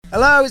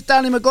Hello, it's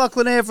Danny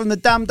McLaughlin here from the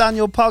Damn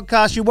Daniel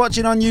podcast. You're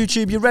watching on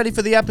YouTube. You're ready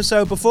for the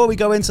episode. Before we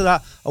go into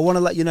that, I want to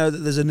let you know that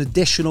there's an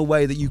additional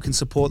way that you can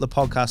support the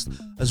podcast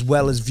as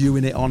well as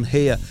viewing it on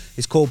here.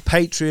 It's called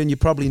Patreon. You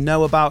probably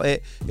know about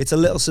it. It's a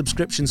little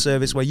subscription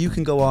service where you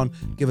can go on,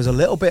 give us a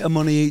little bit of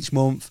money each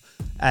month,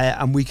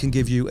 and we can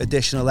give you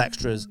additional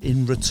extras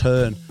in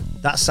return.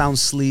 That sounds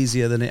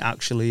sleazier than it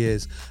actually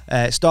is.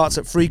 It starts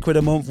at £3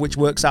 a month, which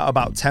works out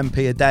about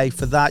 10p a day.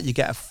 For that, you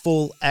get a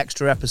full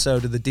extra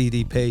episode of the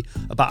DDP,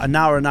 about an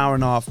hour and a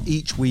half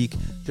each week,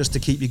 just to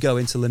keep you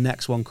going till the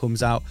next one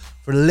comes out.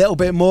 For a little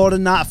bit more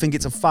than that, I think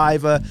it's a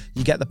 £5.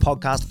 You get the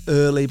podcast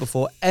early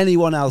before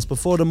anyone else,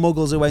 before the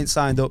muggles who ain't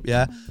signed up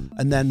yet.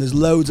 And then there's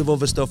loads of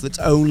other stuff that's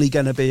only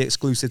going to be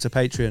exclusive to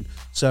Patreon.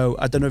 So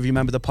I don't know if you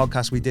remember the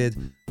podcast we did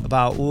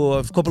about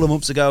a couple of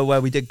months ago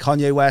where we did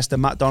Kanye West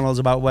and McDonald's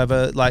about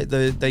whether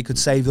they could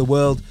save the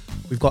world.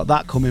 We've got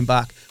that coming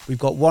back. We've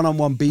got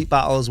one-on-one beat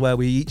battles where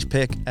we each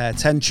pick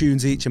 10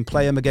 tunes each and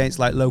play them against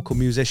like local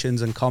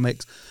musicians and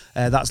comics.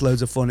 That's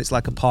loads of fun. It's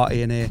like a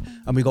party in here.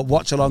 And we've got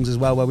watch-alongs as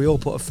well where we all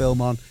put a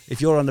film on. If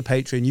you're on the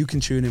Patreon, you can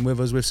tune in with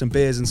us with some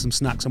beers and some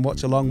snacks and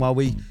watch along while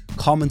we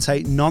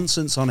commentate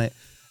nonsense on it.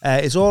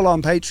 It's all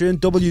on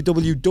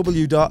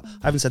Patreon, I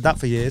haven't said that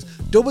for years,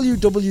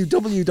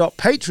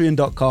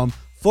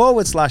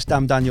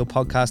 www.patreon.com/Damn Daniel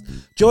podcast.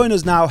 Join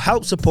us now,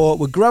 help support.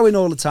 We're growing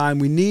all the time.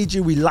 We need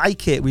you. We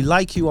like it. We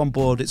like you on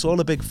board. It's all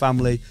a big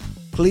family.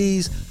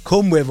 Please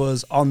come with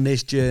us on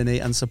this journey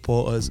and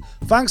support us.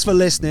 Thanks for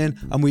listening,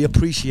 and we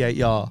appreciate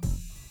y'all.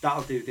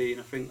 That'll do, Dean.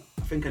 I think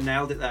I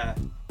nailed it there.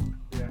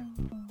 Yeah.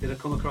 Did I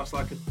come across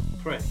like a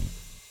prick?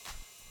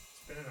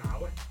 It's been an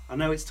hour. I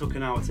know it's took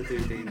an hour to do,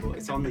 Dean, but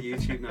it's on the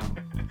YouTube now.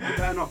 You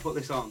better not put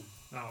this on.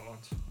 No, I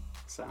won't.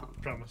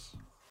 Sound. Promise.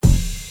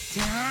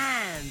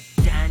 Damn,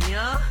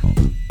 Daniel.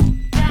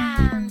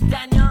 Damn,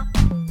 Daniel.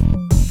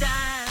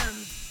 Damn,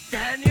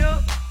 Daniel.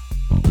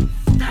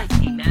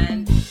 Spicy,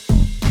 man.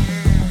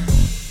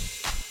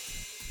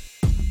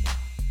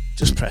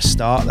 Just press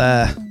start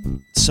there.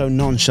 So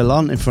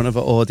nonchalant in front of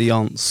an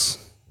audience.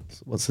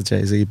 What's the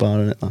Jay-Z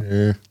bar in it?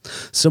 Yeah.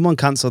 Someone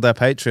cancelled their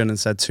Patreon and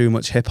said too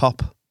much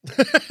hip-hop.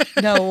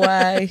 No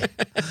way.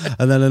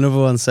 And then another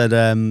one said,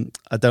 I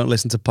don't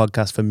listen to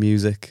podcasts for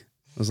music.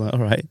 I was like, all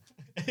right.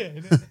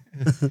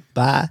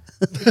 Bye.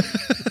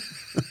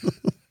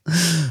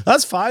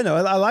 That's fine though.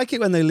 I like it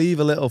when they leave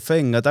a little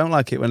thing. I don't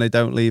like it when they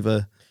don't leave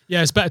a...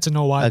 Yeah, it's better to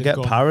know why I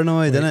get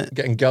paranoid, innit?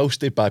 Getting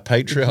ghosted by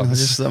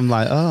Patreons. I'm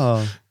like,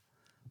 oh,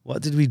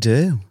 what did we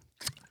do?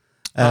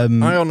 I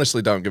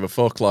honestly don't give a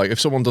fuck. Like, if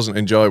someone doesn't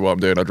enjoy what I'm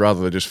doing, I'd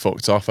rather they just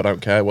fucked off. I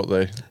don't care what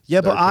they...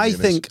 Yeah, but I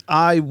think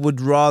I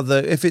would rather,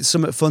 if it's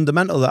something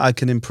fundamental that I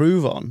can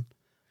improve on,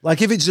 like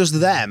if it's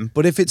just them,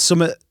 but if it's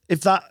something,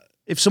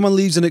 if someone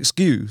leaves an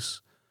excuse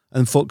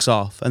and fucks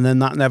off and then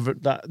that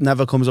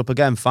never comes up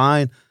again,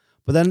 fine.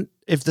 But then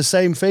if the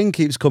same thing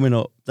keeps coming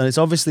up, then it's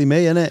obviously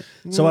me, innit?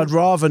 So I'd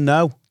rather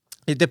know.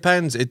 It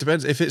depends. It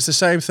depends. If it's the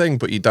same thing,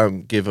 but you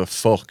don't give a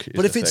fuck.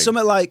 But if it's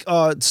something like,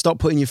 stop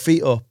putting your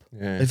feet up,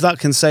 if that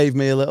can save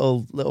me a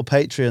little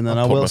Patreon, then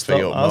I will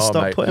stop. I'll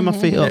stop putting my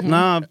feet up.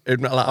 Nah,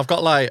 I've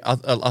got like,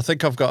 I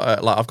think I've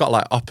got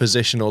like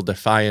oppositional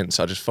defiance.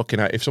 I just fucking,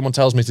 if someone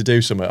tells me to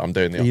do something, I'm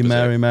doing the opposite.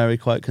 You Mary,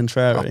 quite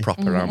contrary. I'm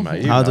proper around,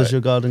 mate. How does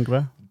your garden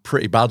grow?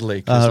 Pretty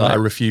badly because I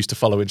refuse to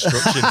follow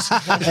instructions.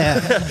 I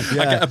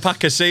get a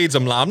pack of seeds.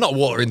 I'm like, I'm not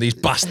watering these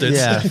bastards.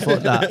 Yeah,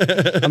 fuck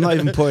that. I'm not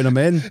even putting them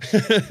in.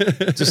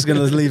 Just going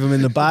to leave them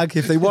in the bag.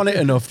 If they want it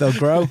enough, they'll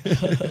grow.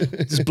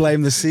 Just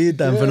blame the seed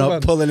then for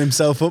not pulling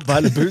himself up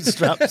by the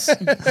bootstraps.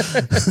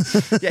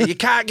 Yeah, you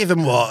can't give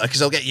them water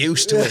because they'll get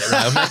used to it.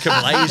 Right? Make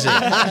them lazy.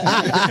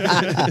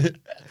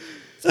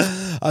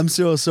 I'm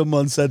sure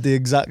someone said the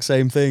exact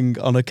same thing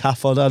on a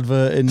CAFOD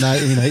advert in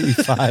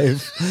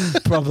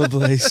 1985.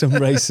 Probably some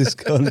racist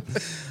cunt.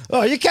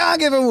 Oh, you can't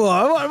give him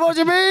one. What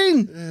do you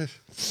mean?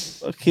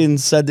 Fucking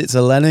said it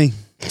to Lenny.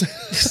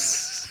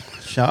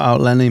 Shout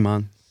out Lenny,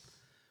 man.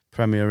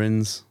 Premier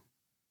Inns.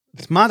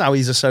 It's mad how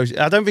he's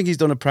associated. I don't think he's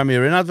done a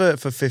Premier Inn advert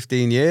for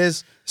 15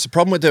 years. It's the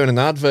problem with doing an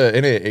advert,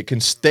 innit? It can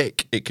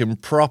stick. It can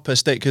proper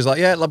stick. Because,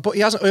 but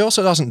he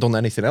also hasn't done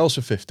anything else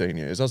for 15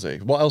 years, has he?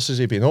 What else has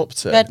he been up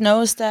to? Red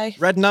Nose Day.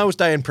 Red Nose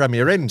Day and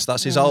Premier Inns.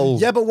 That's his old...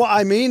 Yeah, but what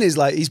I mean is,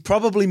 like, he's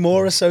probably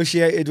more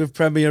associated with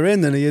Premier Inn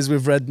than he is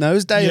with Red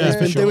Nose Day. Yeah, and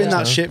he's been doing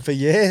that shit for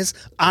years.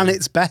 And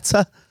it's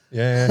better.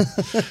 Yeah.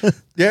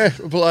 Yeah,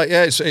 but like,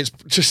 yeah, it's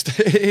just,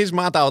 it is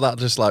mad how that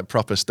just like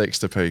proper sticks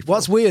to people.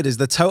 What's weird is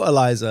the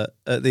totalizer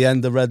at the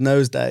end of Red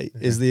Nose Day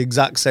is the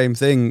exact same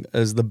thing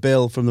as the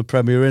bill from the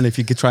Premier Inn if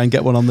you could try and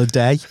get one on the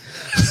day.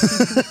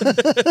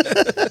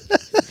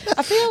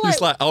 I feel like...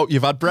 It's like, oh,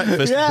 you've had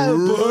breakfast. Yeah.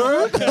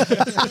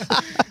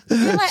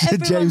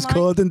 James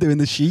Corden doing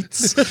the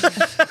sheets.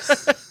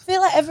 I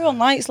feel like everyone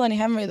likes Lenny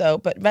Henry though,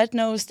 but Red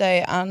Nose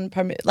Day and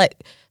Premier, like,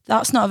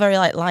 that's not a very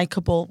like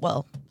likable,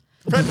 well...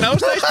 Fred knows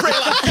that he's pretty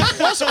like,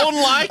 what's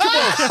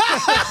unlikable?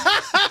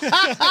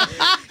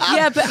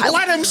 Yeah, but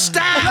Let him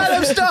stand. Let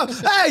them stop.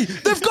 Hey,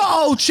 they've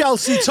got old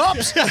Chelsea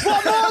tops.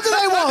 What more do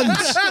they want?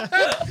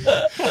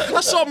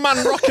 I saw a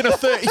man rocking a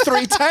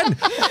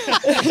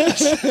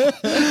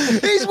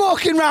 3310. He's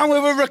walking around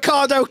with a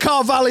Ricardo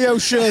Carvalho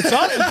shirt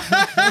on.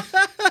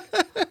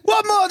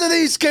 What more do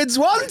these kids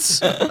want?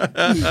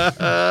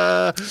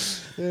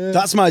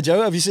 That's my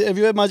joke. Have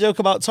you heard my joke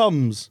about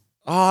Toms?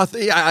 Oh,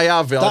 I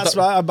have. That's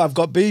right. I've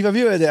got beef. Have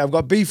you heard it? I've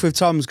got beef with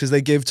Toms because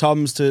they give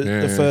Toms to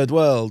the third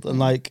world, and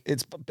like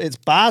it's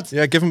bad.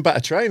 Yeah, give him better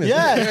training.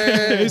 Yeah.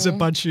 It is a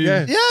bad shoe.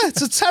 Yeah. Yeah,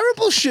 it's a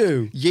terrible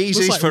shoe. Yeezys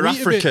Looks like for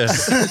Africa.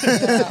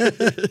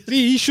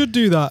 He should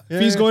do that.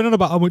 If he's going on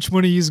about how much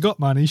money he's got,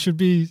 man, he should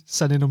be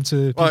sending them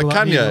to people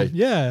like me. Kanye?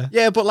 Yeah.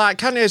 Yeah, but like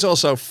Kanye's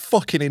also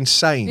fucking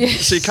insane.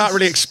 So you can't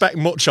really expect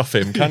much of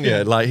him, can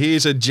you? Like he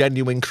is a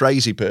genuine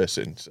crazy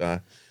person.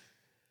 So.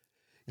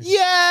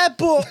 Yeah,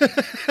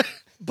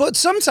 but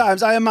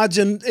sometimes I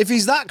imagine if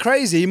he's that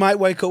crazy, he might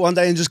wake up one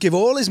day and just give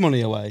all his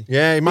money away.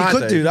 Yeah, he might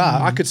could do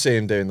that. I could see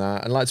him doing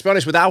that. And like to be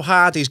honest, with how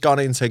hard he's gone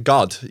into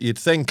God, you'd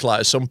think like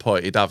at some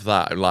point he'd have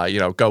that, and like, you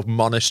know, go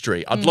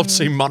monastery. I'd love to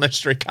see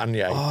monastery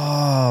Kanye.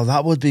 Oh,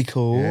 that would be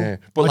cool. Yeah.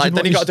 But Imagine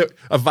like then what he got to do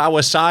a vow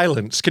of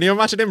silence. Can you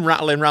imagine him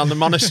rattling around the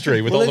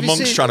monastery with Well, all have the you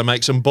monks seen- trying to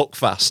make some buck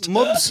fast?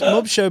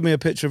 Mubs showed me a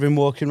picture of him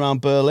walking around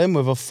Berlin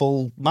with a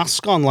full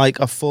mask on, like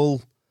a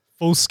full...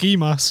 Full ski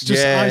mask,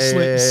 just Yeah, eye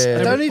slits. yeah, yeah.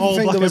 I don't even all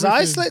think black there was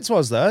eye everything. slits,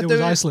 was there? There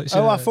was eye slits,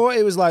 Oh, I yeah. thought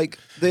it was like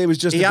it was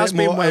just He a has bit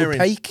been more wearing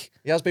opaque.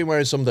 He has been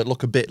wearing some that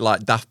look a bit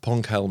like Daft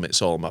Punk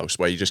helmets almost,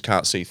 where you just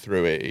can't see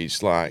through it.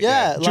 He's like,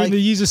 Yeah, During like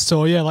the Yeezus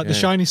tour, yeah, like the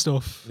shiny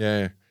stuff.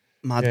 yeah.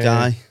 mad Yeah.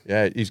 guy.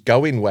 Yeah, he's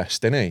going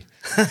west, isn't he?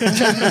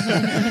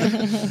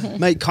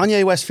 Mate,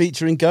 Kanye West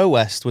featuring Go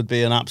West would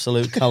be an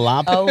absolute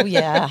collab. oh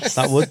yes.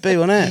 That would be,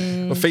 wouldn't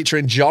it? We're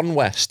featuring John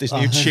West, his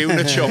new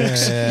tuna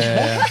chunks.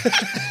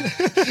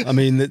 I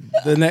mean,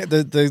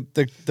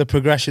 the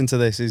progression to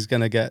this is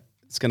gonna get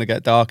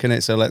dark in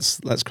it. So let's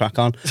crack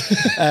on.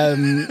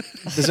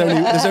 There's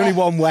only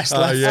one West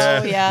left.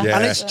 Oh, yeah.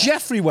 And it's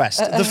Jeffrey West,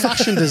 the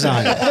fashion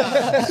designer.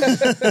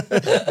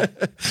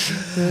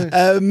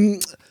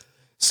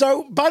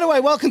 So, by the way,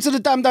 welcome to the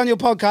Damn Daniel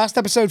podcast,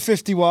 episode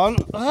 51.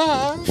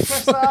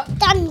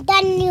 Damn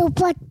Daniel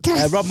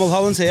podcast. Rob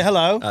Mulholland's here.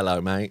 Hello.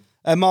 Hello, mate.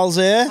 Mal's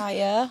here.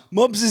 Hiya.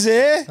 Mubs is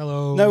here.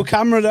 Hello. No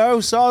camera though.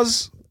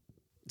 Soz.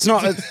 It's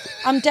not.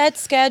 I'm dead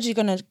scared you're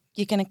gonna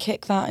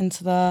kick that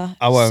into there.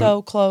 I won't.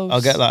 So close.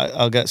 I'll get that.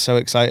 I'll get so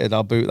excited.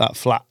 I'll boot that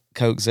flat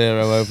Coke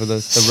Zero over the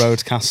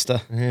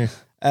Roadcaster.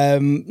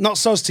 Not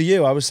soz to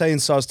you. I was saying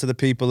soz to the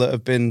people that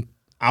have been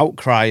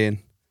outcrying.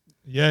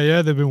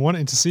 Yeah, they've been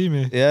wanting to see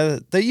me. Yeah,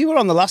 you were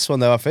on the last one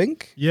though, I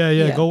think.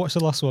 Yeah, go watch the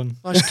last one.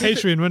 It's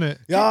catering, wasn't it?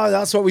 Yeah,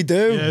 that's what we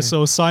do. Yeah,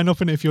 so sign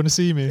up in it if you want to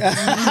see me.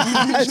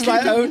 It's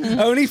like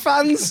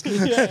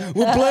OnlyFans.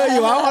 We'll blur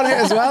you out on it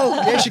as well.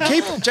 Yeah, you should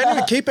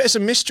genuinely keep it as a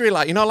mystery,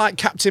 like, you know, like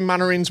Captain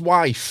Mainwaring's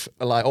wife,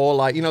 or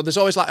like, you know, there's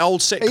always like old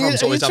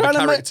sitcoms always have a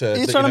character. Are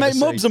you that trying to make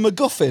never Mubs see. a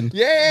MacGuffin?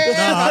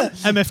 Yeah.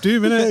 MF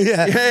Doom, innit?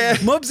 Yeah.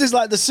 Mubs is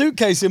like the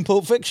suitcase in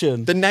Pulp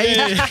Fiction. The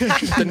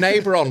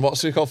neighbour on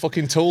what's it called?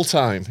 Fucking Tool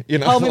Time. You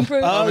know. Home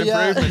Improvement. Oh,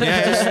 yeah. Improvement,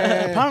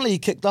 yeah. Apparently he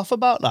kicked off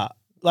about that.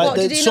 Like What,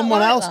 did he not someone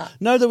like else. that?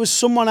 No, there was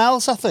someone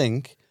else, I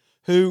think,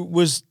 who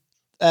was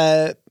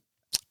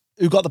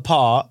who got the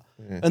part,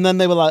 and then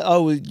they were like,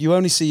 "Oh, you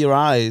only see your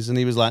eyes," and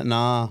he was like,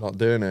 "Nah." Not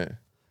doing it.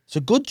 It's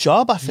a good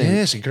job, I think.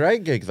 Yeah, it's a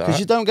great gig, that. Because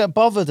you don't get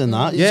bothered in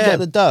that. You just Yeah. get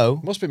the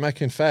dough. Must be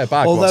making fair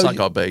bag Although once that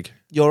got big.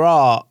 Your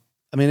art.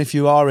 I mean, if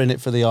you are in it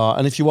for the art,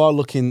 and if you are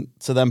looking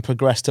to then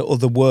progress to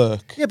other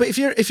work. Yeah, but if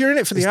you're in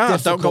it for the It's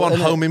art, don't go on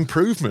difficult, innit? Home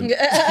Improvement.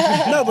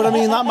 No, but I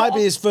mean, that might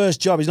be his first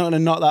job. He's not going to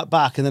knock that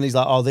back, and then he's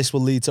like, "Oh, this will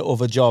lead to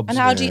other jobs." And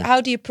how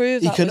do you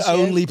prove He that can was you?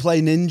 only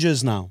play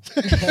ninjas now.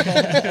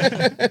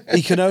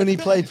 He can only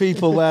play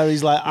people where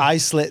he's like eye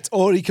slit,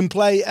 or he can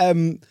play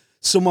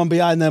someone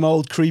behind them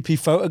old creepy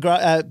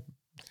photograph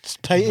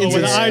paintings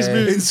with the eyes in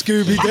moving.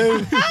 Scooby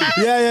Doo.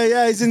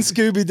 yeah. He's in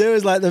Scooby Doo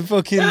as like the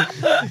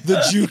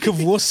Duke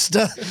of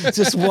Worcester,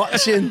 just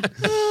watching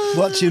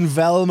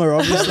Velma,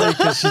 obviously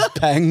because she's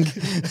Peng.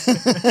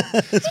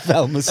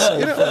 Velma's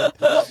so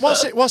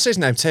funny. What's his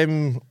name?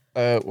 Tim.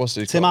 What's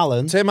his Tim called?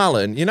 Allen? Tim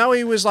Allen. You know,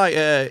 he was like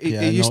he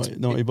used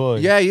naughty boy.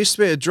 Yeah, he used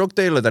to be a drug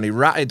dealer. Then he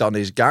ratted on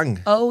his gang.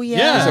 Oh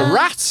yeah. He's a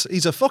rat.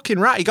 He's a fucking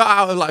rat. He got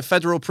out of like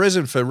federal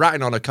prison for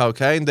ratting on a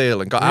cocaine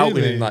deal and got out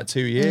Really? within like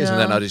 2 years and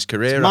then had his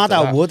career. Mad after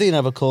how that. Woody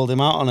never called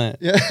him out on it.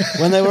 Yeah.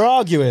 When they were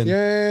arguing.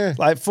 Yeah.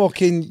 Like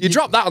fucking. You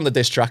dropped that on the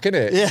diss track,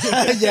 innit?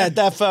 Yeah,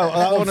 defo.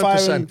 That one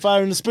 100%.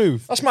 firing the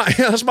spoof. That's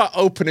my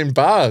opening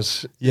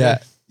bars. Yeah.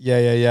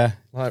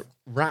 Like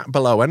rat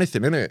below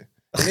anything, innit?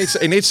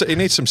 He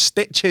needs some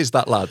stitches,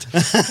 that lad.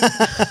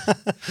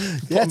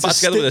 Yeah, him back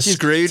together with a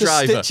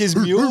screwdriver.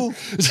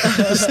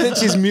 To stitch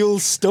his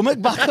mule's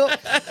stomach back up.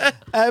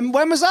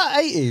 When was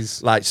that?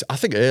 80s? Like, I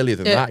think earlier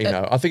than that, you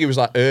know. I think it was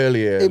like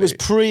earlier. It was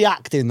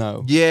pre-acting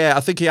though. Yeah, I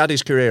think he had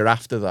his career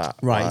after that.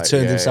 Right, he Like,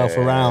 turned himself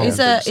around. He's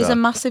I a think he's so. a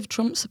massive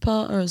Trump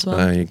supporter as well.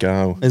 There you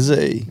go. Is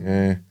he?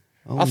 Yeah.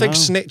 I think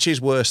Snitch is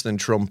worse than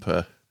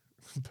Trumper,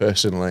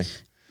 personally.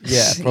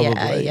 Yeah,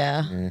 probably.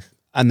 Yeah.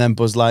 And then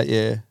Buzz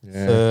Lightyear,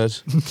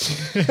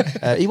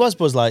 third. He was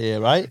Buzz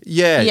Lightyear, right?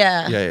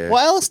 Yeah.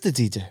 What else did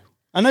he do?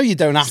 I know you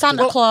don't have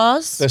Santa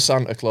Claus. The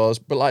Santa Claus,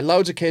 but like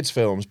loads of kids'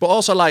 films, but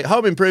also like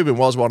Home Improvement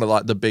was one of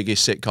like the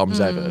biggest sitcoms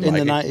ever. in like,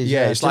 the 90s.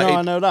 Yeah, it's Do you like know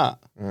I know that?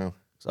 Oh.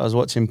 So I was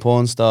watching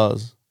Porn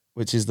Stars,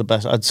 which is the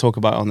best. I'd talk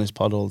about it on this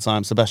pod all the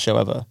time. It's the best show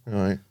ever.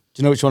 Right. Do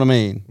you know which one I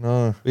mean?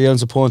 No. He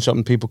owns a pawn shop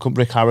and people come.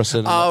 Rick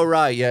Harrison. Oh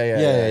right,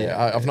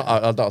 yeah. I've not.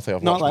 I don't think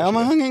I've Not watched like much I'm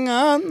of it. hanging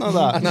on.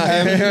 Not that.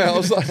 I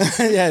was like,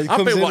 Yeah, he I've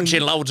comes been in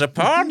watching loads of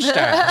porn stars.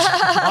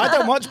 I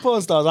don't watch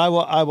Porn Stars. I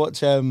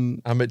watch.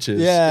 Amateurs.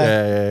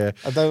 Yeah. Yeah.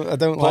 I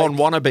don't Porn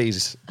like.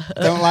 wannabes.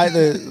 I don't like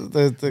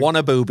the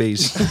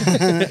Wannaboobies.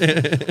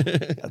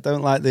 I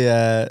don't like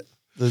the.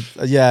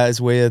 Yeah,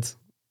 it's weird.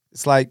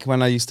 It's like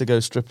when I used to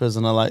go strippers,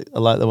 and I like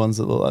the ones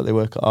that look like they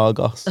work at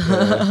Argos.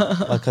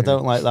 Like I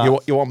don't like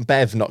that. You want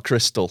Bev, not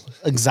Crystal.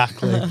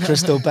 Exactly,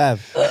 Crystal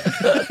Bev.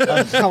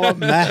 I want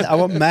meth. I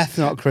want meth,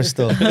 not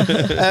Crystal.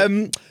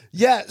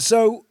 Yeah.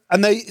 So,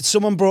 and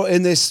someone brought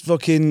in this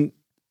fucking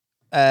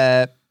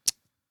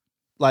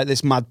like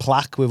this mad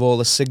plaque with all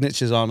the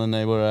signatures on, and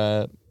they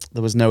were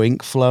there was no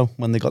ink flow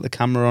when they got the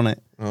camera on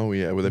it. Oh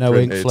yeah, with No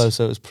ink flow,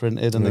 so it was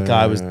printed, and the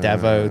guy was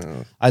devoed.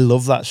 I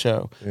love that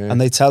show,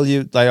 and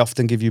they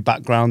often give you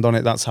background on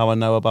it. That's how I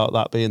know about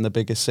that being the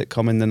biggest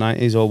sitcom in the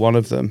 90s, or one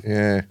of them.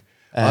 Yeah.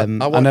 I've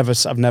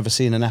never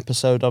seen an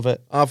episode of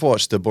it. I've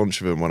watched a bunch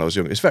of them when I was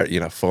young. It's very,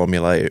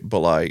 formulaic,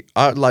 but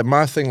like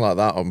my thing like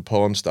that on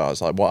Porn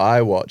Stars, like what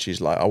I watch is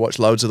like I watch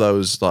loads of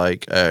those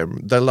like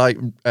they're like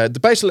they're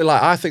basically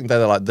like I think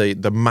they're like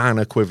the man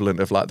equivalent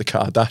of like the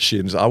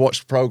Kardashians. I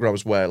watched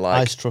programs where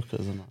like Ice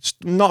truckers, and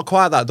not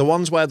quite that. The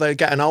ones where they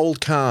get an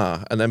old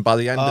car and then by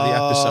the end of the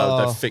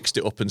episode they've fixed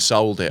it up and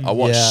sold it. I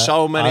watched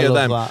so many of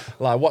them. That.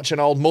 Like watch an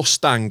old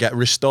Mustang get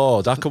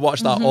restored. I could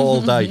watch that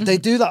all day. They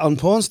do that on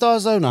Porn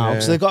Stars though now.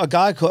 So they've got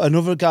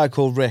another guy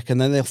called Rick,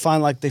 and then they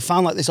found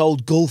this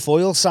old Gulf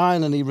oil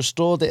sign, and he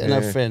restored it and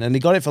everything, and he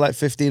got it for like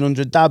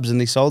 1,500 dabs,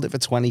 and he sold it for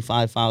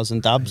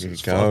 25,000 dabs. There you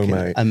go,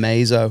 mate.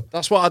 Amazo.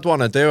 That's what I'd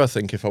want to do. I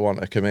think if I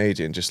want a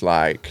comedian, just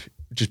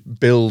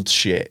build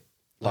shit.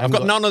 Like, I've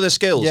got none of the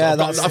skills. Yeah,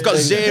 I've got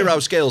zero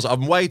skills.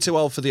 I'm way too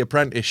old for the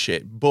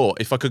apprenticeship. But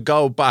if I could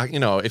go back,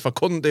 if I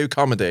couldn't do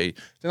comedy,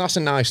 then that's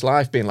a nice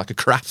life, being like a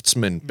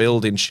craftsman,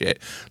 building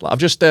shit. Like I've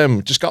just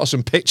got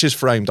some pictures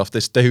framed off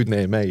this dude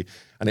near me,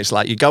 and it's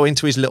like you go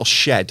into his little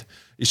shed.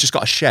 He's just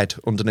got a shed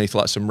underneath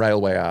like some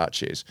railway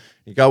arches.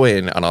 You go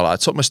in, and I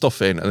took my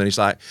stuff in, and then he's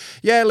like,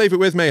 "Yeah, leave it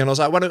with me." And I was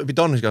like, "When will it be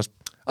done?" And he goes,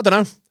 "I don't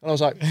know." And I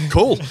was like,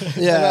 "Cool."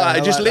 Yeah, I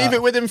just like leave that.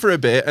 it with him for a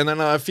bit, and then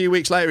a few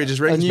weeks later he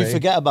just rings And me. you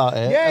forget about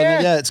it.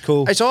 Yeah. Yeah, it's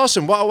cool. It's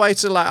awesome. What a way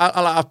to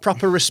I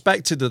proper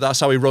respected that. That's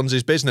how he runs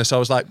his business. I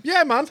was like,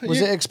 yeah, man. Was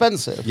it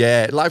expensive?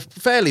 Yeah, like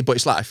fairly, but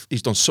it's like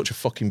he's done such a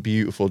fucking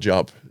beautiful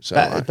job. So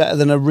Better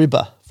than a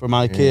ribber from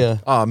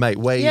IKEA. oh mate,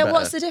 way Yeah, better.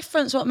 what's the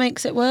difference? What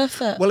makes it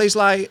worth it? Well, he's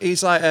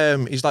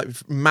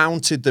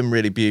mounted them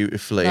really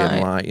beautifully,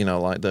 and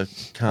like the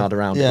card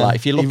around it. Yeah. Like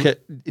if you look at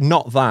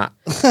not that,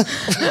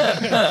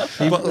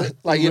 but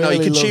like you really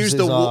can loves choose his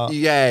the art.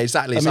 yeah,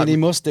 exactly. I It's mean, like, he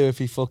must do if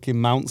he fucking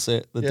mounts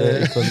it, the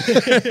dirty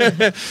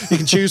cunt. you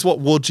can choose what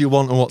wood you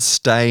want and what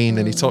stain,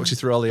 and he talks you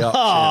through all the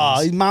options.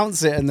 Oh, he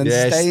mounts it and then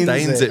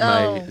stains it,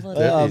 mate. Oh,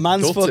 Oh,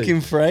 man's Dirty.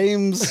 fucking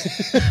frames.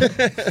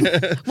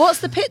 What's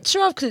the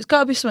picture of? Because it's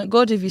got to be something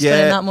good if you're Yeah.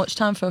 spending that much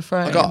time for a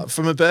frame. I got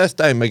for my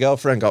birthday. My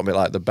girlfriend got me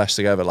like the best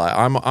thing ever. Like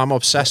I'm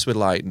obsessed with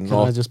like. Can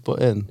I just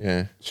put in?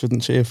 Yeah.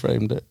 Shouldn't she have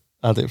framed it?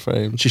 Had it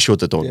framed? She should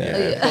have done. Yeah.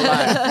 Yeah.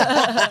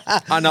 But,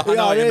 like, I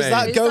know what you Is mean.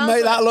 that go sounds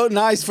make that like- look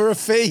nice for a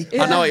fee?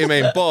 I know what you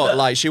mean, but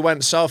like she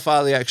went so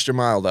far the extra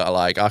mile that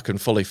I can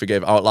fully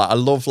forgive. I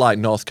love like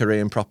North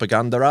Korean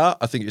propaganda art.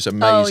 I think it's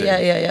amazing. Oh,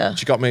 yeah.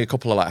 She got me a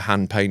couple of like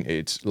hand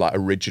painted like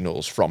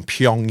originals from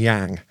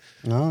Pyongyang.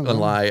 Oh, And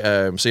like,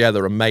 so yeah,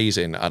 they're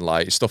amazing, and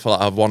like stuff like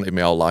I've wanted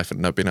my whole life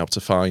and never been able to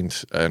find.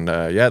 And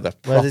yeah, they're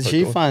Where did proper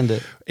she good. find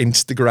it?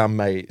 Instagram,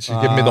 mate. She's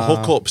given me the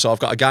hookup. So I've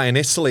got a guy in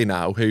Italy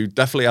now who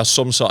definitely has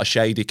some sort of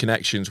shady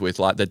connections with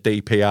like the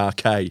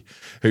DPRK,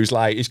 who's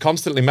like, he's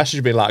constantly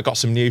messaging me like, I got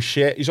some new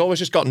shit. He's always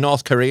just got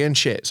North Korean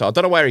shit. So I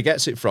don't know where he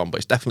gets it from, but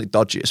it's definitely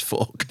dodgy as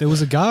fuck. There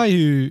was a guy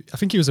who, I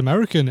think he was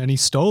American, and he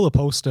stole a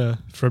poster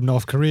from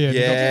North Korea. And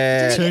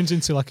Yeah. he got turned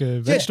into like a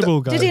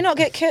vegetable guy. Did he not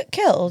get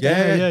killed?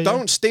 Yeah.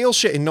 Don't steal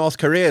shit in North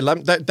Korea.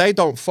 They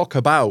don't fuck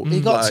about. He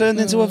got Like- turned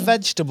into a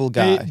vegetable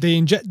guy.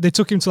 They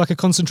took him to like a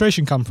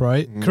concentration camp,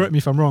 right? Correct me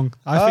if I'm wrong.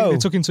 I think Oh. they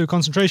took him to a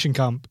concentration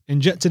camp,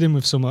 injected him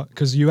with something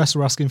because the US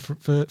were asking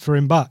for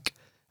him back,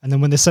 and then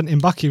when they sent him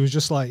back, he was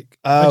just like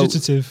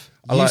vegetative.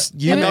 You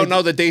I don't made-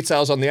 know the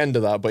details on the end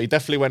of that, but he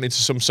definitely went into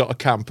some sort of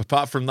camp.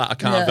 Apart from that, I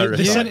can't Yeah. verify.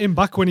 They sent him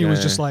back when he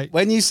was just like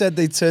When you said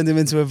they turned him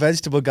into a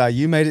vegetable guy,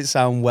 you made it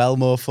sound well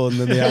more fun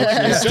than the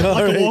actual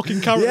story. like a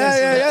walking carrot.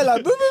 Yeah,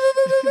 like boo, boo, boo,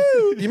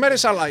 You made it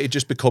sound like he'd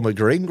just become a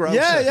greengrocer.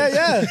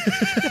 Yeah.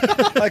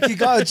 Like he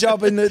got a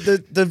job in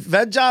the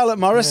veg aisle at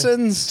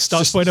Morrison's.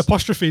 Starts putting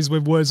apostrophes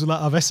with words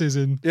that have S's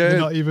in. Yeah. They're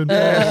not even.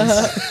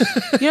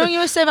 You know, you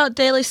were saying about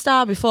Daily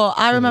Star before.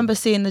 I remember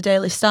seeing the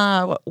Daily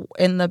Star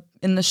in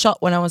the shop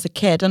when I was a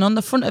kid, and on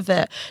the front of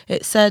it,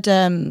 it said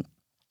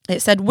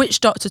witch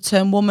doctor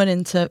turned woman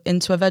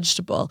into a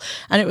vegetable,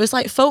 and it was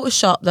like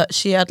Photoshop that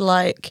she had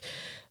like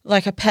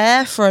a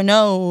pear for a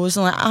nose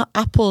and like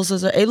apples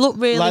as it looked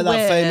really Like that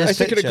weird. famous I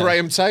thinking of picture.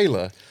 Graham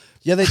Taylor.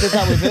 Yeah, they did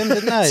that with him,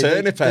 didn't they?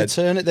 Turnip head.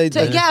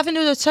 Yeah, I think it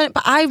was a turnip,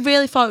 but I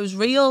really thought it was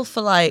real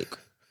for like.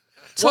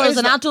 So as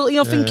an adult,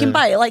 thinking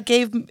about it, like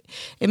it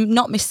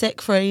knocked me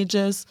sick for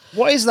ages.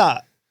 What is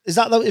that? Is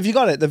that have you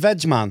got it? The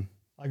Veg Man.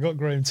 I got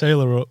Graham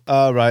Taylor up.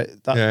 Oh right.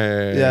 That,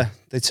 Yeah.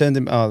 They turned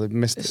him. Oh, they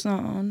missed It's it. not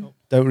on.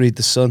 Don't read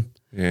the Sun.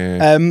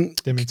 Yeah.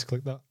 Didn't mean to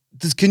click that.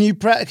 Can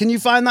you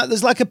find that?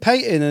 There's like a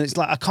painting, and it's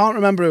like I can't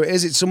remember who it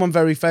is. It's someone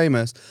very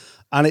famous,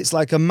 and it's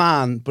like a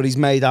man, but he's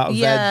made out of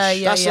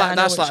veg. That's I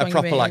know like which a one you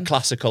proper mean. like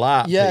classical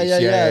art. Yeah, piece.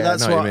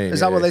 That's I know what. you mean.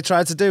 Is that what they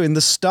tried to do in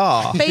the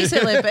Star?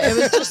 Basically, but it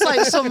was just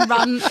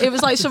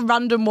like some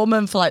random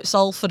woman for like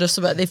Salford or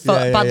something. They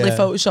badly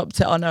photoshopped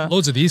it on her.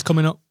 Loads of these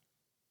coming up.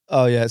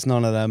 Oh yeah, it's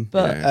none of them.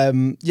 But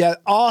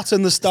art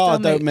and the Star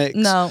Still don't mix.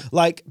 no.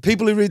 Like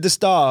people who read the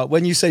Star,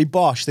 when you say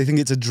Bosch, they think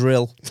it's a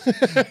drill. Is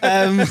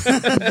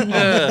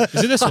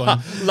it this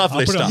one?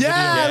 Lovely I'll put it stuff. on.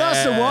 Yeah,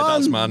 that's the one.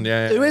 That's man.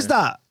 Yeah. Who is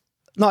that?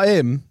 Not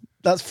him.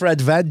 That's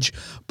Fred Veg.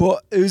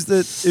 But who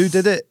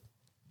did it?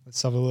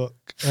 Let's have a look.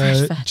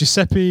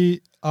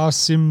 Giuseppe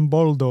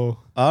Arcimboldo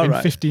All in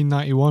right.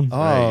 1591. There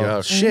you Oh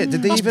go. shit!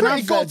 Did they That's even pretty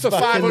have good veg for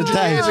back in the 500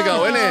 day? years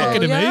ago, isn't it?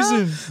 Fucking yeah.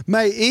 amazing.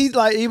 Mate,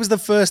 he was the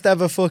first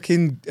ever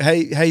fucking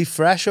hey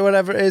fresh or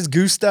whatever it is,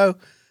 Gusto,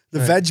 the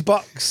veg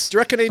box. Do you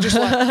reckon he just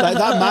like? Like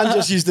that man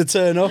just used to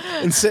turn up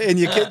and sit in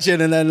your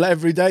kitchen, and then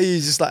every day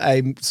he's just like,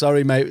 "Hey,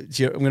 sorry, mate,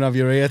 I'm gonna have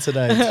your ear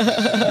today."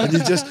 And you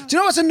just, do you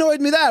know what's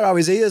annoyed me there? How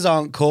his ears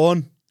aren't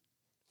corn.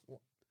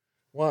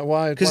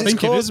 Why? Because I it's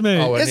think it called, is, mate.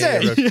 Oh, an Is ear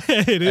it? of-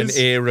 Yeah, it An is.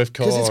 ear of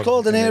corn. 'Cause it's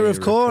called an ear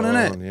of corn,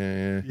 innit?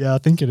 Yeah. Yeah, I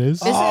think it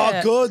is. Oh,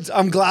 it? good.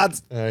 I'm glad.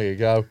 There you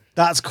go.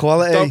 That's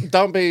quality.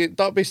 Don't be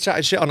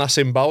chatting shit on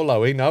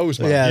Asimbolo. He knows,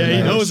 man. Yeah, Yeah, he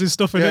man. knows his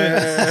stuff in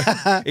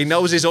it. He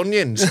knows his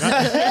onions.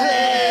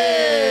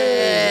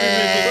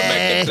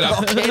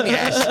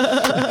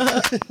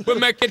 We'll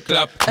make it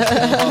clap.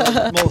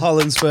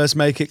 Mulholland's first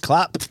Make It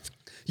Clap.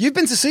 You've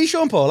been to see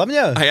Sean Paul, haven't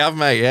you? I have,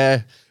 mate.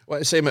 Yeah.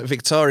 Went to see him at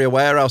Victoria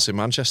Warehouse in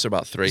Manchester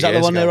about 3 Is years that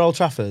the one ago. near Old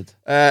Trafford?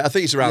 I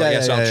think it's around Yeah,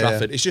 Old yeah.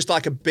 Trafford. It's just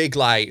like a big,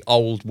 like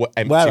old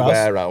empty Warehouse?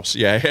 warehouse.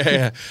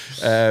 Yeah.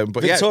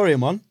 But Victorian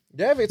one.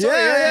 yeah, Victoria.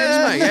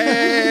 Yeah, mate.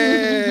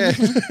 Yeah.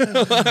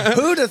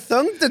 Who'd have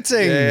thunked the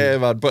thing? Yeah,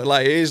 man. But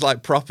like, it is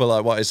like proper,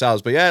 like what it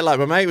sounds. But yeah, like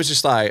my mate was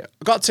just like,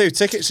 I got 2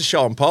 tickets to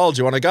Sean Paul. Do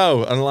you want to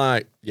go? And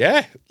like,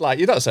 yeah, like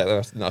you don't say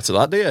no to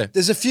that, do you?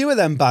 There's a few of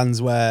them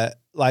bands where,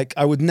 like,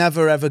 I would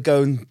never ever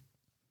go and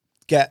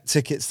get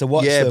tickets to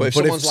watch Yeah, them. but if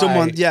someone's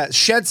someone, like- yeah,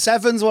 Shed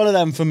Seven's one of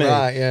them for me.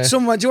 Right, yeah.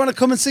 Someone, do you want to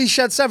come and see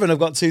Shed Seven? I've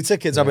got 2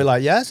 tickets. I'll be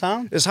like, yes,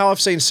 Sam. It's how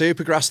I've seen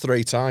Supergrass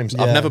 3 times.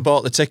 Yeah. I've never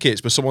bought the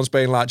tickets, but someo's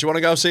been like, "Do you want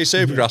to go see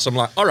Supergrass?" I'm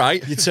like, "All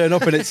right." You turn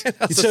up and it's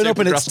That's you turn a up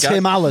and it's Supergrass guy.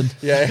 Tim Allen.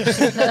 Yeah.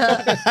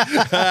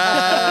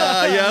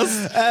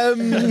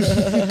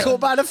 Yes. Caught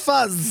by the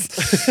fuzz.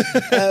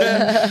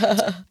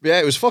 Yeah,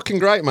 it was fucking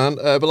great, man.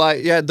 But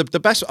like, yeah, the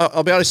best.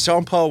 I'll be honest.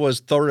 Sean Paul was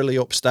thoroughly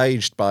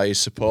upstaged by his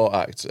support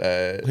act.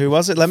 Who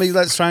was it?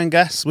 Let's try and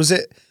guess. Was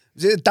it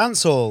a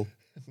dance hall?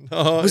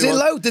 Was it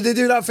low? Did they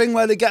do that thing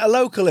where they get a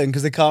local in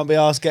because they can't be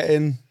asked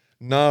getting?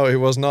 No, it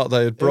was not.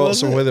 They had brought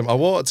wasn't some it? with him. I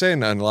walked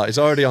in and like he's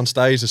already on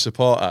stage, the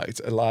support act,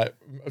 and like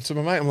to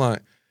my mate, I'm like,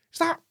 "Is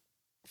that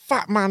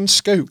Fat Man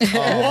Scoop?"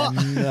 Oh,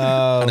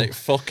 no. And it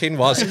fucking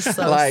was.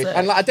 so like, sick.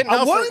 and like I didn't know.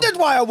 I wondered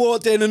why I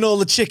walked in and all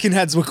the chicken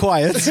heads were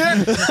quiet.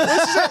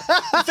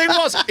 The thing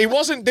was, he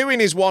wasn't doing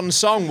his one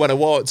song when I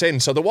walked in,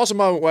 so there was a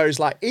moment where he's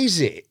like, "Is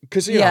it?"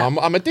 Because you Yeah. know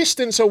I'm a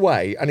distance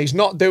away, and he's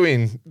not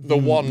doing the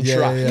one yeah,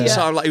 track. yeah.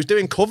 So I'm like, he was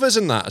doing covers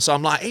and that. So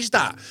I'm like, "Is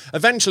that?"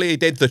 Eventually, he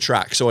did the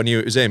track, so I knew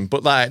it was him.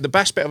 But like the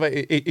best bit of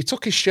it, he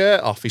took his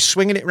shirt off, he's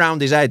swinging it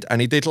round his head, and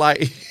he did like,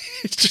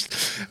 it's just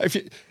if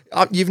you.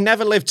 You've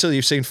never lived till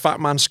you've seen Fat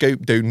Man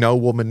Scoop do No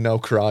Woman No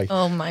Cry.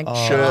 Oh my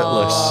god.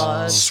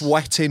 Shirtless,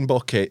 sweating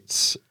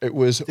buckets. It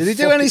was. Did he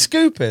do any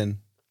scooping?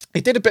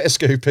 He did a bit of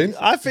scooping.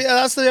 I think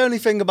that's the only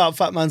thing about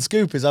Fat Man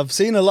Scoop is I've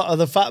seen a lot of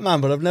the Fat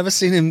Man, but I've never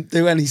seen him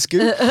do any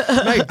scoop.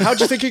 Mate, how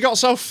do you think he got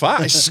so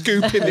fat? He's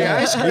scooping the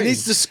ice He cream.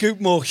 needs to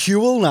scoop more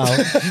Huel now.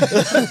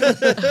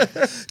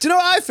 Do you know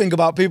what I think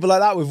about people like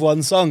that with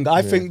one song?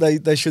 I think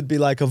they should be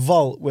like a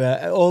vault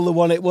where all the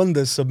one-hit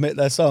wonders submit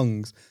their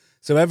songs.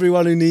 So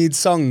everyone who needs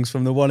songs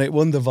from the One Hit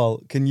Wonder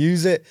Vault can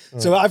use it.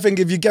 So I think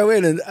if you go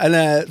in and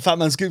Fat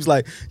Man Scoop's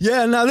like,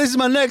 yeah, now this is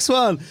my next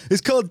one.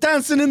 It's called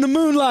Dancing in the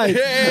Moonlight.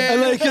 Yeah.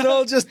 And they can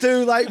all just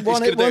do like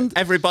One Hit Wonder.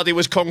 Everybody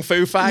was kung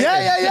fu fighting.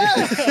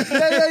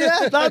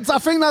 Yeah. I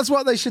think that's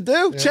what they should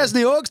do.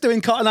 Chesney Hawkes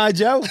doing Cotton Eye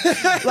Joe.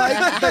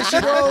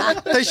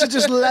 Like they should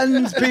just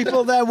lend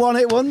people their One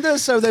Hit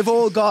Wonders, so they've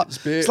all got.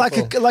 It's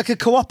like a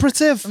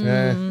cooperative.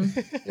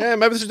 Yeah,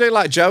 maybe they should do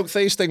like Joke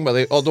Thieves thing,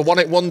 or the One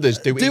Hit Wonders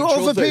do each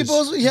other people's.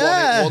 One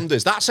Hit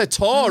Wonders. That's a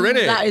tour, isn't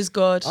it? That is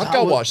good. I'd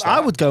go watch that. I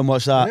would go and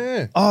watch that.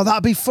 Yeah. Oh,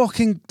 that'd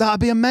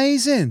be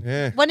amazing.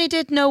 Yeah. When he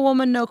did No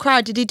Woman, No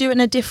Cry, did he do it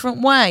in a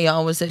different way,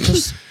 or was it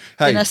just?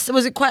 Hey.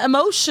 Was it quite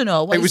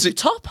emotional? Was it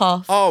top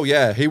off? Oh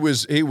yeah, he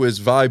was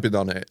vibing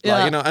on it.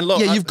 Yeah. Like, and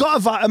look, Yeah, you've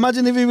got to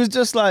imagine if he was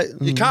just like.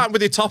 you can't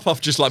with your top off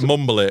just like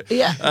mumble it.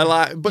 Yeah.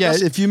 But Yeah,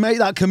 if you make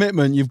that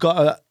commitment, you've got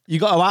to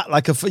act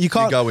like you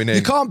can't. going in.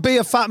 You can't be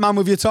a fat man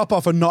with your top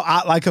off and not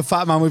act like a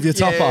fat man with your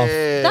top off.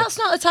 That's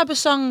not the type of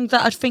song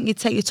that I'd think you'd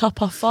take your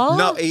top off for.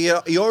 No, he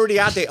already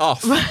had it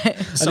off. Right.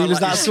 And he was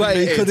that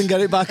sweaty, he couldn't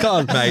get it back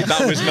on. Mate,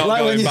 that was not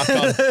going back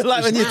on.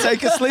 Like when you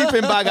take a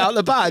sleeping bag out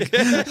the bag.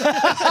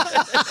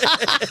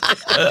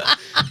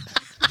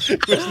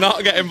 It was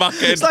not getting back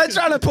in. It's like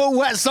trying to put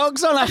wet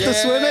socks on after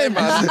swimming.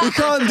 Man. You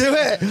can't do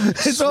it.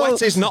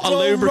 Sweat is not a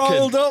lubricant.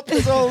 Rolled up.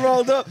 It's all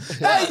rolled up.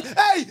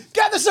 hey,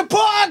 get the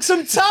support act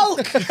some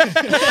talc.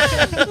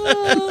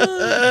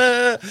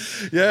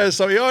 Yeah,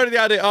 so he already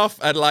had it off,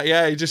 and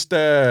he just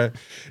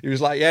he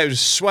was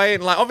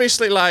swaying. Like,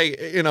 obviously,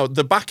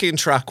 the backing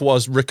track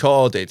was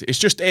recorded. It's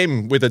just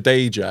him with a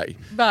DJ.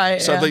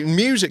 Right. So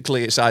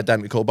musically it's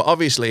identical, but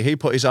obviously he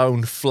put his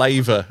own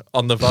flavour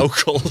on the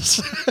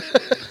vocals.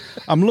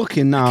 I'm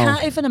looking now.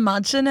 Can't even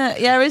imagine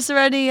it. Yeah, is there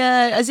any?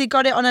 Has he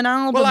got it on an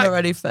album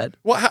already, Fed?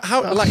 What?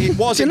 How? Like, it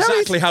was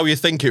exactly how you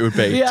think it would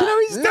be. Yeah. Do you know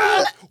he's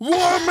No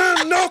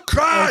woman, no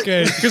cry.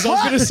 Okay, because I was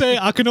going to say,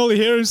 I can only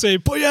hear him say,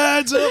 put your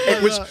hands up.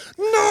 It was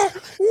no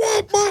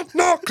woman,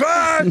 no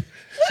cry.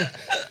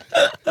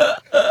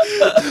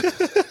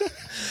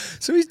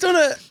 So he's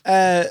done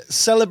a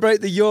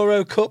Celebrate the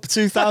Euro Cup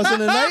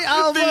 2008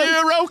 album. The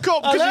Euro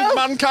Cup, because his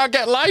man can't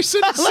get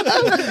licensed.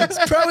 It's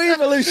Pro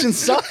Evolution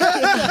Soccer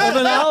of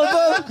an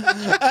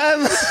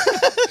album.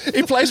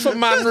 He plays for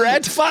Man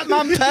Red. Fat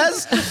Man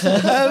Pez.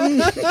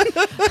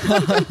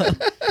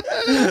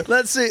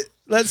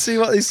 Let's see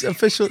what these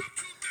official.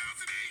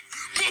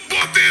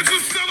 Football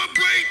dancers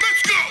celebrate.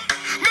 Let's go.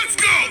 Let's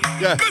go.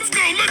 Yeah. Let's go.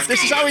 Let's This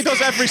go. is how he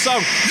does every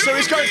song. So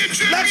he's going,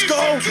 let's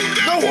go.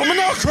 No woman,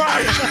 no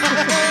cry.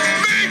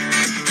 Make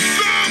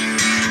some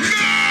noise.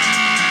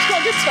 He's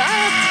got a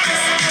guitar.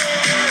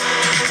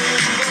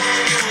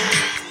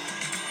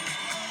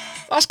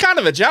 That's kind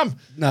of a jam.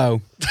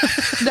 No,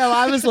 No,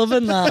 I was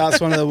loving that. that's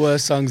one of the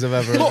worst songs I've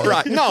ever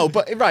heard.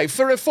 But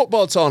for a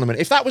football tournament,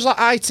 if that was like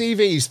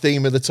ITV's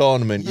theme of the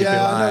tournament, you'd be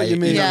Yeah, I know like, what you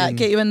mean. Yeah,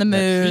 get you in the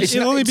mood.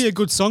 It'll only be a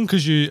good song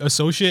because you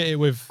associate it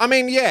with. I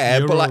mean, yeah,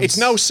 but like Euros. it's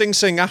no Sing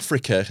Sing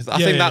Africa. I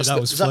think that's that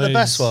the, was Is that the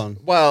best Flames.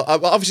 one? well,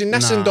 obviously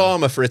Nessun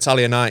Dorma for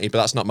Italia 90, but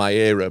that's not my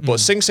era. But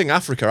Sing Sing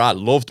Africa, I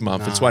loved, man,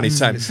 for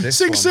 2010. this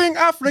Sing one. Sing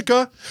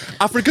Africa,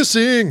 Africa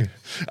sing,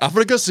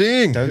 Africa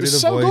sing. Don't It was do the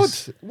so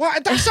voice. good.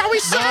 What? That's how he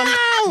sounds.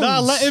 Nah,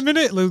 let him in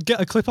it. We'll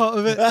get a clip out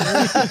of it.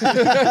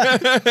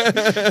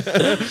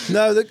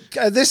 No,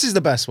 this is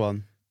the best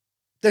one.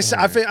 This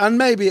I think, and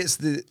maybe it's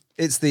the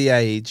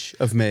age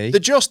of me. The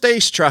Just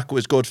East track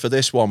was good for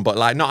this one, but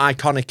like not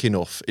iconic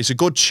enough. It's a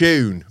good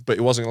tune, but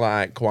it wasn't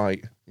like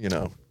quite,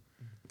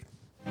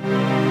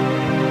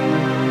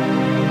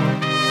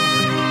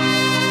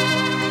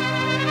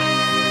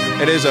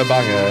 It is a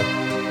banger.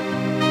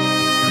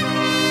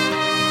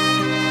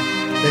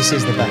 This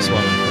is the best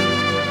one. I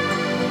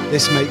think.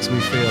 This makes me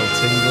feel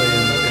tingly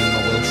in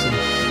my Wilson.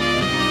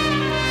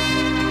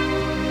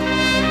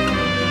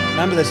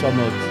 Remember this one,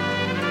 Mug?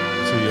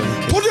 Too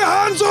young. Put your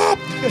hands up!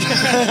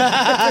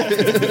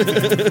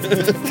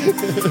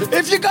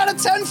 If you got a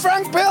 10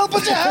 franc bill,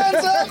 put your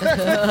hands up.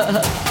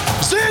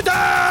 Sit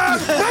down!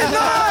 Make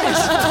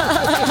noise!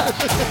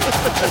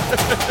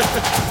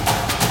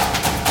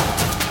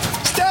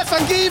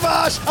 Stefan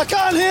Givash, I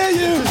can't hear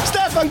you.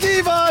 Stefan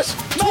Givash.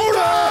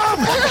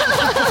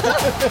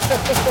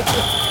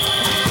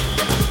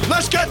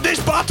 Let's get this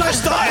Bartes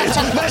started!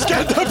 Let's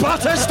get the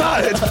Bartes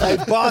started! Hey,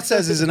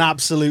 Bartes is an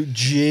absolute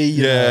G.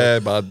 you know. Yeah,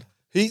 man.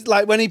 He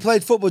like when he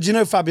played football. Do you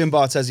know Fabian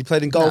Barthez? He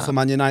played in goal for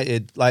Man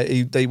United. Like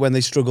when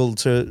they struggled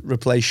to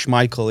replace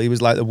Schmeichel, he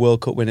was like the World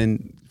Cup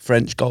winning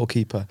French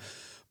goalkeeper.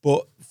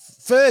 But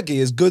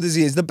Fergie, as good as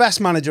he is, the best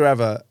manager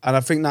ever, and I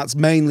think that's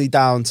mainly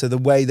down to the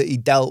way that he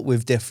dealt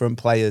with different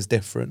players.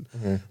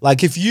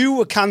 Like if you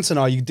were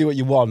Cantona, you could do what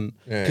you want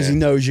because he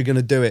knows you're going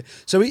to do it.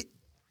 So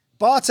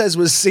Barthez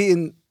was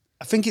seeing,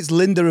 I think it's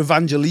Linda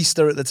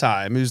Evangelista at the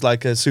time, who's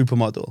like a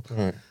supermodel.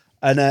 Right.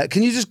 And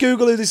can you just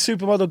Google who this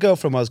supermodel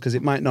girlfriend was? Because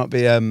it might not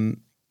be.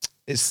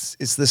 It's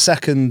the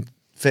second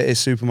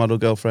fittest supermodel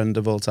girlfriend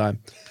of all time.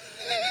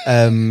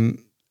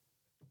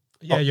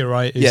 Yeah, you're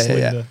right. Yeah, It's yeah,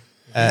 Linda.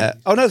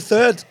 Oh no,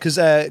 third, because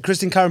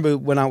Kristin Karambu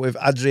went out with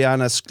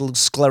Adriana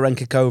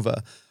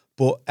Sklerenkikova,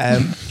 but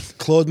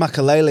Claude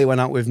Makalele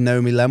went out with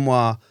Naomi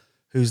Lemoir,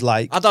 who's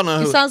like... I don't know.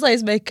 He sounds like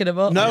he's making him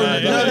up.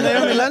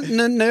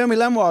 Naomi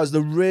Lemoir is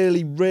the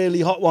really,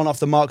 really hot one off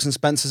the Marks and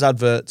Spencer's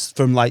adverts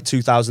from like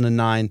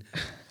 2009.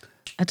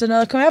 I don't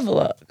know. Can we have a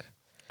look?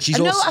 She's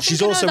I know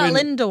also that in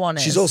Linda one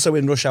is. She's also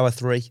in Rush Hour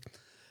 3.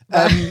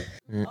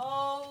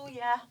 Oh,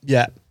 yeah.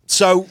 Yeah.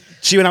 So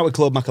she went out with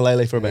Claude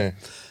Makalele for a bit.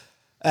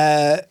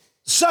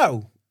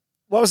 So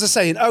what was I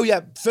saying? Oh yeah,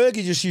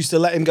 Fergie just used to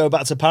let him go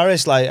back to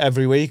Paris like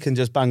every week and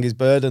just bang his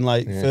bird, and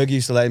like Fergie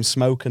used to let him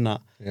smoke and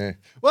that. Yeah.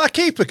 Well, a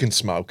keeper can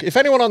smoke. If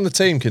anyone on the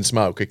team can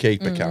smoke, a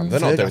keeper can. They're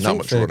not doing that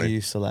much Fergie running.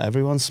 used to let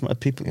everyone smoke.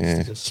 People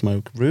used to just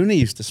smoke. Rooney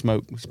used to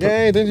smoke.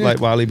 Yeah, didn't you? Like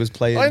while he was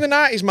playing. Like in the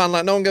 90s, man,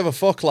 like no one gave a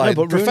fuck. Like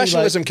No, but Rooney,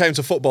 professionalism came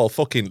to football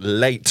fucking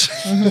late.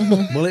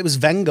 Well, it was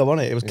Wenger,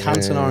 wasn't it? It was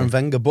Cantona and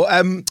Wenger.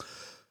 But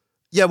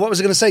yeah, what was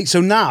I going to say? So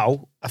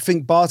now I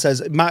think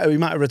Barthez he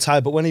might have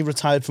retired, but when he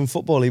retired from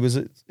football, he was.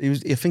 I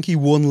think he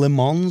won Le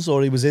Mans,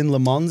 or he was in Le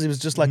Mans. He was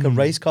just like a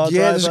race car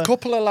driver. Yeah, there's a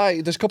couple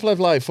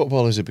of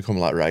footballers who become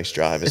like race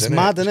drivers. It's isn't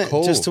mad, it? isn't it?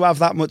 Cool. Just to have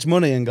that much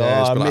money and go,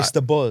 Yeah, I but missed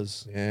the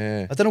buzz.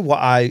 Yeah. I don't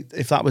know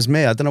if that was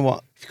me, I don't know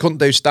what. If you couldn't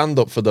do stand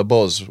up for the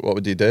buzz, what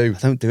would you do? I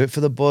don't do it for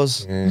the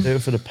buzz. I do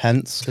it for the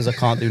pence, because I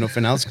can't do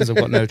nothing else because I've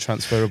got no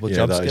transferable Yeah,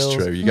 job that is skills.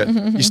 true.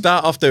 You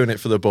start off doing it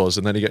for the buzz,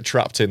 and then you get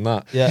trapped in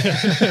that. Yeah.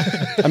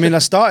 I mean, I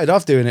started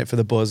off doing it for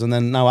the buzz, and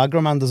then now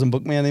Agroman doesn't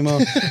book me anymore.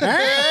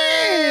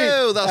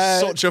 Oh,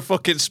 that's such a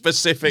fucking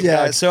specific.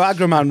 Yeah, gag. so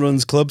Agroman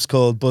runs clubs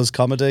called Buzz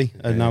Comedy,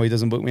 and now he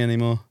doesn't book me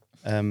anymore.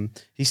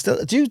 He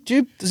still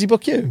does he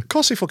book you? Of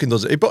course he fucking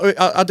does it. But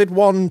I did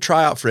one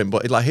tryout for him,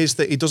 but like he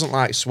doesn't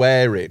like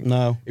swearing.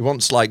 No. He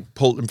once like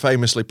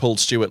famously pulled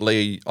Stuart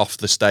Lee off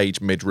the stage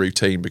mid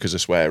routine because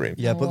of swearing.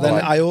 Yeah, but then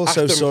I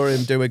also saw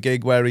him do a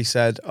gig where he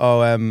said,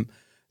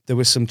 there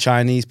was some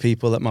Chinese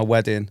people at my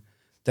wedding.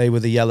 They were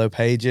the Yellow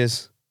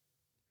Pages.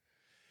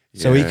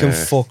 So he can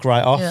fuck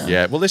right off.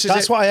 Yeah, well, this is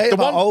That's what I hate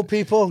about old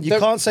people. You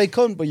can't say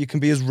cunt, but you can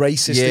be as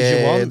racist as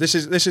you want. This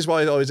is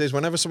what it always is.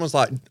 Whenever someone's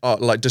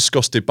like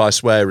disgusted by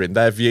swearing,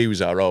 their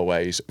views are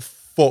always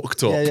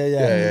fucked up.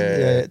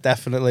 Yeah,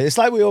 definitely. It's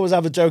like we always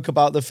have a joke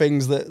about the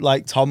things that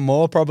like Tom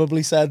Moore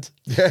probably said.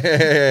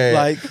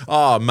 Like,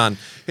 oh man,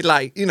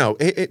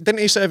 didn't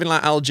he serve in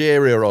like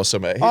Algeria or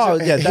something? His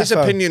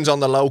defo. opinions on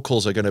the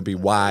locals are going to be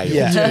wild.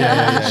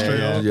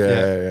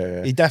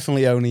 Yeah. He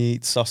definitely only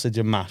eats sausage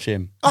and mash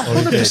him.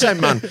 100%,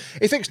 man.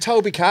 He thinks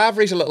Toby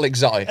Carvery's a little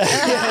exotic.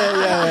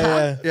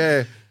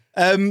 Yeah.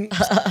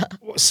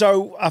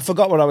 So I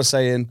forgot what I was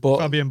saying, but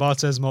Fabian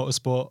Barthez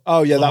Motorsport.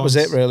 oh yeah, that was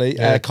it really.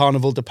 Yeah.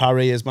 Carnival de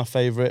Paris is my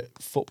favourite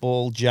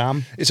football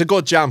jam. It's a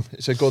good jam.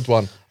 It's a good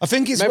one. I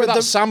think it's Maybe with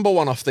that Samba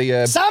one off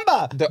the Samba.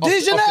 off the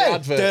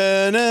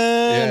advert. when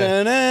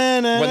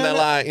they're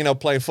like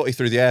playing footy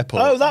through the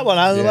airport. Oh, that one.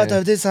 I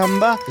did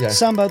Samba. Yeah.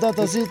 Samba. That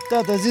does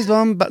this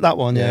one. But that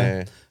one,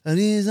 yeah.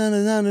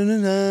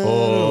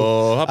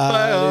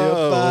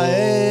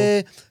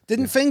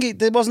 Didn't think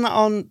it wasn't that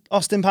on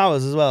Austin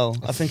Powers as well.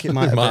 I think it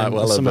might have been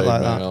or something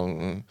like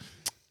that.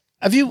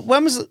 Have you?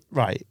 When was it?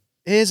 Right.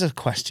 Here's a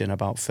question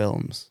about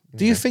films.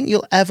 Do you think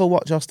you'll ever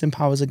watch Austin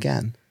Powers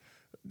again?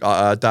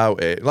 I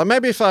doubt it. Like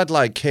maybe if I had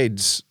like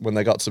kids when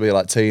they got to be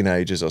like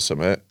teenagers or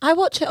something. I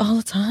watch it all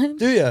the time.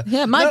 Do you?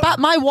 Yeah,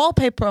 my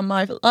wallpaper on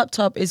my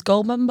laptop is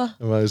Goldmember.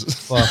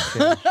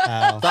 Fucking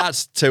hell.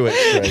 That's too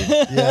extreme.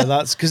 Yeah,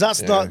 that's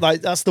because not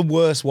like that's the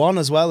worst one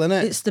as well, isn't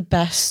it? It's the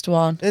best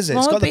one. Is it?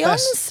 Well, It's got the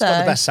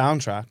Beyonce. best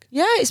soundtrack.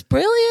 Yeah, it's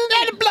brilliant.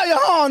 Let it blow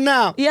your horn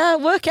now. Yeah,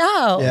 work it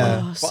out.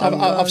 Yeah. Oh, But so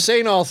I've good.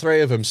 seen all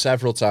three of them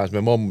several times.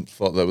 My mum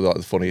thought they were like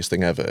the funniest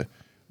thing ever.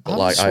 But I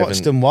like just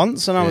watched them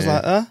once and I was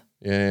like,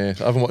 Yeah,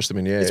 I haven't watched them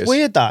in years. It's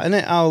weird that, isn't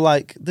it? How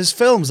like there's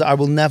films that I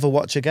will never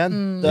watch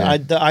again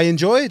that I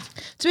enjoyed.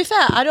 To be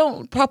fair, I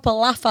don't proper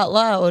laugh out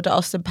loud at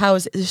Austin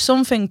Powers. There's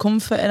something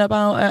comforting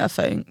about it, I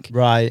think.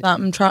 Right. That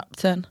I'm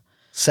trapped in.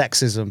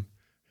 Sexism.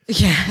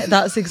 Yeah,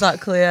 that's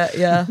exactly it.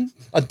 Yeah.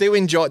 I do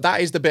enjoy.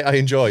 That is the bit I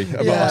enjoy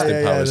about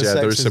Austin Powers. the Yeah,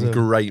 there is some sexism.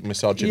 great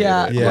misogyny.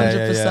 Yeah, in it.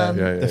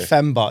 100%. The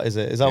fembot, is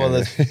it? Is that what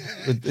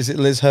is it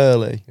Liz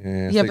Hurley? Yeah,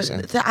 I Yeah, think but so.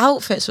 the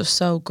outfits were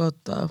so good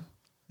though.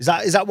 Is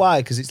that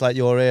why? Because it's like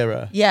your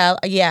era. Yeah,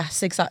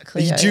 yes,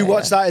 exactly. Do you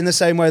watch that in the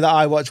same way that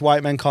I watch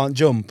White Men Can't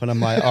Jump? And I'm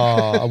like, oh,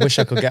 I wish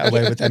I could get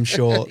away with them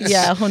shorts.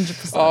 Yeah,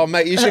 100%. Oh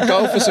mate, you should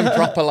go for some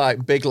proper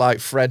like big like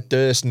Fred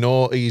Durst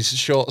noughties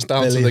shorts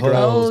down to the ground.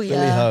 Oh, Billy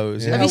yeah.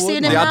 Hose. Have you seen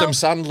him The now? Adam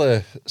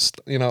Sandler,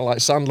 like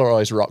Sandler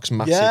always rocks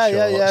massive shorts.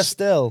 Yeah,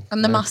 still.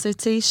 And the massive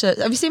t-shirt.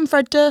 Have you seen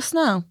Fred Durst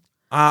now?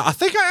 I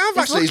think I have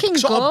He's actually. looking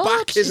He's sort good. of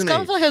back, isn't He's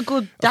he? got like a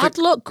good dad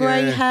look,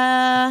 grey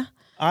hair.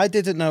 I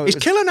didn't know. He's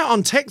killing it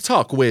on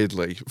TikTok.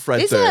 Weirdly,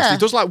 Fred Is Durst. he? He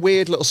does like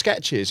weird little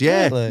sketches.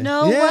 Yeah. Really?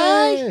 No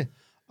way.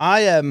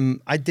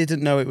 I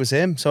didn't know it was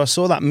him, so I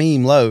saw that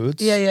meme loads.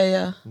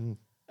 Yeah.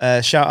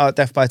 Shout out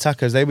Death by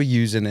Tacos. They were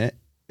using it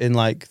in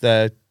like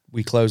their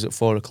we close at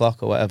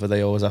 4:00 or whatever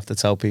they always have to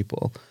tell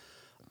people.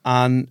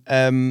 And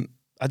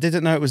I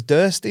didn't know it was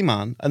Dursty,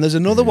 man. And there's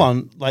another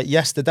one like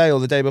yesterday or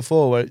the day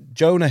before where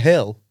Jonah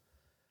Hill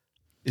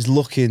is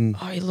looking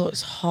Oh, he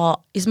looks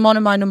hot. He's one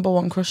of my number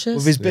one crushes.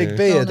 with his big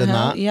beard Jonah and Hill.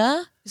 that.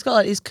 Yeah. He's got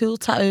like these cool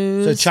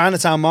tattoos. So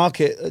Chinatown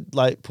Market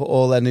like put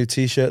all their new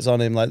T-shirts on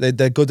him. Like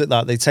they're good at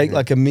that. They take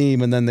like a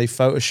meme and then they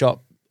Photoshop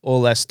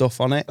all their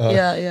stuff on it.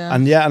 yeah.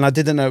 And and I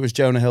didn't know it was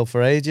Jonah Hill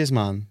for ages,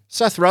 man.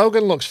 Seth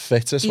Rogen looks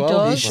fit as He well.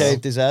 does. He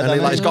shaved his head. And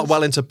hasn't he's he? got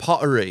well into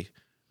pottery.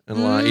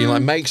 And like he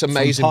like makes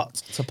amazing.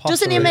 To pottery.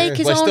 Doesn't he make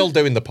his We're own? still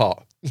doing the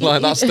pot.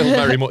 Like that's still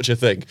very much a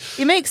thing.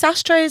 He makes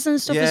ashtrays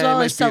and stuff as well.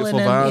 he He's makes selling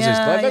beautiful them. vases.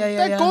 Yeah, Like, yeah,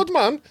 they're yeah. good,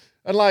 man.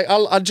 And like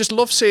I just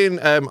love seeing.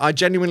 I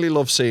genuinely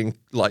love seeing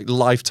like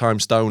lifetime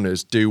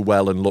stoners do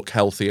well and look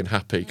healthy and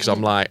happy because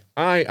I'm like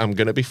I am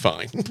gonna be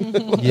fine.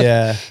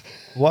 Yeah.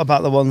 What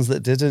about the ones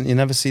that didn't? You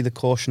never see the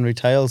cautionary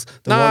tales.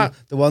 The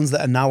ones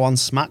that are now on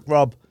smack,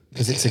 Rob,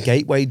 because it's a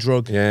gateway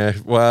drug. Yeah,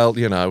 well,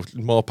 you know,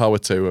 more power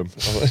to them.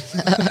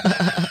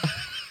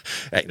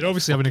 They're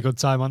obviously having a good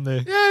time, aren't they?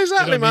 Yeah,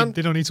 exactly, man.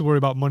 They don't need to worry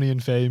about money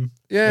and fame.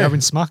 Yeah. They're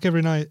having smack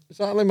every night.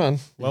 Exactly, man.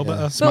 Well,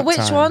 better. But which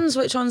time. ones?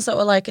 Which ones that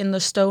were like in the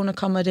stoner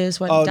comedies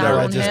went Oh, no,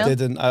 I downhill? just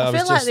didn't. I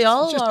feel like they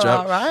all are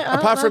all right.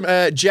 Apart from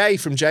Jay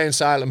from Jay and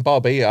Silent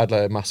Bob, he had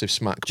a massive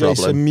smack Jason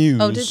problem.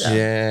 Mewes. Oh, did they?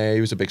 Yeah,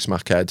 he was a big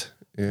smackhead.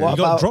 Yeah. What He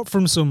got about dropped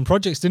from some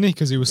projects, didn't he?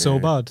 Because he was so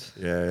bad.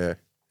 Yeah.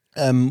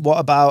 what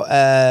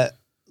about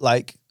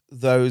like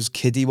those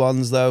kiddie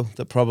ones though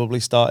that probably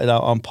started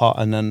out on pot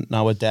and then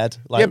now are dead?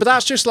 Like, Yeah, but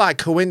that's just like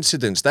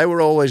coincidence. They were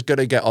always going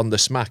to get on the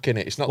smack,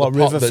 innit? It's not What, the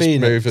pot River that's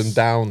Phoenix? moving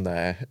down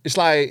there. It's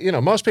like, you know,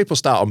 most people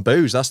start on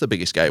booze. That's the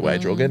biggest gateway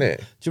drug, innit?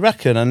 do you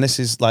reckon? And this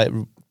is like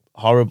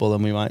horrible,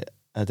 and we might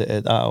edit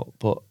it out.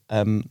 But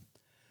do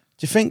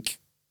you think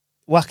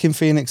whacking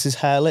Phoenix's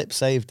hair lip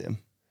saved him?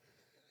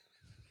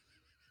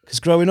 Because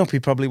growing up, he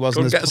probably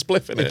wasn't Couldn't as get a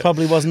spliff in he it.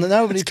 probably wasn't.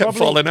 No, but he Just kept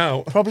probably falling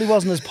out. Probably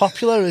wasn't as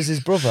popular as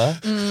his brother,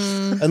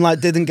 and like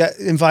didn't get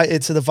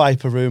invited to the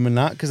Viper Room and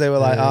that because they were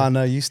like, "Oh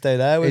no, you stay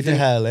there with your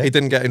hair lip." He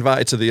didn't get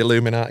invited to the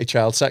Illuminati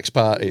child sex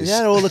parties.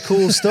 Yeah, all the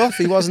cool stuff.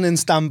 He wasn't in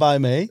Stand By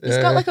Me. He's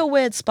got like a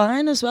weird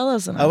spine as well,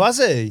 hasn't he? Oh, has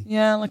he?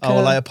 Yeah, like Oh,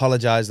 well, I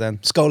apologise then.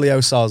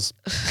 Scoliosis.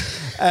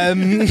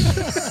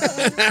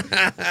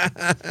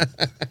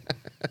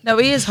 No,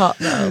 he is hot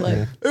though.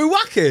 Like, Who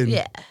whacking?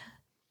 yeah.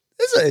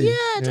 Is he?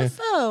 Yeah,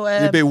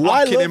 defo. You'd be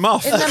whacking him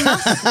off. in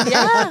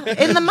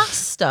the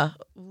master.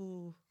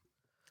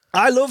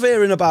 I love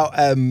hearing about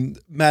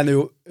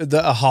men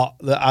that are hot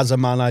that as a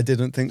man I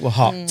didn't think were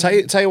hot.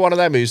 Tell you one of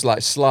them who's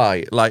like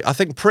sly. Like I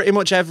think pretty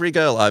much every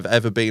girl I've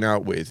ever been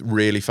out with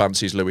really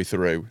fancies Louis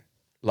Theroux.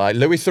 Like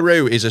Louis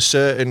Theroux is a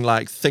certain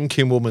like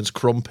thinking woman's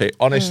crumpet.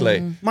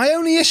 Honestly. My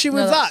only issue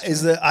with that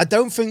is that I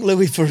don't think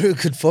Louis Theroux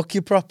could fuck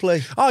you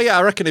properly. Oh yeah,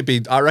 I reckon it'd be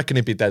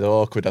dead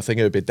awkward. I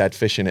think it would be dead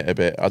fishing it a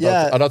bit. I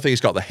don't think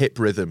he's got the hip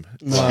rhythm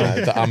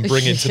that I'm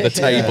bringing to the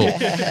table.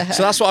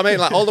 So that's what I mean.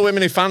 Like all the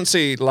women who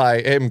fancy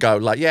like him go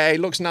like, yeah, he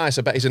looks nice.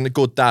 I bet he's a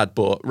good dad,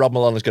 but Rob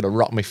Mulholland's going to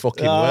rock me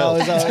fucking world.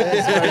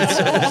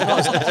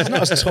 It's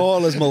not as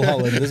tall as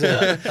Mulholland, is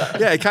it?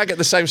 Yeah, he can't get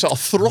the same sort of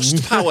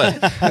thrust power.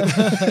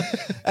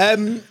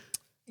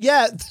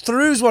 Yeah,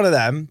 Theroux's one of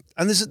them,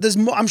 and there's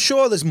more. I'm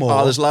sure there's more.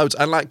 Oh, there's loads,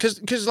 and like, cause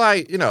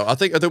like you know, I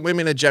think that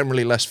women are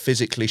generally less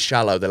physically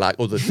shallow. They're like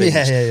other things.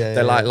 Yeah.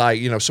 They're like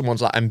you know,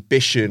 someone's like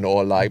ambition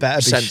or like Better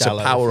be sense shallow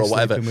of power if or you're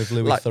whatever. sleeping with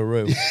Louis Like,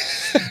 Theroux.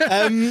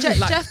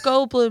 Jeff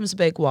Goldblum's a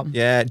big one.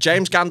 yeah,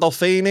 James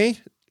Gandolfini.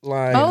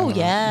 Like, Oh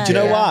yeah. Do you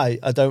know why?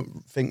 I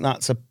don't think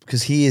that's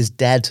because he is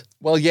dead.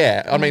 well,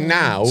 yeah. I mean,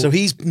 now. So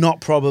he's not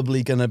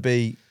probably going to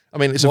be. I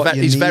mean, it's what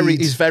you he's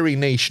need. very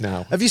niche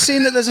now. Have you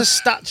seen that there's a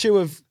statue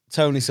of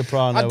Tony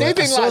Soprano? I did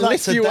in saw like that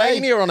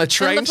Lithuania today. on a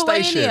train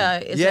station. Lithuania,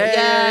 is it?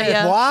 Yeah.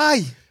 Yeah.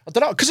 Why? I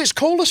don't know, because it's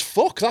cool as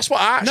fuck. That's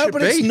what art No, should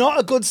but be. it's not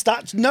a good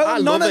statue. No, I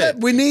none love of it. that.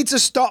 We need to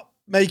stop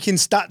making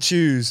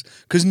statues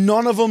because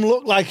none of them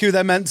look like who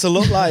they're meant to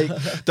look like.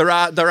 There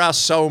are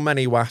so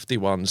many wafty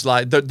ones.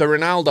 Like the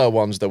Ronaldo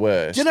one's the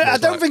worst. Do you know? I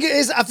It's don't like- think it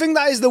is. I think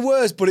that is the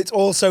worst, but it's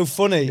also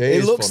funny. It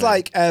is looks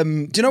funny. like.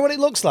 Do you know what it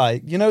looks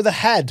like? You know the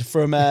head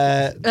from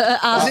Art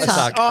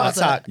Attack. Art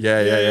Attack.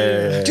 Yeah.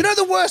 Do you know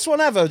the worst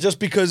one ever? Just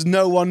because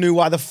no one knew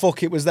why the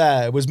fuck it was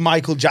there. It was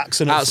Michael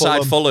Jackson at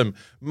Outside Fulham. Fulham,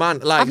 man.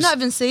 Like I've not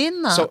even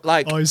seen that. so,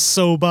 like Oh, it's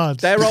so bad.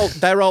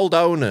 their old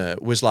owner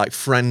was like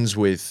friends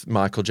with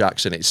Michael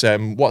Jackson. It's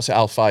what's it,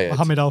 Al Fayed?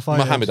 Mohammed Al Fayed.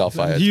 Mohammed Al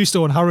Fayed. He used to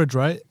own Harrods,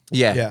 right?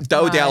 Yeah,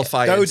 Dodi Al Right.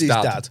 Fayed's Dodi's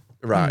dad. dad.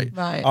 Right.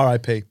 right.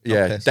 R.I.P. Yeah,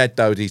 Okay. dead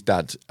Dodi's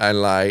dad,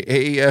 and like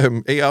he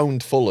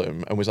owned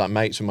Fulham and was like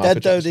mates with Michael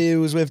Dead Jackson. Dodie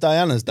who was with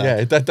Diana's dad.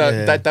 Yeah,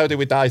 dead Dodie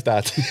with Di's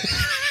dad.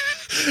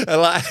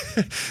 And like,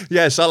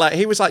 yeah, so like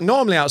he was like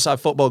normally outside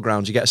football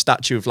grounds you get a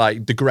statue of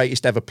like the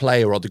greatest ever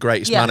player or the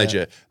greatest Yeah.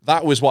 manager.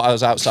 That was what I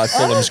was outside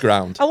Fulham's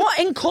ground. I want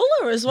in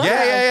colour as well.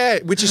 Yeah.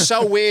 Which is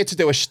so weird to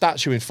do a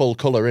statue in full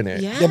colour,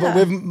 innit? Yeah. Yeah, but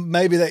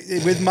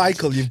with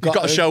Michael, you've got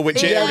Got to show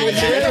which Yeah, era.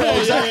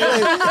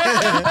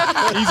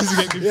 Easy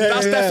to get confused.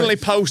 That's definitely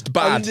post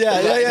bad.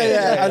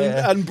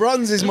 And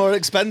bronze is more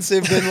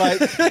expensive than like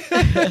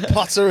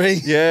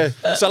pottery. Yeah.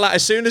 So like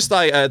as soon as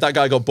that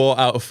guy got bought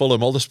out of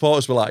Fulham, all the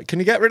supporters were like, "Can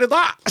you get rid of that?"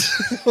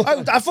 What?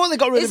 Oh, I thought they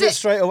got rid Is of it it-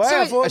 straight away.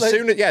 so I thought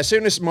As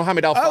soon as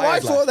Muhammad Al Oh, I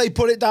Fayed thought left. they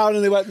put it down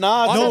and they went,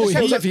 nah. Oh, no, no, he-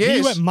 they kept it for years.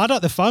 He went mad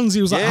at the fans.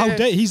 He was like, Yeah. "How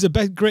dare he's the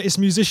greatest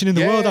musician in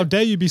the world? How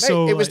dare you be Mate,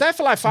 so?" It was like, there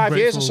for like 5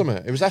 years or ungrateful."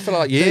 something. It was there for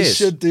like They years.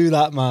 should do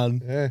that,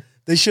 man. Yeah.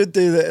 They should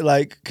do that,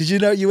 like, because you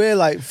hear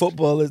like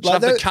footballers. Should Like,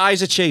 have the they're-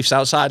 Kaiser Chiefs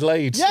outside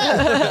Leeds. yeah.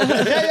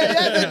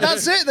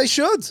 That's it. They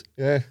should.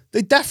 Yeah.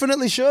 They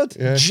definitely should.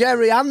 Yeah.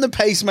 Jerry and the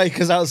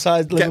pacemakers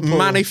outside Get Liverpool.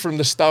 Manny from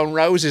the Stone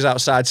Roses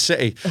outside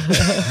City.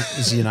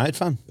 He's a United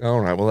fan.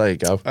 All right, well, there you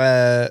go.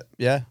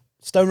 Yeah.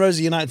 Stone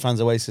Roses United fans,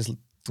 Oasis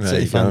There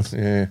City you go. fans.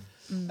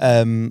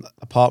 Yeah.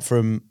 Apart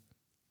from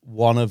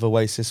one of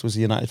Oasis was a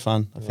United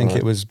fan. I think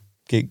it was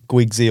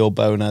Gwigsy or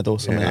Bonehead or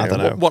something. I don't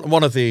know.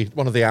 One of the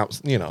outs,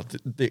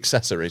 the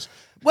accessories.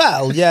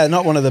 Well, yeah,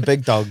 not one of the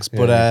big dogs,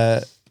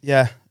 but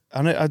yeah.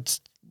 I know.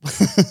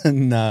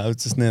 No,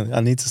 it's just nearly. I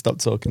need to stop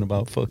talking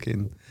about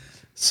fucking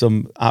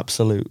some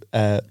absolute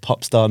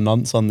pop star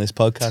nonce on this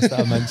podcast that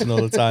I mention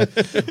all the time.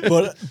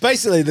 But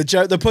basically, the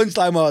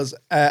punchline was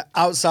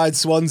outside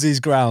Swansea's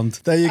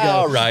ground. There you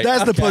go. Oh, right.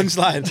 There's the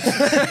punchline.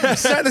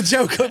 Set the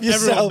joke up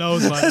yourself. Everyone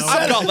knows by now.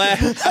 I've got there.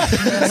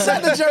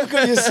 Set the joke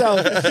up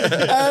yourself.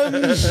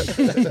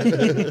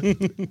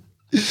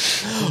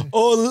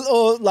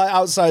 Or like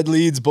outside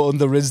Leeds, but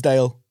under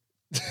Risdale.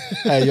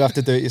 You have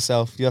to do it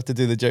yourself. You have to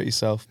do the joke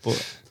yourself.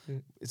 But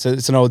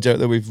it's an old joke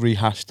that we've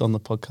rehashed on the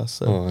podcast.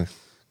 So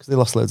because they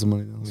lost loads of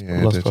money, lost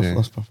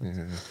profit.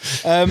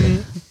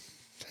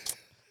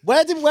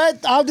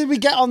 How did we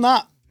get on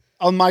that?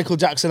 On Michael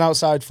Jackson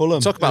outside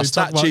Fulham. Talk about We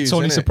talk about statues.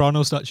 Tony innit?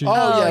 Soprano statue. Oh,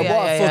 yeah, yeah,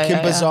 what a yeah, fucking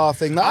yeah. bizarre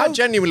thing. I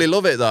genuinely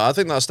love it though. I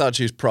think that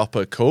statue's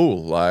proper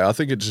cool. Like, I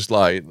think it's just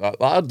like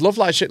I'd love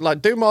like shit.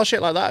 Like, do more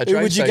shit like that. At Who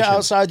train would you get stations.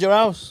 outside your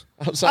house?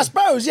 Outside- I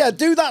suppose, yeah,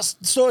 do that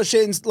sort of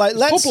shit. Like,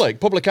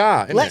 Public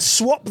art. innit? let's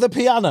swap the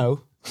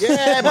piano.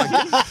 Yeah,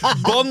 man.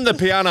 Bun the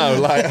piano.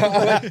 Like,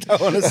 I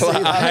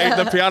hate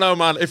the piano,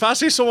 man. If I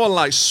see someone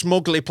like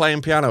smugly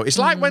playing piano, it's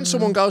like when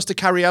someone goes to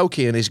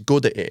karaoke and is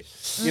good at it.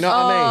 You know what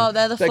I mean? Oh,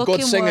 they're the good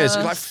fucking singers.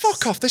 You're like, worst.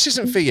 fuck off. This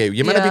isn't for you.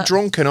 You're meant to Yeah. be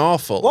drunk and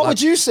awful. What Like,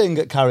 would you sing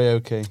at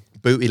karaoke?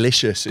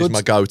 Bootylicious is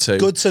my go-to.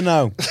 Good to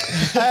know.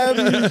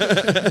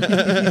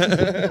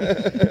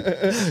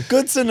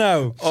 Good to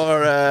know.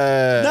 Or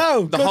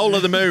No, the good- Whole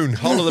of the Moon.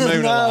 Whole of the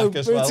Moon. I No, like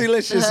as well.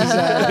 Bootylicious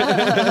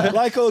is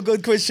like all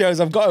good quiz shows.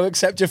 I've got to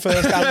accept your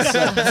first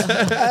answer.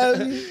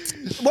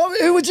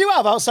 Who would you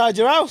have outside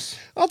your house?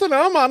 I don't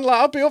know, man.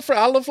 Like, I'd be up for it.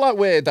 I love like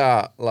weird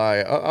art.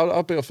 Like,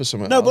 I'd be up for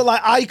something. No, else. but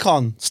like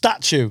icon,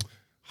 statue,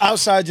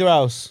 outside your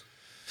house.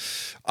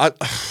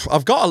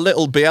 I've got a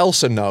little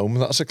Bielsa gnome.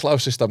 That's the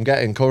closest I'm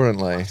getting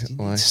currently.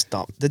 Like,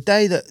 Stop. The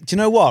day that, do you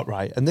know what,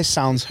 right? And this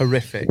sounds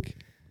horrific,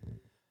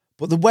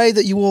 but the way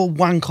that you all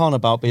wank on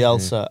about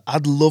Bielsa,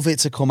 I'd love it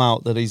to come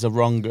out that he's a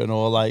wrong un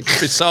or like,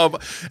 it's so,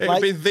 it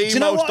Like, would be do the you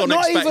know most what?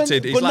 Not even-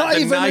 unexpected. He's but not like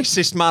the even-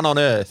 nicest man on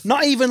earth.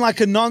 not even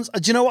like a non. Do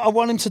you know what I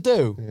want him to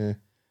do?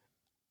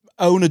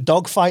 Own a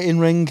dog fighting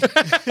ring.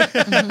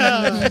 And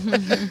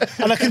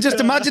I can just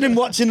imagine him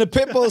watching the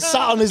pit bull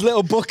sat on his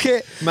little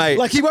bucket. Mate.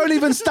 Like he won't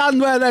even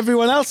stand where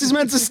everyone else is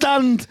meant to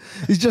stand.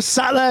 He's just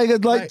sat there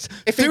and like Mate,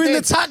 if he doing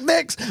the did-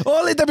 tactics.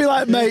 All he'd be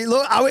like, mate,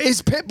 look how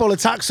his pit bull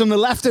attacks from the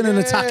left in an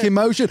attacking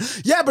motion.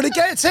 Yeah, but he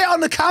gets hit on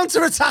the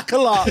counter attack a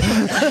lot.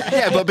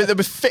 Yeah, but they're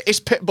the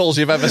fittest pit bulls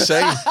you've ever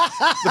seen.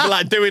 They'd be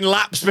like doing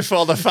laps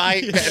before the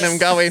fight, getting them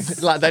going.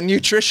 Like their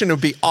nutrition would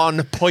be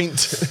on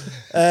point.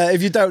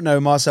 If you don't know,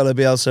 Marcelo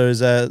Bielsa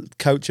is a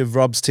coach of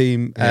Rob's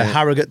team,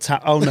 Harrogate.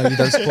 Oh no, you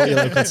don't support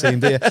your local team,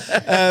 do you?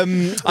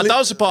 I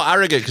don't support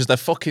Harrogate because they're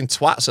fucking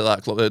twats at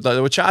that club.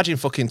 They were charging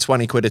fucking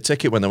 20 quid a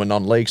ticket when they were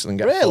non-league, so they can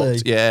get Really?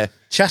 fucked. Yeah.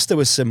 Chester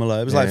was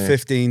similar. It was like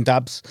 15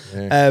 dabs.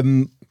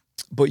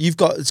 But you've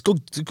got it's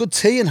a good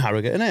tea in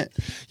Harrogate, isn't it?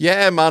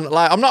 Yeah, man.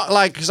 Like I'm not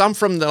like because I'm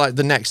from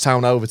the next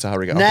town over to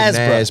Harrogate. I'm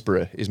from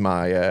Knaresborough. Knaresborough is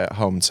my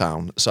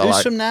hometown. So Who's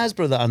like, from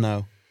Knaresborough that I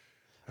know?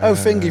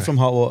 Fingy from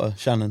Hot Water,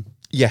 Shannon.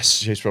 yes,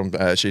 she's from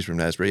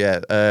Knaresborough.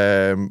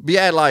 Yeah, but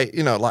yeah, like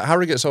like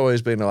Harrogate's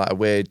always been like a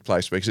weird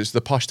place because it's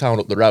the posh town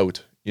up the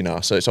road.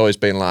 So it's always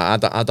been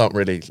like I don't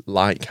really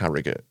like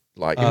Harrogate.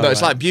 Like even though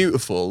it's like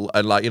beautiful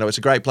and like it's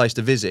a great place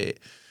to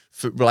visit.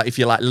 Like if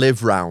you like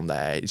live round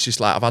there, it's just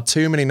like I've had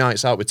too many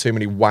nights out with too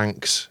many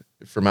wanks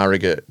from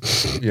Harrogate.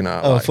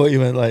 I thought you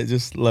meant like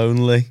just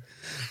lonely.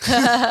 Hey,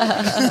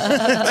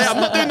 I'm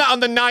not doing that on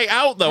the night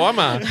out though, am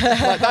I?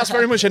 Like that's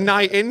very much a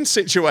night in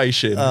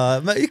situation.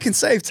 Mate, you can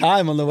save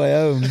time on the way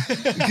home.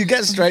 You can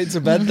get straight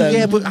to bed then.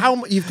 Yeah, but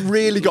you've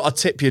really got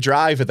to tip your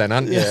driver then,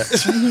 haven't you?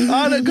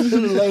 I don't go to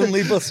the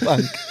lonely bus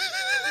wank.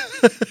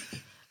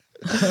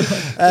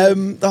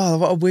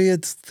 What a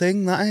weird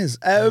thing that is.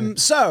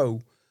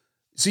 So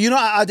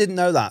I didn't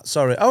know that.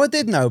 Sorry. Oh, I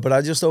did know, but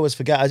I just always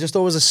forget. I just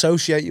always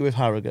associate you with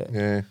Harrogate.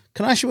 Yeah.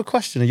 Can I ask you a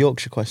question, a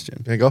Yorkshire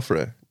question? Yeah, go for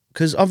it.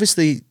 Because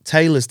obviously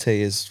Taylor's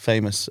tea is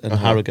famous in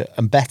Harrogate,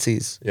 and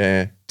Betty's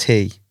Yeah.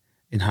 tea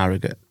in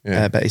Harrogate,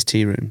 Yeah. Betty's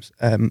tea rooms.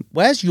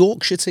 Where's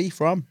Yorkshire tea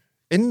from?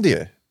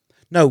 India.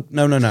 No.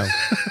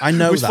 I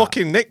know We that.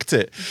 fucking nicked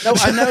it. No,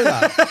 I know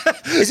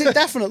that. Is it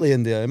definitely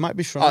India? It might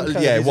be Sri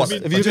Lanka. yeah, Is what-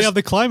 it- Have you have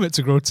the climate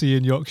to grow tea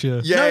in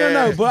Yorkshire? Yeah.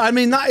 No. But I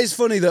mean, that is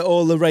funny that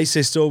all the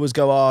racists always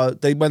go,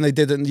 when they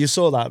didn't. You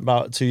saw that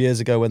about 2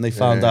 years ago when they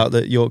found out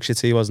that Yorkshire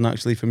tea wasn't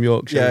actually from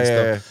Yorkshire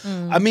and stuff.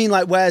 I mean,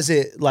 like, where's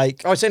it?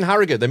 Like, Oh, it's in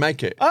Harrogate. They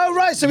make it. oh,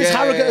 right. So it's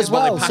Harrogate as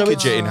well. They So package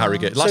it's it in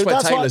Harrogate. That's so where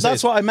that's Taylor's That's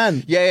is. what I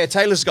meant. Yeah,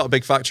 Taylor's got a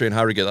big factory in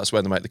Harrogate. That's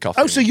where they make the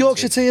coffee. Oh, so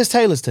Yorkshire tea is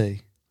Taylor's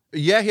tea?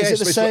 Yeah, Is it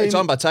the it's same-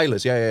 owned by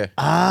Taylor's. Yeah.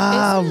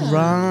 Ah,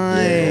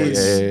 right.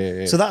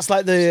 Yeah. So that's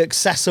like the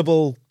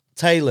accessible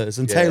Taylor's,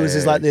 and Taylor's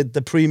is like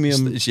the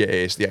premium. It's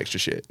the extra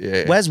shit.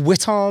 Yeah. Where's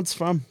Whittards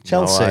from?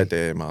 Chelsea. No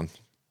idea, man.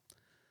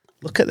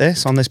 Look at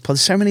this on this pod.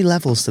 There's so many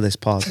levels to this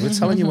pod. We're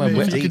telling you where If you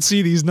Whitty. could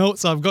see these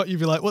notes I've got, you'd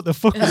be like, what the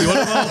fuck are you on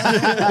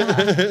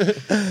about?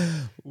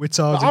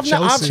 Whittards and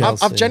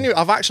Chelsea.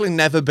 I've actually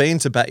never been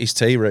to Betty's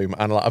tea room,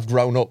 and like I've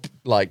grown up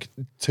like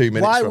 2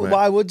 minutes from it.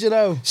 Why would you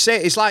know? See,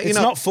 it's like It's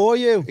not for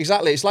you.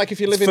 Exactly. It's like if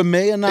you live It's in for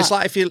me and that. It's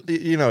like if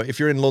if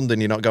you're in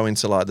London, you're not going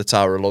to like the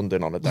Tower of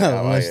London on a day. No,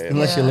 are you?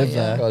 unless you live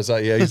there. I was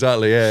like, yeah,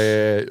 exactly,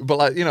 yeah. But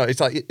like, it's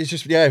like it's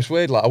just it's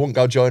weird. Like I wouldn't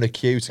go join a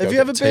queue to Have go you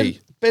get ever tea.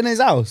 been his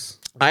house?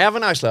 I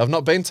haven't actually. I've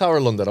not been Tower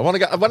of London. I want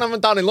to go when I'm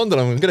down in London.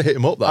 I'm going to hit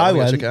him up. Though. I I'm gonna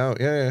went. check it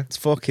out. Yeah. It's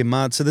fucking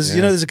mad. So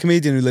there's a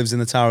comedian who lives in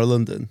the Tower of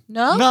London.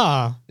 No.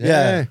 Nah.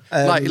 Yeah.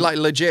 like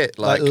legit.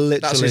 Like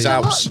that's his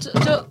literally. house.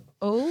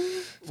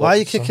 Oh. Why are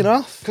you kicking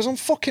off? Because I'm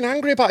fucking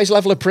angry about his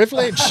level of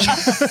privilege.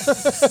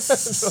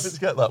 Let's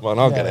get that, man.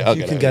 I'll get it.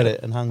 You can get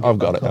it and hang. I've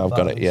got it. I've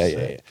got it.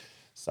 Yeah.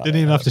 Didn't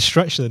even have to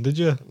stretch then, did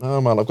you? No,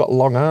 man. I've got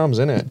long arms,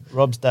 innit?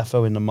 Rob's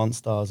defo in the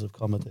Monstars of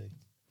comedy.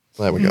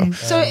 There we go.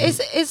 So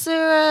is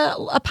there a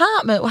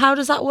apartment? How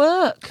does that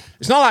work?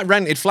 It's not like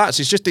rented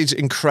flats. It's just he's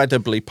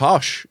incredibly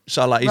posh.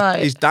 So like Right.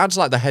 his dad's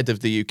like the head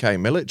of the UK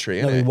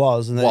military. No, Isn't he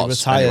was, and then he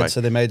retired, anyway.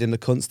 so they made him the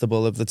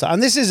constable of the town.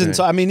 And this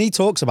isn't. I mean, he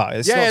talks about it.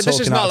 It's Yeah, not this is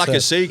talking not out like of a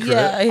turn. secret.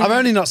 Yeah. I'm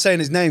only not saying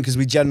his name because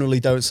we generally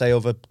don't say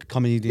other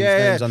comedians'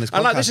 names on this podcast.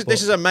 And like this but-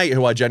 is a mate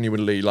who I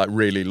genuinely like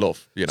really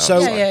love. You know. So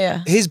It's like-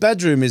 Yeah. his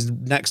bedroom is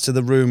next to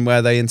the room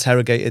where they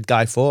interrogated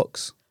Guy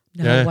Fawkes.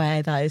 No Yeah.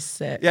 way. That is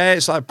sick. Yeah,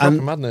 it's like proper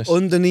And madness.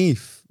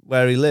 underneath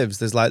where he lives,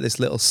 there's like this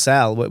little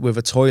cell with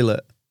a toilet.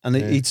 And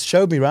he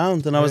showed me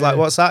round, and I was like,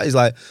 "What's that?" He's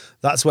like,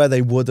 "That's where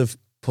they would have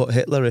put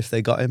Hitler if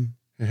they got him,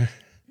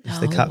 if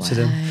they No captured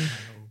him." way.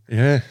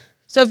 yeah.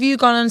 So have you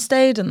gone and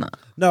stayed in that?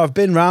 No, I've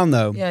been round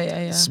though.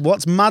 Yeah.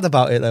 What's mad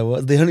about it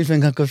though? The only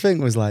thing I could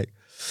think was like,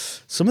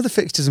 some of the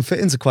fixtures and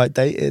fittings are quite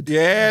dated.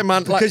 Yeah,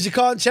 man. Like, Because you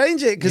can't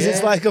change it because it's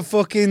Yeah. like a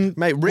fucking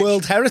Mate, rich-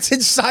 World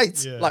Heritage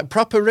Site. Yeah. like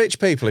proper rich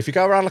people, if you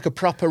go around like a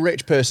proper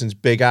rich person's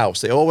big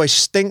house, it always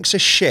stinks of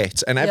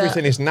shit and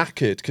everything is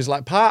knackered. Because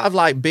like part of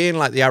like being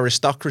like the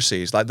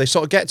aristocracy is like they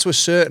sort of get to a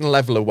certain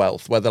level of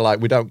wealth where they're like,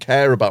 we don't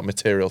care about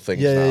material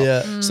things Yeah, now.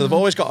 yeah. So they've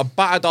always got a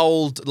battered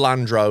old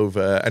Land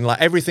Rover and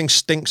like everything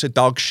stinks of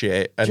dog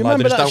shit and you like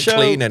they remember just that don't show?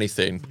 clean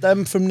anything.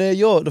 Them from near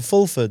York, the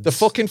Fulfords. The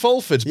fucking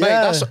Fulfords, mate.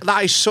 Yeah.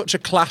 That is such a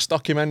class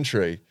documentary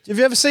Have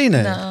you ever seen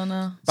it?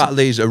 No. about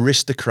these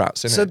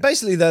aristocrats, isn't So it?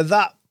 basically,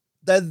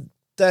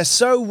 they're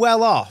so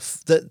well off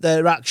that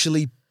they're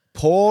actually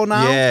poor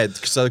now. Yeah,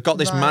 because they've got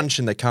this Right.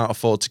 mansion they can't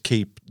afford to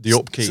keep the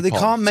upkeep. So they on.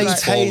 can't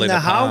it's maintain falling their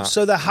apart. house.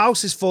 So their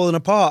house is falling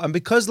apart, and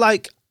because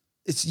like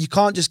you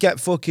can't just get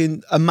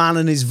fucking a man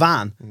in his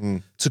van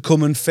Mm. to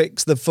come and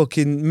fix the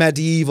fucking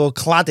medieval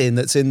cladding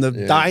that's in the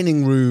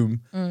dining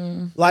room.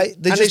 Like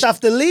they And just it's- have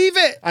to leave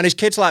it. And his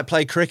kids like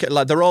play cricket,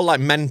 like they're all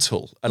like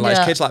mental, and like Yeah.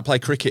 his kids like play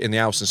cricket in the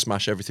house and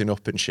smash everything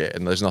up and shit.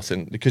 And there's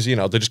nothing because they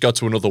just go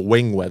to another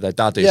wing where their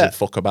dad is Yeah. and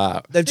fuck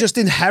about. They've just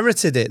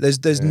inherited it.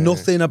 There's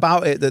nothing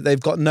about it that they've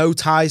got no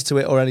ties to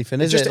it or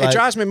anything. Is Just, it? it Like-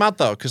 drives me mad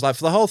though, because like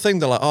for the whole thing,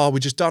 they're like, oh,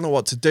 we just don't know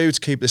what to do to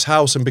keep this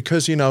house, and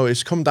because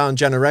it's come down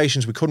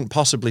generations, we couldn't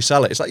possibly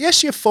sell it. It's like,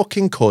 yes, you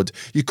fucking could.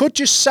 You could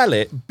just sell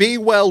it, be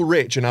well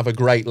rich, and have a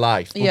great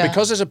life. But Yeah.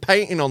 because there's a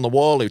painting on the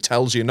wall who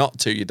tells you not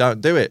to, you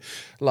don't do it.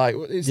 Like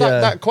it's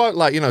Yeah. that quote,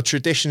 like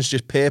tradition's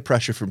just peer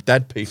pressure from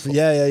dead people.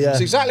 Yeah.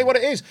 It's exactly what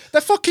it is.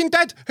 They're fucking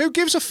dead. Who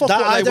gives a fuck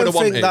That, what they I would don't have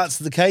think wanted? that's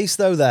the case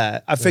though.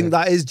 I think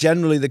that is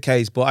generally the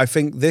case, but I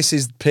think this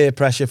is peer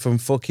pressure from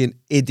fucking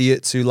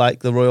idiots who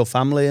like the royal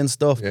family and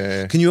stuff.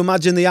 Yeah. Can you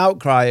imagine the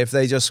outcry if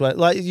they just went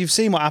like you've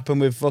seen what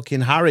happened with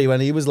fucking Harry when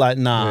he was like,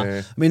 nah.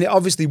 Yeah. I mean, it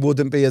obviously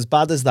wouldn't be as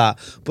bad as that,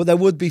 but there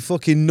would be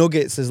fucking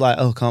nuggets as like,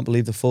 oh, can't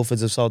believe the Fulfords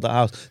have sold that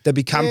house. There'd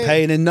be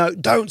campaigning, no,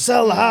 don't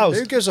sell the house.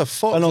 Who gives a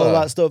fuck? and all though?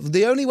 that stuff.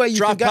 The only way you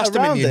Drive can get past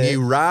them in around your it.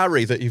 new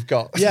Rari that you've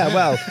got. Yeah,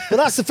 well, but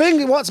that's the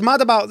thing. What's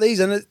mad about these,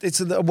 and it's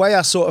the way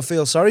I sort of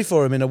feel sorry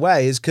for him in a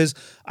way, is because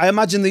I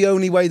imagine the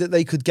only way that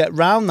they could get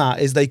round that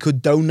is they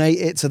could donate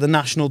it to the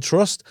National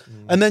Trust,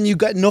 and then you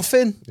get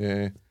nothing.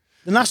 Yeah.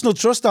 The National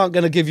Trust aren't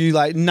going to give you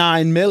like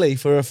 9 milli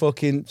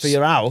for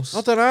your house.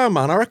 I don't know,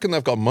 man. I reckon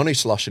they've got money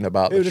sloshing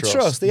about Who, the the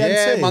trust, the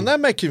yeah, NT? man, they're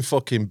making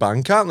fucking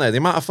bank, aren't they? The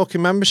amount of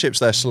fucking memberships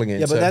they're slinging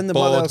Yeah, but to then what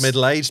bored else-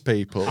 middle-aged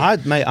people.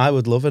 I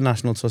would love a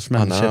National Trust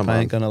membership. I man.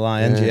 ain't going to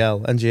lie. Yeah.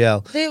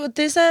 NGL.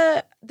 There's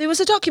a There was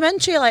a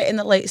documentary like in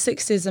the late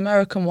 60s,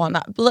 American one,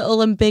 that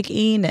Little and Big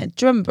Enid.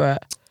 Do you remember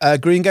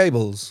it? Green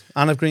Gables.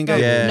 Anne of Green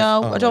Gables. Yeah.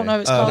 No, I don't know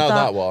if it's called no, that.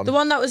 that one. The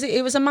one that was,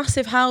 it was a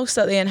massive house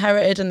that they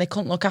inherited and they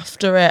couldn't look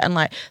after it. And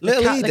like,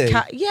 Little Edie.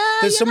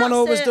 Yeah, Someone that's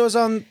always it. does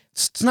on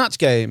Snatch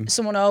Game.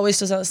 Someone always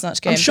does that Snatch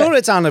Game. I'm sure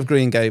it's Anne of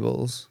Green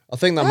Gables. I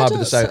think that might be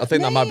the same. I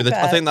think that might be the.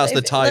 I think that's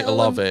the title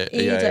of it.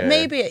 Yeah.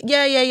 Maybe.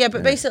 Yeah.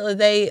 But basically,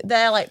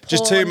 they're like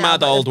Just poor two now,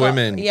 mad but old they've got-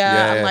 women.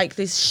 Yeah, and like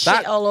there's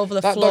shit all over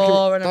the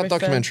floor and that everything.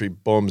 documentary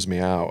bums me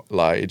out.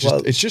 Like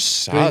it's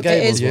just Green sad.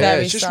 Gables, It is yeah.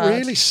 very It's just sad.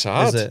 really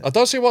sad. Is it? I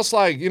don't see what's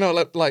like.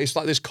 Like it's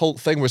like this cult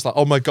thing where it's like,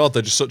 oh my god,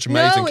 they're just such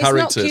amazing it's not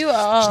characters. cute at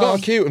all. It's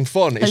not cute and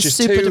fun. It's just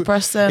super two,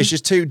 depressing. It's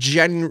just two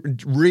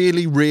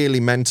really, really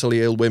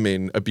mentally ill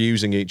women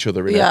abusing each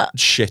other in a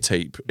shit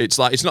heap. It's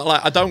not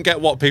like I don't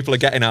get what people are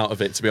getting out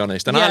of it, to be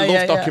honest. And I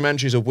love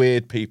documentaries of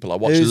weird people. I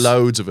watch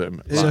loads of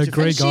them.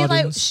 Grey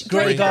Gardens.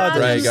 Grey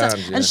Gardens.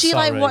 And she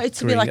like Sorry, wanted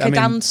to be Green- like I a mean-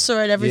 dancer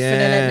and everything,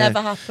 and it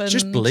never happened. It's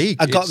just bleak.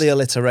 I got It's- the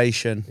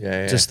alliteration.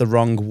 Yeah. Just the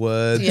wrong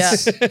words. Yeah.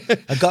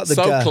 I got the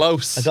So ga.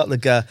 close. I got the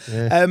ga.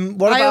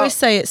 What I about always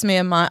say it's me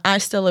and I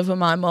still live with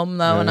my mum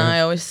though,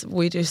 and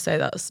we do say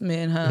that's me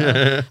and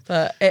her,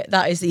 but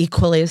that is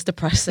equally as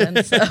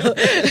depressing. So.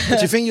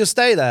 do you think you'll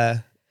stay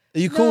there? Are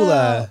you cool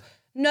there?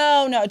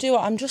 No, do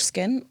what? I'm just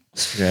skint.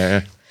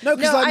 Yeah. No,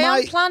 because No, like I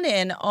am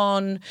planning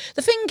on.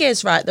 The thing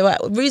is, right, the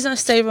reason I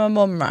stay with my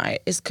mum,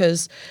 right, is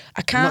because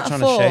I can't not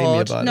trying to shame you,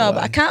 afford. by the No, way.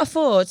 but I can't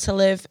afford to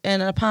live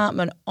in an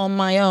apartment on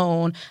my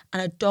own,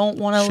 and I don't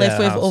want to Share live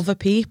with house. other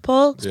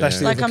people.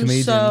 Especially like other I'm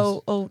comedians.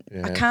 so.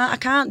 I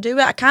can't do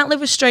it. I can't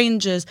live with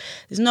strangers.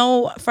 There's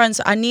no friends.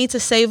 I need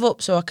to save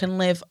up so I can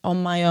live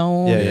on my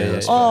own,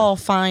 Yeah, or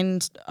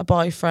find a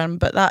boyfriend.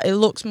 But that it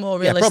looks more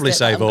realistic. probably that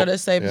save I'm up. gonna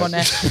save Yeah.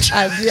 money.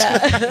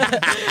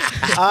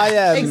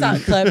 I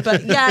Exactly,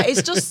 but yeah,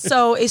 it's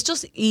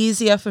just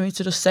easier for me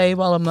to just say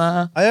while I'm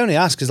there. I only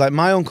ask because like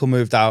my uncle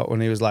moved out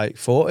when he was like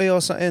 40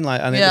 or something,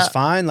 like, and it was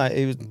fine. Like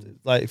he was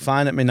like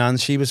fine at my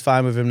nan's. She was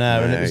fine with him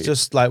there, and it was Right.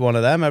 just like one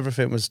of them.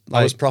 Everything was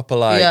I was like, proper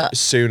like Yeah. as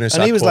soon as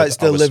and I he was put- like I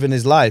still was- living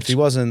his life. He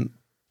wasn't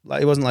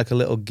like a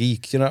little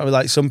geek, you know.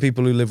 Like some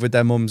people who live with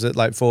their mums at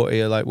like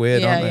 40 are like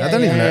weird, Yeah, aren't they? yeah, I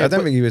don't even yeah. know. I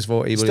don't think he was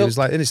 40, but he Still- was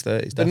like in his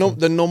 30s.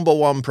 The number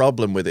one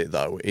problem with it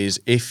though is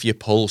if you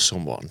pull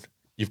someone,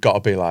 you've got to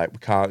be like, we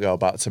can't go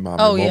back to my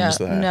Oh mum's yeah,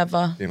 there.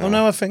 never. You know? Oh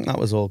no, I think that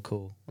was all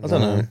cool. I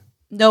don't know.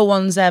 No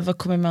one's ever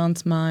coming round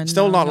to mine.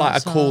 Still no, not like a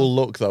at all. cool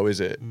look though, is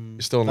it?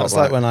 It's still not That's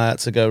like when I had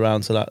to go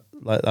round to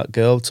that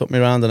girl took me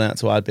round and I had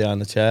to hide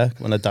behind the chair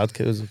when her dad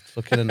was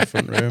fucking in the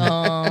front room.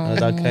 Her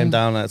dad came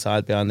down and I had to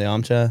hide behind the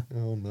armchair.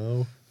 Oh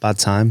no. Bad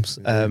times.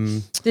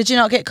 Did you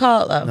not get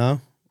caught though?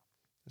 No.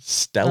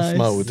 Stealth Nice.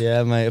 mode.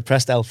 Yeah, mate. I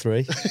pressed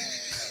L3.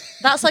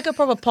 That's like a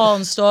proper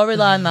porn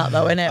storyline, that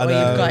though, isn't it? I Where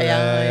know, you've got your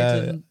yeah.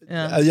 hide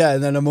and Yeah,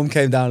 and then her mum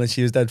came down and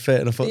she was dead fit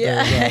and I thought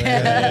Yeah.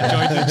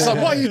 It's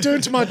like, what are you doing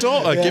to my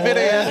daughter? Give it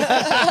here.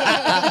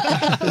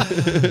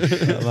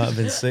 that might have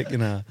been sick, you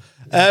know.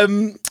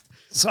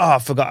 So, I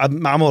forgot.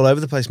 I'm all over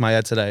the place in my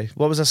head today.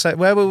 What was I saying?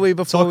 Where were we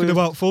before? Talking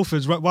about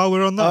Fulfords, right, while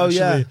we're on that, Oh, actually,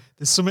 yeah.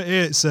 there's something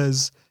here. It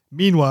says,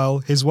 meanwhile,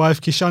 his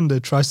wife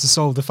Kishanda tries to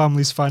solve the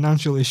family's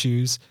financial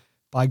issues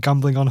by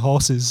gambling on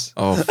horses.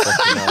 Oh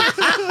fucking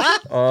hell.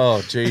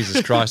 Oh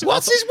Jesus Christ.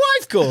 What's his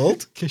wife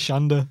called?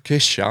 Kishanda.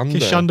 Kishanda?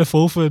 Kishanda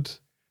Fulford.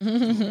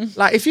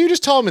 Like if you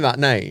just told me that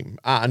name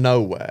out of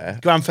nowhere,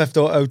 Grand Theft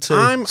Auto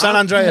 2. San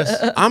Andreas.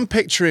 I'm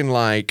picturing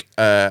like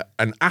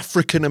an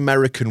African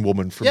American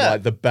woman from Yeah.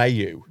 like the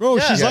Bayou. Bro,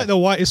 she's like the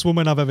whitest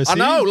woman I've ever I seen.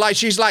 know, like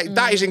she's like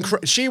that is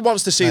incredible. She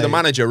wants to see the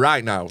manager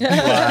right now.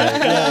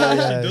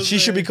 Yeah. She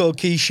should be called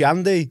Key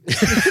Shandy.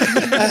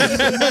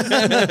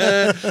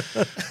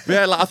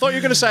 Yeah, like I thought you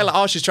were going to say like,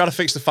 oh, she's trying to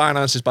fix the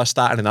finances by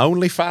starting an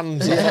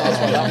OnlyFans. I thought that's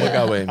where that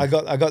were going. I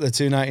got the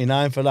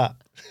 $2.99 for that.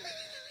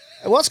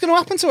 What's going to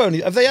happen to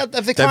Only? Have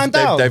they climbed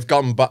down? They've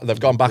gone back. They've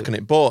gone back on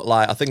it, but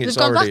like I think it's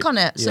They've gone already, back on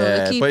it, so they're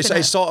but it's keeping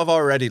it. sort of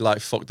already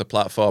like fucked the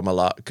platform a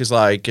lot because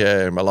like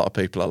a lot of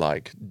people are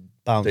like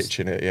Bounced.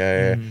 ditching it.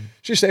 Yeah.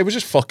 Just it was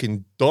just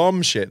fucking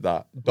dumb shit.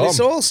 That dumb.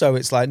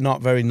 It's like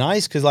not very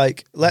nice because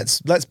like let's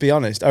be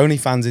honest,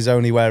 OnlyFans is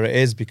only where it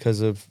is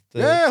because of the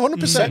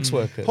 100%. sex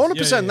workers.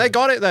 100%. They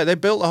got it there. They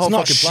built the whole It's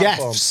not fucking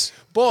platform. chefs.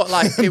 But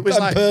like it was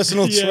And like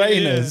personal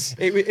trainers.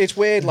 It's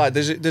weird. Like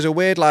there's a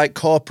weird like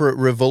corporate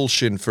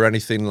revulsion for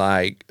anything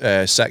like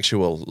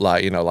sexual.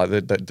 Like you know like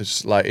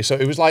there's like so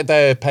it was like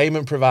their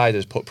payment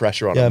providers put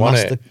pressure on Yeah, them,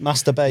 wasn't it?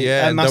 Masturbate.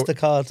 Yeah, and and they-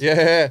 MasterCard.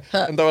 Yeah,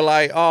 and they were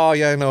like, "Oh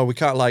yeah, no, we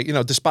can't." Like, you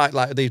know, despite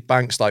like these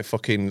banks like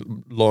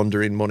fucking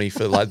laundering money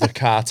for like the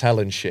cartel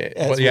and shit.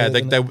 Yeah, But it's yeah,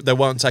 weird, they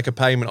won't take a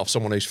payment off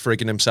someone who's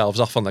frigging themselves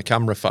off on the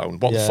camera phone.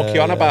 What the Yeah, fuck are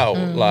you on yeah. about?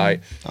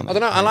 Like, I don't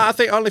know. And like, I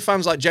think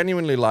OnlyFans like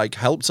genuinely like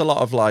helped a lot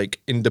of like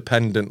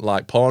independent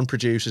like porn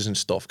producers and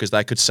stuff because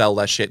they could sell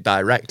their shit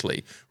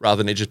directly rather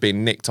than it just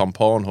being nicked on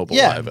Pornhub or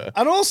Yeah, whatever.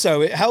 and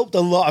also it helped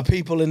a lot of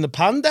people in the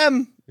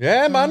pandem.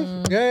 Yeah,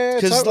 man. Yeah,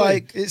 Because totally.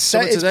 like it's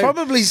Something to do.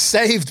 probably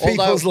saved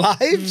people's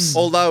lives.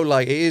 Although,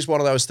 like, it is one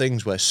of those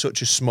things where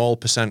such a small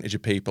percentage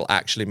of people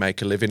actually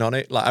make a living on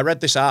it. Like, I read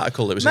this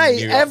article that was in the Mate,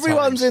 New York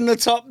everyone's Times. in the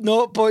top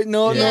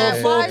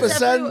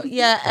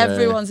 0.004%.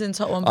 Everyone's in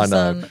top 1%. I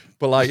know.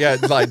 But like, yeah,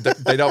 like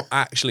they don't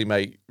actually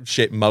make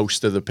shit,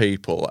 most of the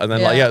people. And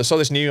then like, I saw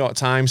this New York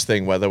Times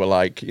thing where they were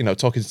like, you know,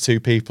 talking to two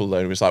people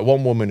there. And it was like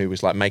one woman who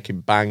was like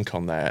making bank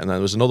on there. And then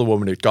there was another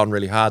woman who'd gone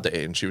really hard at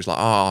it. And she was like,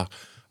 I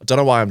don't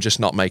know why I'm just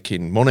not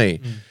making money.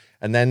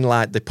 And then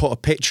like they put a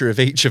picture of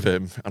each of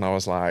them. And I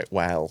was like,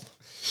 well,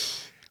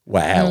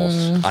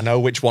 I know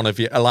which one of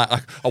you. Like,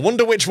 I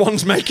wonder which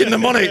one's making the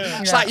money.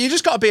 It's like you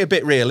just got to be a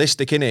bit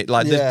realistic, innit?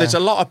 Like, there's a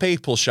lot of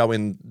people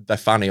showing their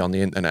fanny on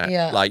the internet.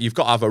 Yeah. Like, you've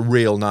got to have a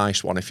real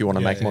nice one if you want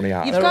to make money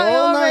out of You've it. got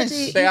all already.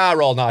 nice. They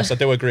are all nice. I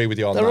do agree with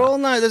you on that. They're all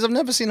nice. I've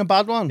never seen a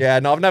bad one. Yeah,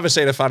 no, I've never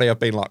seen a fanny I've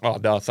been like, oh,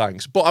 no,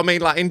 thanks. But I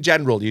mean, like, in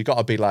general, you've got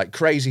to be like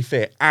crazy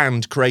fit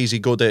and crazy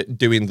good at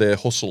doing the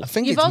hustle. I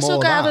think You've it's also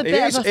more got to have a that.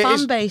 bit is- of a it fan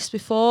is- base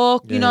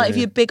before, you know, if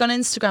you're big on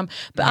Instagram.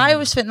 But I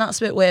always think that's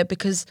a bit weird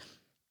because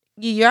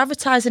you're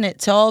advertising it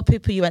to all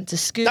people you went to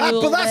school But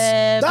with.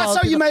 that's all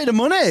how you people- made the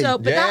money. So,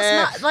 but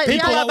that's not like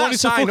People yeah, that wanted to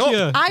sign fuck up.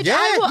 you.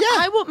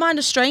 I wouldn't mind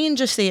a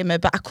stranger seeing me,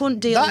 but I couldn't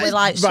deal That with is-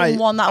 like right.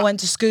 someone that I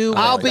went to school with.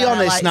 I'll be that I,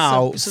 honest like,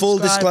 now, full subscribe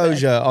with.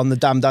 disclosure on the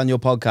Damn Daniel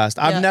podcast.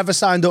 I've Yeah. never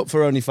signed up for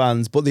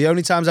OnlyFans, but the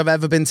only times I've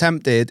ever been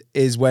tempted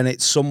is when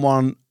it's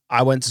someone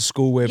I went to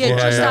school with. Yeah, or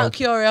just I know. out of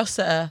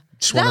curiosity.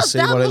 Just wanna see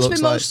that what it must looks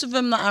be like. most of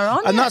them that are on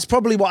And it. that's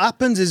probably what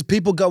happens is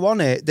people go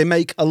on it, they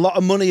make a lot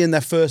of money in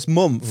their first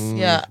month.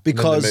 Yeah.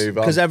 Because move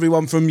on.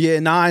 everyone from year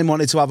 9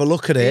 wanted to have a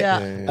look at it. Yeah.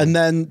 And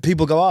then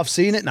people go, oh, I've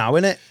seen it now,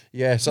 innit?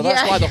 Yeah, so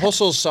that's Yeah. why the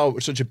hustle's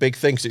such a big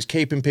thing, because it's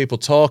keeping people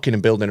talking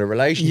and building a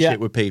relationship Yeah.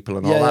 with people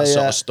and all Yeah, that yeah,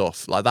 sort yeah. of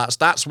stuff. Like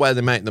that's where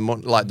they make the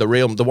money. Like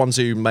the ones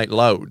who make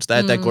loads,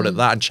 they're good at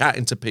that and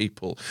chatting to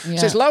people. Yeah.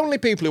 So it's lonely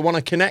people who want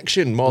a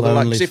connection more than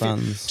like. 'Cause if you,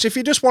 Lonely fans. so if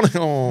you just want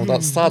to,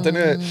 that's sad, isn't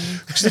it?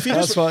 'Cause if you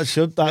That's just, what it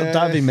should.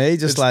 That'd be me,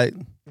 just like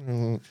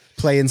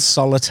playing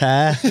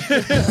solitaire.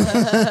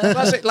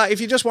 that's it. Like if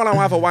you just want to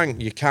have a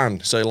wank, you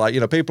can. So like, you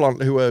know, people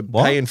who are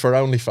paying for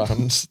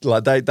OnlyFans,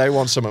 like they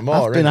want something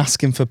more. I've been innit?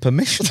 asking for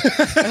permission.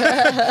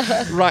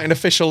 Writing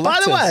official By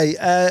letters. the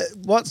way,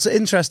 what's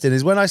interesting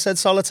is when I said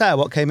solitaire,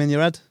 what came in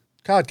your head?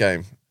 Card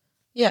game.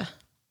 Yeah.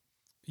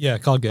 Yeah,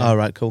 card game. All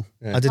right, cool.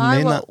 I didn't Why,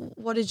 mean that.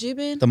 what did you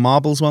mean? The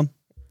marbles one.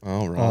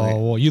 Oh right.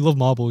 Oh, well, you love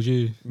marbles,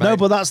 you. No,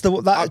 but that's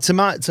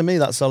to me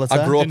that's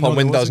solitaire. I grew up Didn't know on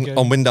there was Windows a game.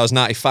 on Windows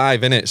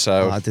 95, innit?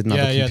 So I didn't have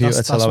Yeah, a yeah, computer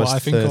that's till I what was I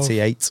think of.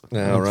 38. Yeah,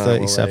 I'm right, well, there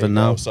 37 you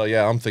now. go. So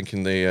yeah, I'm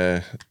thinking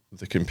the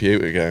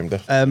computer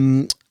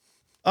game.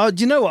 Oh,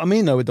 do you know what I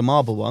mean though with the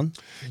marble one?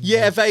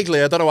 Yeah,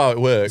 vaguely. I don't know how it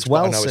works. It's but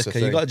I well know it's a sicker.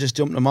 You thing. got to just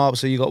jump the marble.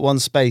 So you got one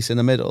space in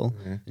the middle,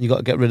 and you got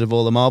to get rid of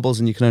all the marbles,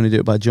 and you can only do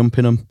it by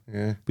jumping them.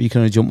 Yeah. But you can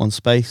only jump one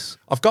space.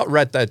 I've got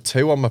Red Dead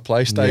 2 on my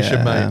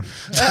PlayStation, mate.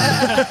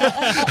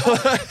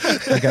 I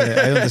get it.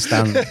 I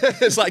understand.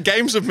 It's like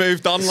games have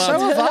moved on, lad.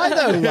 So have I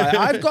though. Like,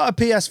 I've got a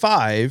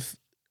PS5.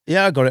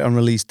 Yeah, I got it on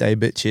release day,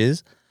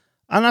 bitches.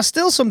 And I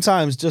still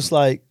sometimes just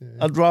like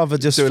I'd rather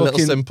just Do a little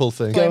fucking simple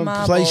thing. go Play and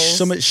play marbles.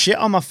 some shit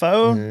on my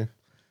phone. Yeah.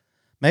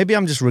 Maybe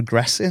I'm just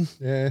regressing.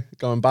 Yeah,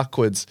 going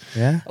backwards.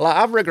 Yeah. Like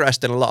I've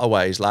regressed in a lot of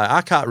ways. Like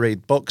I can't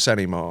read books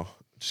anymore.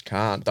 Just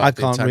can't. Don't I have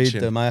the can't read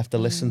attention. them. I have to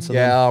listen to them.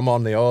 Yeah, I'm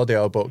on the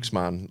audio books,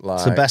 man. Like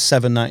It's the best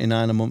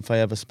 $7.99 a month I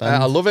ever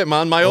spent. I love it,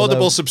 man. My Although-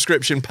 Audible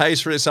subscription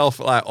pays for itself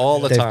like all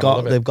the time. I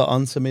love it. They've got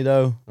onto me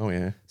though. Oh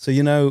yeah. So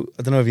you know,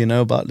 I don't know if you know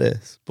about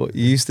this, but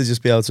you used to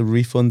just be able to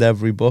refund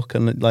every book,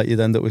 and like you'd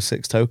end up with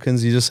 6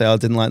 tokens. You just say, "I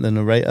didn't like the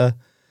narrator,"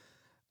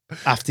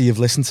 after you've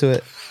listened to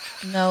it.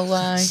 No way.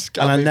 And I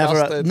Scabby never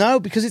bastard. no,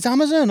 because it's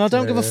Amazon. I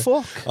don't give a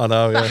fuck. I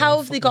know. But Yeah. how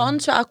have they got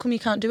onto it? How come you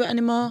can't do it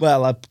anymore?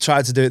 Well, I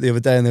tried to do it the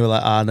other day, and they were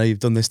like, no, you've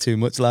done this too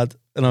much, lad."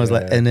 And I was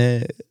like, "In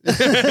it."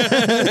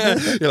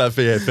 You're like,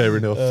 yeah, fair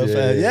enough.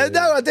 Yeah,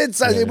 no, I did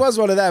say it was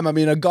one of them. I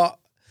mean, I got.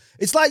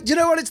 It's like, do you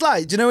know what it's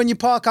like? Do you know when you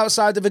park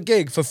outside of a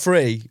gig for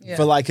free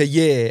for like a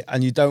year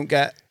and you don't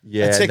get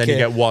Yeah, a and then ticket, you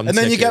get one and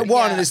then you ticket. get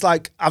one, Yeah. and it's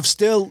like I've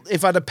still,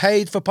 if I'd have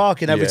paid for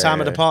parking every Yeah.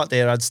 time I'd have parked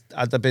here,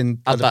 I'd have been.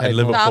 I had that in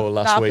paid more. Liverpool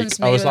That last week. happens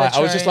to I me was with like, the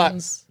I was just like,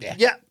 trains.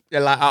 yeah,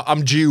 like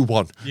I'm due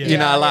one. You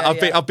know, Yeah,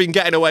 like yeah, I've been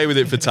getting away with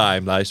it for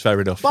time. Like it's fair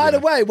enough. By you the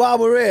know. way, while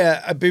we're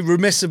here, it'd be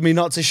remiss of me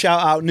not to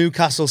shout out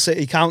Newcastle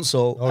City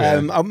Council.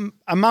 yeah.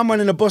 A man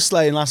went in a bus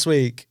lane last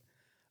week,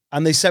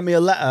 and they sent me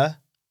a letter.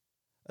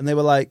 And they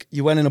were like,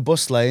 "You went in a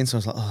bus lane," so I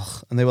was like,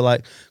 "Ugh." And they were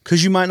like,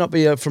 "Because you might not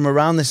be from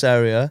around this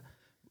area,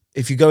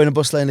 if you go in a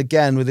bus lane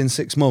again within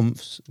 6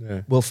 months,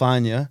 we'll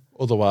fine you.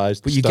 Otherwise,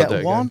 But you just don't get do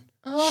it one." again.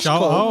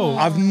 Shout out.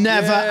 I've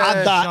never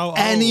had that shout out.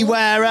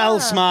 anywhere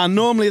else, man.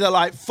 Normally they're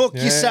like, "Fuck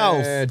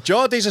yourself." Yeah,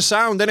 Geordies are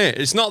sound, innit?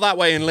 It's not that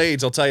way in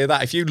Leeds, I'll tell you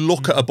that. If you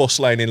look at a bus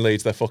lane in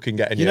Leeds, they're fucking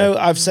getting you. You know,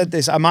 I've said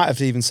this. I might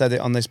have even said it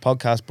on this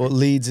podcast, but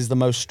Leeds is the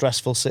most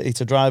stressful city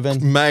to drive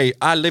in. Mate,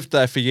 I lived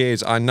there for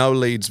years. I know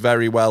Leeds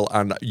very well,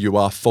 and you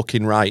are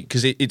fucking right.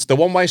 Because it's the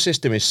one-way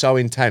system is so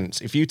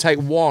intense. If you take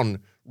one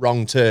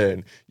wrong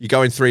turn, you're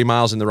going 3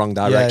 miles in the wrong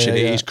direction.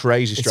 It is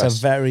crazy stressful. It's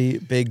a very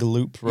big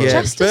loop road. Yeah.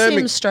 Chester Birmingham-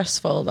 seems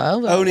stressful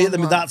though. Only at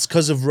that's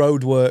because of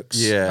roadworks.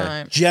 Yeah.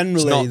 Right.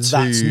 Generally, It's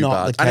that's too not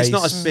bad. the case. And it's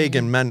not as big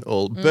and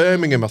mental.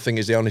 Birmingham, I think,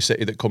 is the only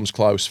city that comes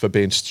close for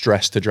being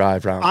stressed to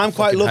drive around. I'm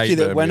quite Fucking lucky hate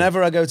that Birmingham.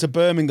 whenever I go to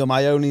Birmingham,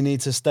 I only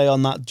need to stay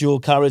on that dual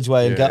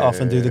carriageway and get off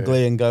and do the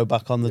glee and go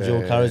back on the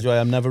dual carriageway.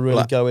 I'm never really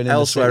Like, going in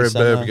elsewhere the in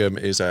city centre. Birmingham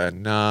is a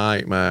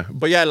nightmare.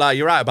 But yeah, like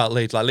you're right about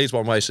Leeds. Like Leeds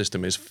one-way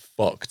system is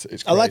fucked.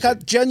 It's crazy.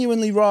 I'd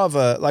genuinely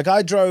rather, like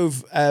I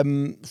drove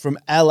from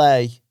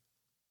LA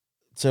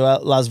to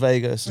Las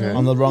Vegas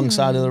on the wrong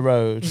side of the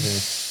road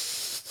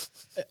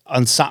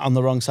and sat on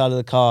the wrong side of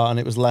the car, and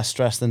it was less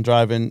stress than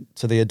driving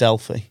to the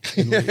Adelphi.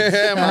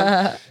 Yeah,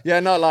 man. Yeah,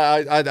 no,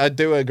 like I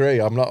do agree.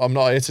 I'm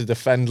not here to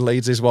defend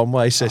Leeds'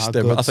 one-way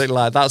system. good. I think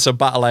like that's a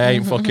battle I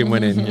ain't fucking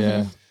winning.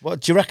 Yeah.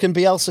 What do you reckon?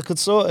 Bielsa could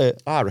sort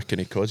it? I reckon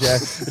he could, yeah.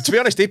 To be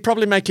honest, he'd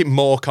probably make it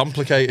more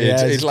complicated.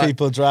 Yeah, He'd it's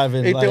people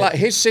driving. It'd be like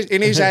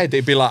in his head,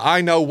 it'd be like,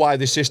 I know why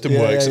this system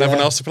works, and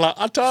everyone else would be like,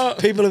 I don't.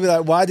 People would be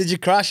like, "Why did you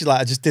crash?" You're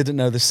like, "I just didn't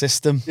know the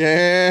system."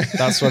 Yeah.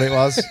 That's what it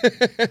was.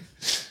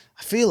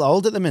 I feel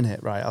old at the minute,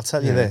 right? I'll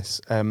tell you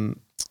this.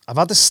 I've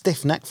had a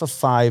stiff neck for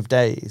 5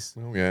 days,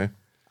 Oh, yeah.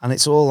 and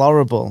it's all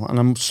horrible. And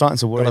I'm starting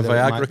to worry. Got a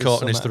that it might Viagra be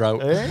caught in his something-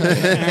 throat.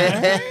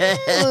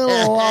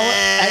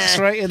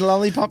 X-rated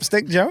lollipop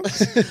stick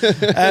jokes.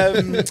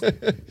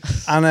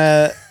 And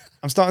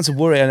I'm starting to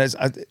worry,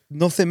 and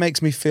nothing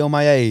makes me feel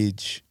my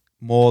age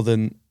more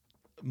than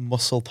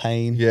muscle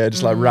pain. Yeah,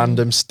 just like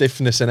random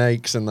stiffness and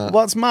aches and that.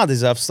 What's mad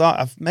is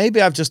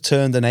I've just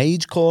turned an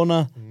age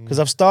corner because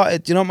I've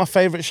started. Do you know what my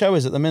favourite show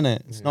is at the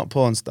minute? It's not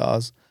Porn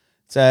Stars.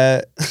 It's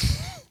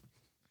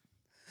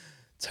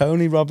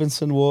Tony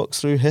Robinson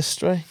Walks Through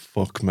History.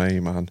 Fuck me,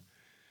 man.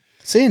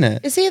 Seen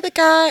it? Is he the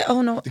guy?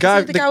 Oh no, guy-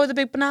 is he the guy with the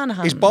big banana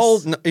hands? He's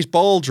bald. He's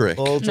Baldrick.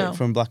 Baldrick No.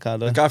 from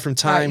Blackadder. The guy from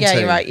Time yeah, Team.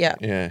 you're right, yeah.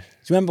 Yeah. Do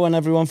you remember when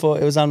everyone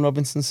thought it was Anne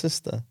Robinson's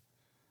sister?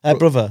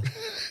 Brother.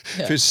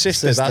 If his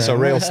sister, Sister. that's a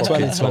real It's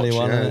fucking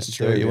 2021, touch. Yeah, innit? it's Do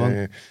true. what you want.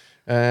 Yeah.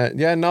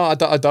 Yeah, no, I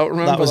don't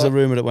remember. That was a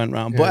rumour that went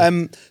round.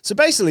 But so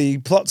basically, he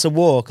plots a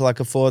walk, like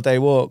a 4-day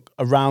walk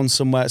around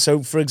somewhere.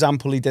 So, for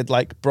example, he did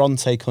like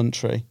Bronte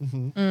country.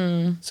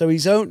 So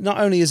he's not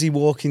only is he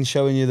walking,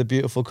 showing you the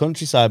beautiful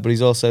countryside, but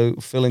he's also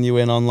filling you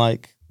in on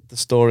like the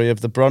story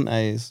of the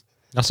Brontes.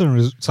 That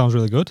sounds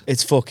really good.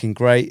 It's fucking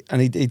great. And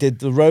he did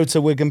the road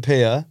to Wigan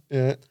Pier.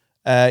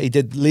 Yeah. He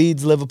did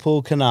Leeds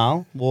Liverpool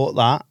Canal, walked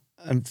that,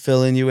 and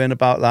filling you in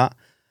about that.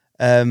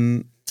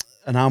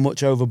 And how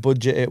much over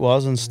budget it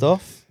was and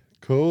stuff.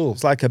 Cool.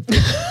 It's like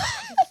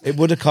it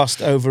would have cost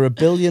over £1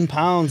 billion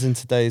in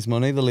today's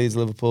money, the Leeds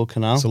Liverpool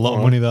Canal. It's a lot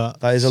of money, that.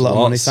 That is a lot of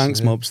money. Lots, Thanks,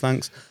 yeah. Mubs.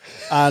 Thanks.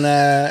 And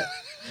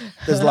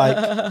there's like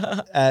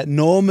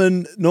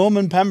Norman,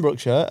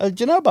 Pembrokeshire. Do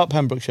you know about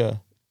Pembrokeshire?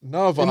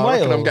 No, but In I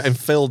reckon I'm Wales? getting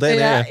filled in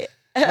here.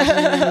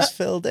 It's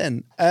filled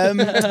in.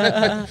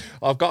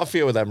 I've got a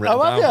few of them written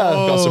Oh, have down. you?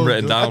 I've got some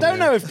written down. I don't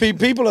know if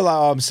people are like,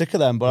 "Oh, I'm sick of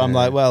them," but I'm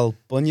like, "Well,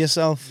 bun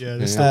yourself." Yeah,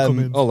 they're still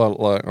coming. Hold on.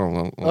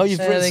 Oh, you've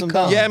written Really some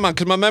cool. down. Yeah, man,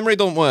 because my memory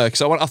don't work.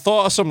 So I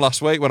thought of some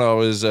last week when I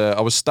was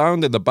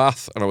stoned in the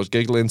bath and I was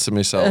giggling to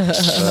myself.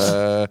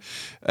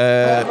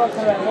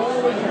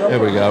 Here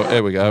we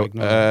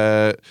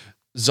go.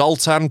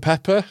 Zoltan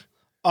Pepper.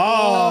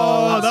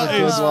 Oh, that's that a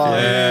good is one.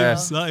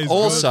 flames. That is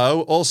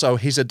Also,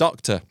 he's a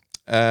doctor.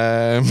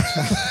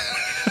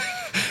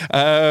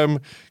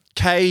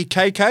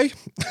 KKK.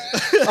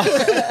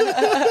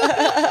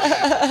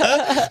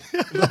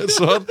 That's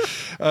one.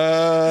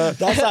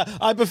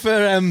 I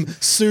prefer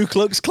Ku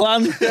Klux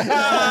Klan.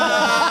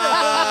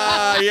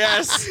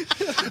 Yes.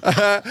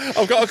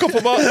 I've got a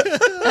couple more.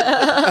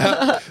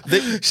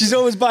 She's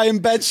always buying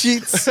bed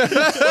sheets. I've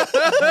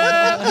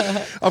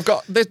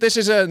got this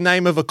is a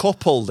name of a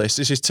couple. This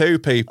is two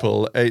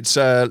people. It's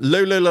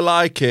Lulu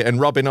Like It and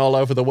Robin All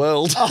Over the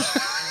World.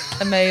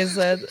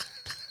 Amazing.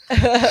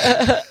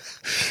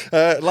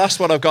 Last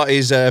one I've got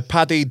is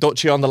Paddy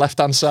Dutchy on the left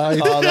hand side.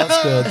 Oh,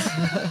 that's good.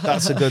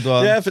 That's a good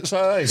one. Yeah,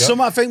 there you go.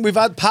 Some I think we've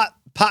had Pat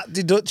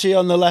DiDucci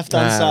on the left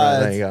hand Right,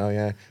 side. there you go,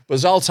 yeah. But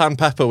Zoltan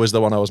Pepper was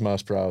the one I was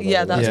most proud of.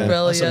 Yeah, that's Yeah.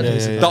 brilliant.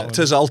 Yeah.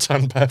 Dr.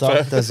 Zoltan Pepper.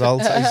 Dr.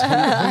 Zoltan. He's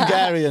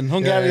Hungarian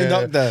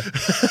doctor.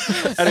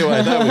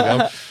 Anyway, there we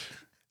go.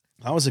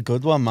 That was a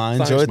good one, man. I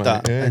Thanks, enjoyed mate.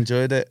 that. Yeah.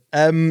 Enjoyed it.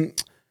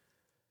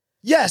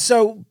 Yeah,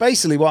 so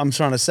basically what I'm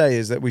trying to say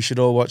is that we should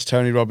all watch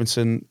Tony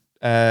Robinson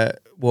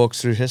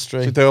Walks Through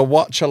History. To do a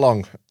watch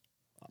along.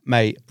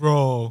 Mate,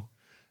 Bro.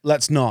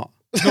 let's not.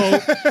 So,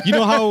 you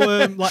know how,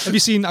 have you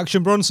seen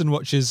Action Bronson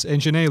watches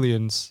Ancient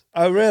Aliens?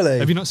 Oh, really?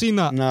 Have you not seen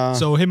that? No.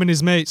 So him and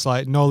his mates,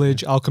 like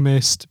Knowledge,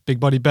 Alchemist, Big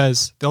Body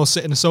Bez, they all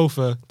sit in a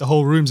sofa. The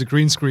whole room's a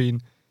green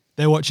screen.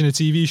 They're watching a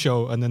TV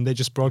show, and then they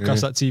just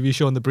broadcast that TV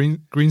show on the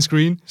green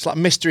screen. It's like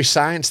Mystery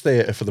Science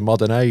Theatre for the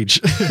modern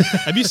age.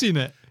 Have you seen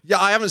it? Yeah,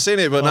 I haven't seen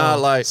it, but now,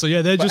 like... So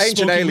yeah, they're but just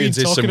Ancient smoking Aliens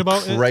weed, is talking some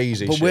about it.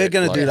 crazy But shit. we're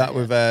going to like- do that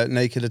with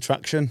Naked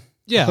Attraction.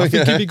 Yeah, I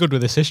think he'd be good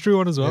with this history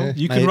one as well. Yeah.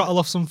 You can Mate. rattle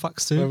off some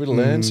facts too. We'll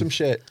learn some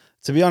shit.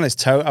 To be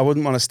honest, I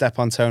wouldn't want to step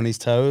on Tony's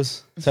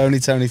toes. Tony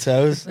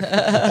toes.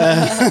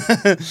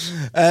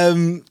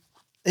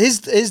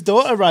 His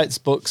daughter writes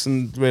books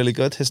and really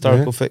good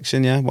historical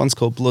fiction. Yeah, one's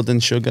called Blood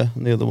and Sugar,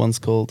 and the other one's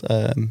called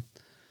I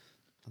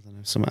don't know,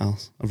 something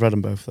else. I've read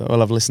them both though.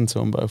 Well, I've listened to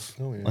them both.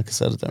 Oh, yeah. Like I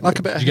said, I don't like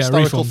a bit of you get a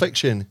historical refund?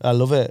 fiction. I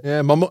love it.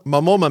 Yeah, my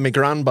mum and my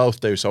gran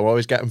both do, so I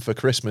always get them for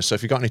Christmas. So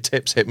if you got any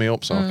tips, hit me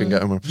up so I can get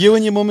them. You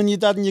and your mum and your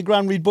dad and your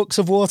gran read books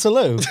of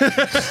Waterloo. Mate,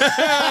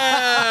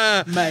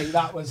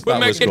 that was That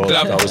was good.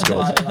 That was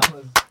good.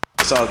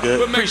 It's all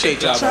good.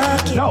 Appreciate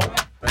y'all.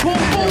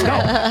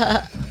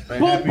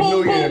 Favourite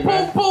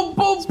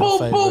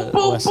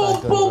West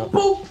Side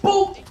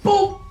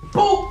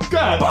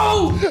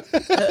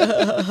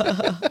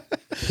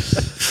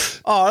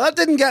Oh, that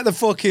didn't get the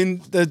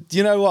fucking.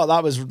 You know what?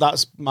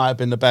 That's might have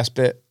been the best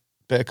bit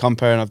of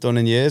comparing I've done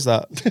in years.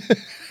 That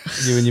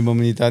you and your mum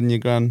and your dad and your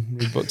gran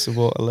read books of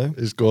Waterloo.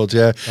 It's good,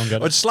 yeah.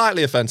 It's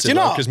slightly offensive Do you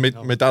not? because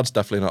my dad's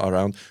definitely not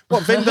around.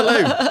 What,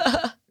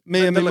 Vindaloo?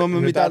 Me and my mum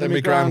and my dad and my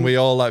gran. We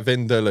all like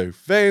Vindaloo.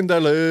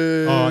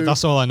 Vindaloo. Oh,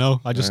 that's all I know.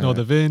 I just know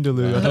the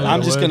Vindaloo. I don't know I'm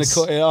the just going to words.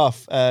 cut it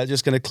off.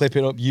 Just going to clip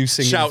it up. You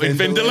singing Shouting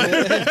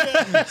Vindaloo.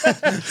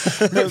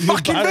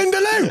 Fucking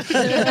Vindaloo.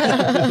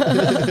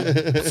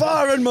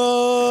 Far and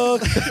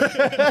Mark.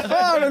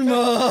 Far and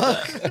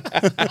Mark.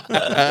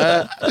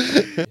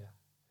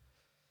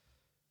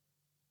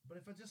 But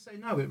if I just say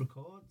no, it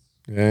records.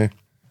 Yeah.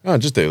 Oh,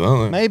 just do that.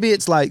 Then. Maybe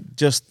it's like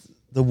just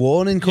the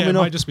warning Yeah, coming it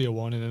up. might just be a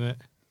warning in it.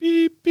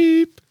 Beep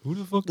beep. Who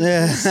the fuck? Is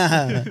this?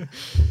 Yeah.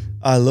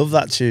 I love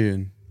that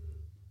tune.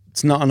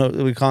 It's not enough.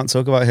 We can't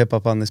talk about hip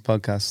hop on this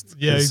podcast.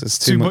 Yeah, it's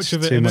too much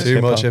of it, innit?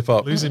 Too much hip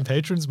hop. Losing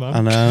patrons, man.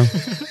 I know.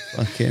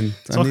 Fucking.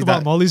 I Talk need about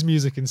that. Molly's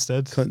music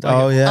instead.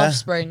 Oh yeah.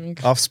 Offspring.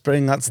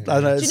 Offspring. That's. I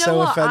know. Do It's you know so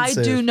what?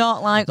 offensive. I do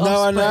not like No, I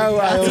Offspring. know.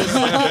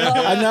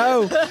 I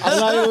know.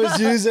 And I always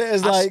use it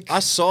as like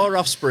I saw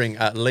Offspring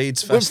at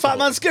Leeds with Festival. Fat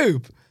Man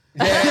Scoop.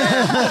 Mad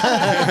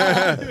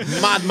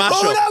mashup.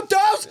 Oh no,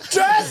 don't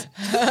stress.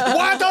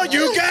 Why don't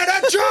you get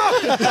a job?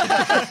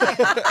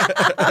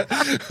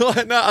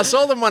 Like, no, I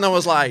saw them when I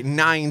was like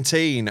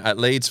 19 at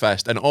Leeds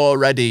Fest, and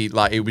already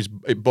like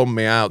it bummed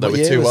me out. They What were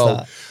year too was old.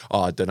 that?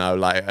 Oh, I don't know,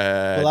 like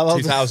how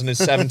old-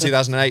 2007,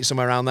 2008,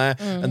 somewhere around there.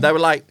 And they were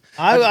like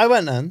I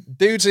went then.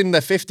 dudes in their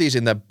 50s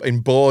in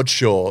board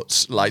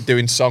shorts, like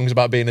doing songs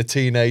about being a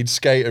teenage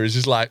skater. Is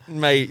just like,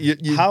 mate,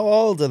 you How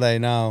old are they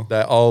now?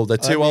 they're old. They're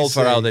too me old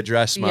for see. how they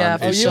dress, man. Yeah,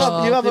 It's for you just-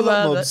 have- you have a They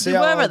look, were Mum, at- see They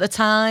how- were at the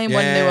time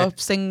when they Yeah. were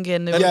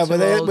singing. They were Yeah, too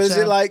but old, was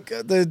yeah. it like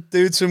the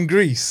dudes from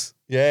Greece?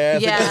 yeah, I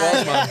think it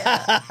was,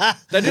 man.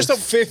 They're just a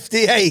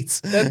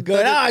 58.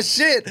 Going,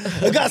 shit,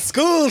 I got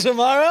school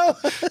tomorrow.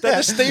 They're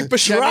the Steve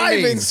Buscemi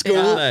Driving meme, school.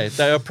 aren't they?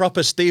 They're a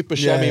proper Steve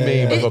Buscemi Yeah,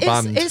 meme of a It's,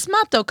 band. it's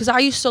mad though because I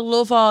used to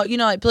love all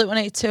like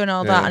Blink-182 and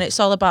all that, Yeah. and it's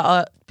all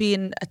about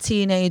being a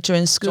teenager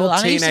in school. all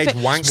And I used to teenage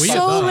think, wank so like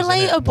that,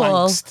 isn't it?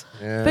 relatable. Wankst.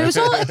 Yeah. But it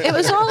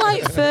was all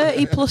like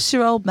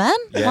 30-plus-year-old men.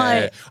 Yeah.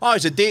 Like, Oh,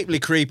 it's a deeply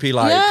creepy,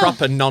 like Yeah.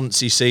 proper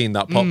Nancy scene,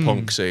 that pop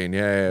punk scene.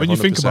 Yeah. When you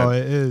think 100%. about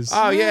it, it is.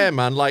 Oh yeah,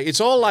 man! Like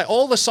it's all like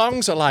all the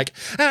songs are like,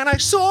 and I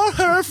saw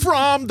her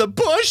from the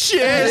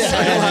bushes.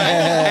 Like,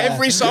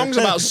 every song's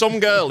about some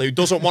girl who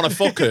doesn't want to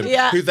fuck him,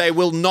 Yeah. who they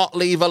will not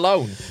leave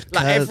alone.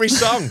 Like every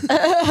song.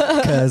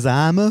 Because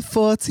I'm a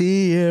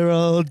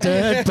 40-year-old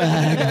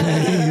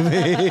dirtbag,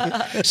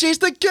 baby. She's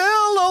the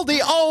girl all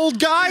the old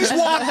guys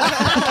want.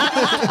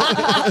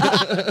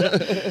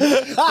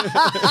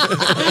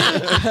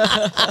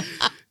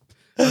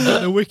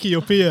 The wiki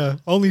up here,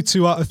 only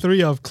 2 out of 3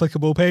 have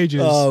clickable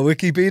pages. Oh,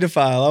 Wikipedia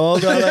file. How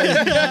old are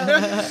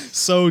they?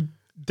 So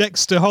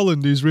Dexter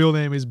Holland, whose real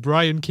name is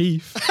Brian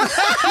Keefe.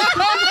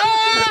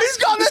 He's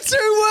got the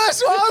 2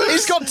 worst ones.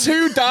 He's got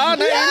 2 dar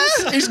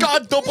names. He's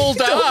got a double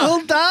dar.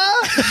 Double dar.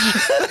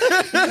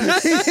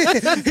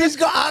 He's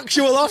got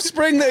actual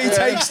offspring that he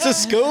takes to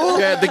school.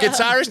 Yeah, the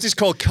guitarist is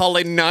called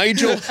Colin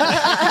Nigel.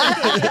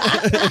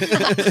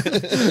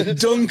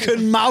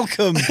 Duncan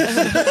Malcolm.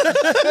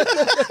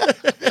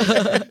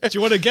 Do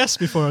you want to guess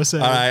before I say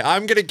All it? right,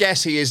 I'm going to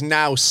guess he is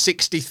now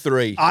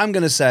 63. I'm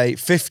going to say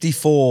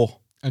 54.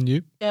 And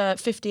you?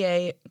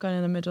 58 going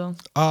in the middle.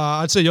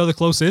 I'd say you're the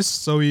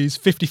closest, so he's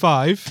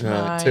 55.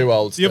 Right. Too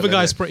old. The other still,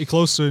 guy's innit? pretty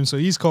close to him, so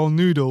he's called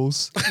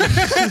Noodles.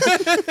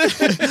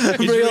 His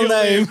Real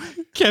name.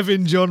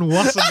 Kevin John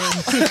Wasserman.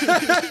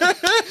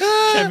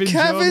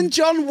 Kevin John.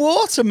 John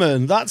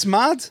Waterman. That's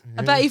mad.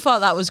 I bet he thought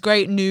that was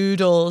great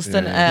noodles,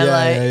 didn't it? Yeah,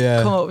 Like,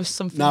 yeah. come up with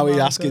something. Now he's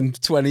more asking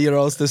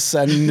 20-year-olds to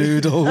send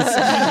noodles.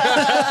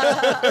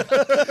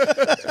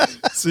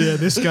 So yeah,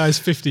 this guy's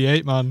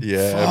 58, man.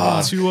 Yeah,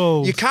 man. Too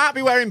old. You can't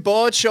be wearing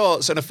board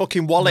shorts and a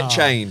fucking wallet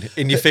chain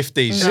in your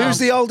 50s. No. Who's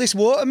the oldest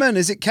Waterman?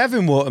 Is it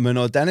Kevin Waterman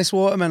or Dennis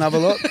Waterman? Have a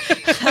look.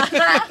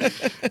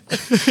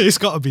 It's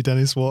got to be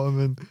Dennis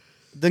Waterman.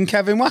 Then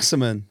Kevin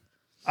Wasserman.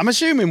 I'm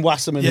assuming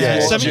Wasserman Yeah,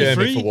 is It's a Waterman.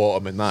 73. journey for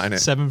Waterman, that, innit?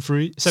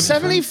 73.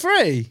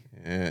 73?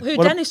 Who,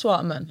 What a- Dennis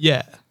Waterman?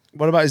 Yeah.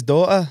 What about his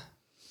daughter?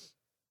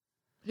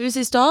 Who's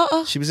his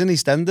daughter? She was in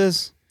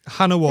EastEnders.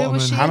 Hannah Waterman.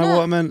 she? Hannah it?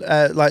 Waterman,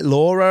 like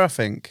Laura, I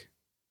think.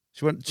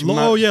 She went. She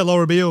Oh, yeah,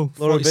 Laura Beale.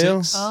 Laura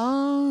 46. Beale.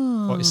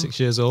 Oh. 46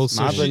 years old.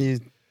 So Mad when she, you.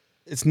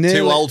 It's nearly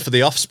Too old for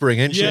the offspring,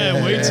 isn't she?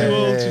 Yeah, way too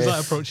old. She's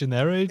like approaching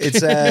their age.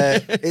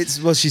 It's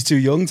well, she's too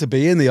young to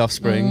be in the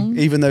Offspring,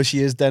 even though she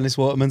is Dennis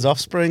Waterman's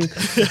offspring.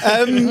 That's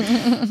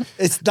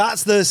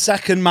the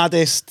second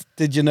maddest.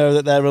 Did you know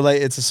that they're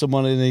related to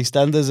someone in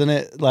EastEnders? Isn't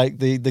it? Like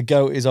the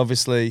goat is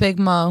obviously Big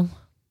Mo.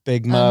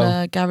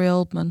 And Gary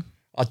Oldman.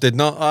 I did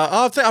not.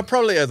 I think I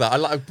probably heard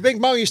that.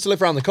 Big Mo used to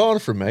live around the corner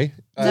from me.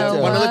 When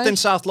I lived in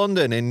South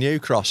London in New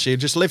Cross, she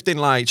just lived in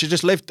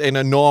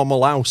a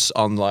normal house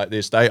on like the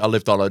estate I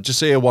lived on. I just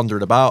see her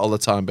wandering about all the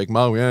time. Big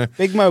Mo, yeah.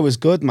 Big Mo was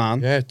good, man.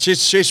 Yeah,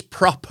 she's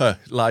proper.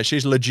 Like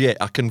she's legit.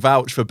 I can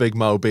vouch for Big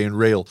Mo being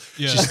real.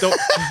 Yeah. She's still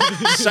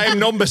same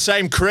number,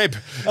 same crib.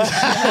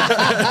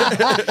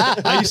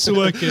 I used to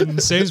work in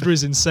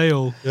Sainsbury's in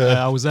Sale.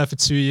 I was there for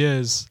 2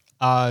 years,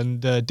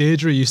 and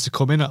Deirdre used to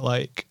come in at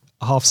like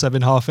 7:30,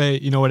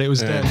 8:30. You know when it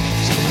was dead.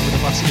 Just come in with a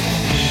basket.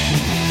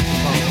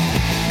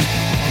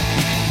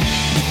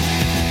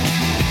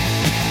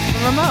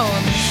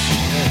 Ramones.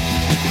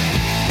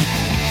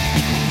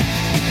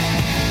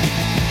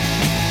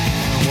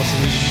 What's the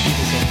reason?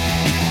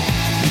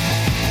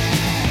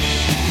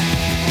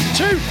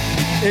 Tune.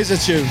 Here's a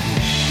tune.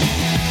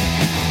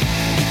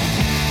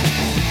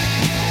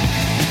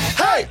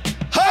 Hey,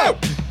 ho!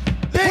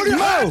 Big Mo!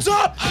 Hands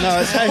up! No,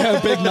 it's Hey Ho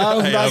Big Mo.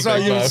 Hey, That's ho, why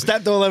Big you Mo.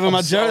 stepped all over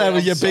my joke there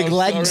with your big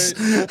legs.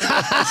 Stamped.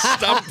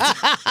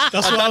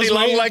 That's what I was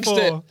long waiting legs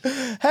for.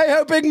 Hey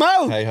Ho Big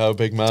Mo. Hey ho,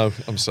 Big Mo.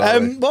 I'm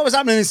sorry. What was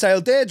happening in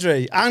Sale?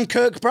 Deirdre and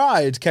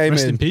Kirkbride came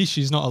Rest in. in peace.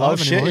 She's not alive Oh,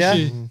 shit, anymore, yeah.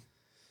 is she?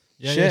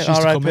 Yeah, Shit, she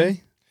used to come in.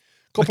 R.I.P.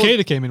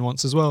 Makeda came in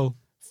once as well.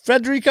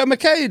 Federico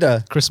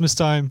Makeda Christmas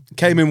time.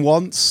 came in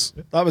once.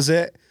 That was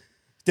it.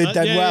 Did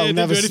dead yeah, well. yeah,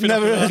 Never, didn't do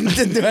anything after that.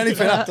 didn't do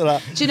anything after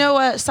that. Do you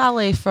know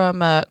Sally from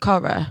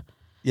Cora?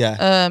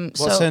 Yeah. What's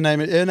so- her name?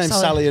 Her name's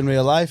Sally in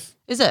real life.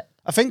 Is it?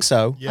 I think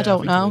so. Yeah, I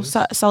don't think know. it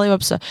is. Sally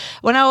Webster.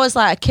 When I was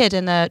like a kid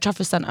in the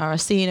Trafford Centre, I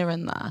seen her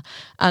in there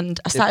and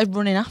I started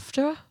running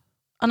after her.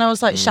 And I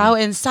was like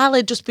shouting,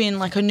 Sally just being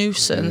like a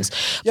nuisance.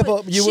 Yeah,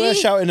 but you were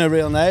shouting her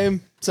real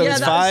name, so it's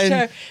fine.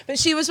 True. But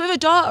she was with her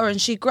daughter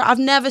and I've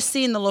never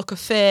seen the look of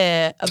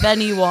fear of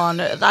anyone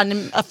than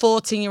a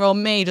 14-year-old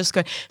me just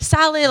going,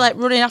 Sally, like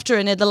running after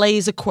her near the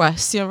laser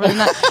quest, you know, running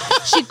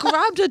that. She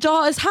grabbed her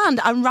daughter's hand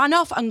and ran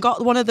off and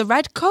got one of the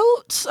red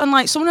coats. And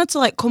like someone had to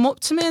like come up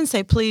to me and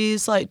say,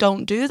 please, like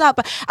don't do that.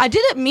 But I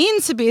didn't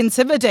mean to be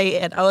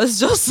intimidated. I was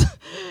just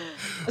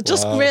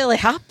really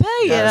happy,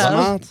 you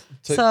know. Mad.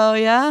 So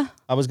yeah.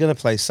 I was going to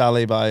play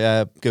Sally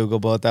by Google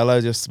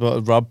Bordello,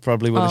 but Rob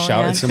probably would have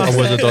shouted something. I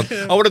would have done.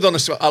 I would have done.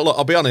 Look,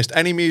 I'll be honest.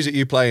 Any music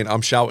you playing,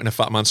 I'm shouting a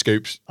Fat Man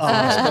Scoops. Oh,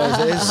 I suppose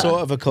it is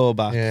sort of a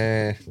callback.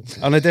 Yeah.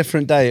 On a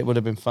different day, it would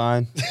have been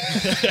fine.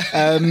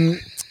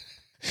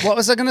 What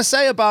was I going to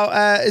say about?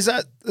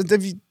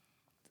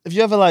 Have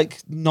you ever like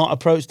not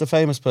approached a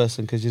famous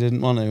person because you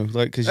didn't want to,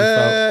 like because you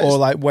felt, or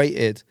like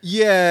waited?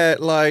 Yeah,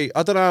 like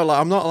I don't know. Like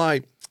I'm not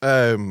like.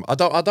 I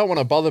don't want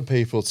to bother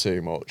people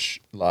too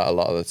much. Like a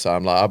lot of the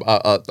time, like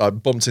I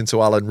bumped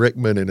into Alan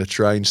Rickman in a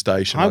train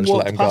station. I I just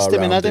walked let him go past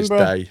him in around his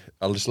Edinburgh. day.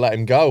 I just let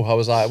him go. I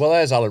was like, well,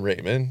 there's Alan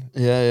Rickman.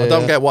 Yeah, I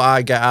don't get what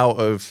I get out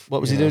of.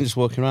 What was he doing? Just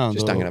walking around,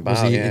 Just or hanging Was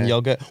about, he eating yeah.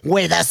 yogurt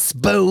with a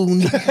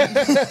spoon?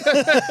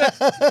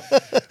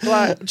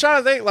 Like I'm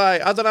trying to think.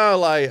 Like I don't know.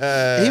 Like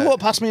He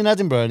walked past me in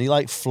Edinburgh and he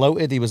like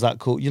floated. He was that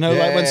cool. You know,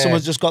 like when Yeah.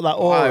 someone's just got that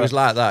aura. it was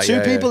like that, Two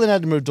yeah, people yeah. in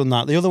Edinburgh have done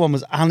that. The other one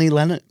was Annie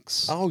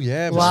Lennox. Oh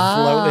yeah, Just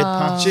floated Wow.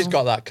 past. she's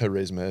got that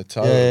charisma.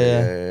 Totally.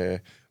 Yeah. Yeah.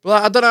 But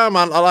like, I don't know,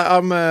 man.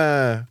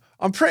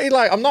 I'm pretty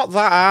like I'm not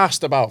that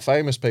arsed about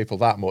famous people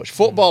that much.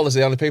 Footballers are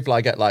the only people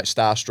I get like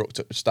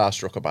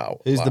starstruck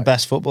about. Who's like, the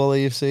best footballer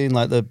you've seen?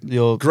 Like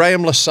your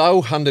Graham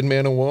Lasso handed me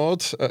an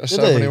award at a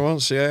ceremony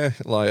once. Yeah,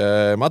 like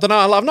I don't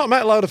know. I've not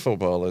met a load of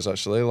footballers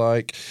actually.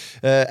 Like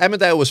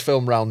Emmerdale was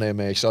filmed round near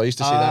me, so I used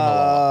to see them a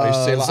lot. I used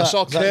to see, like, I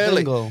saw is that Curly.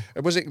 Dingle?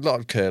 Was it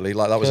not Curly?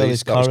 Like that was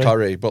Curly's that was Corrie.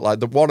 Corrie. But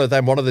like one of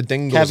the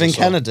Dingles. Kevin I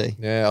saw. Kennedy?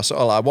 Yeah, I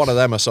saw like one of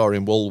them. I saw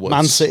in Woolworths.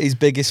 Man City's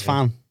biggest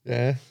fan.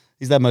 Yeah.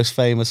 He's their most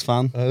famous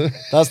fan.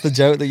 That's the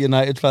joke that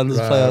United fans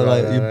play.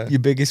 Like your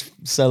biggest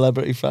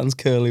celebrity fans,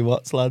 Curly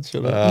Watts, lad.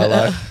 Shut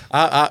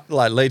up.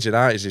 Like Leeds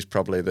United is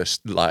probably the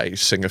like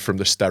singer from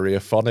the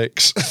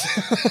Stereophonics.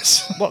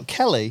 What,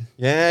 Kelly?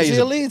 Yeah, Is he's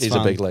he a Leeds He's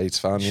fan? a big Leeds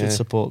fan. Should Yeah,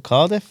 support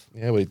Cardiff.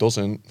 yeah, well he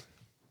doesn't.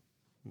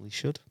 We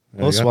should.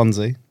 There Or you go.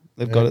 Swansea.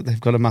 They've got it. They've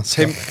got a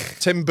mascot.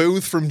 Tim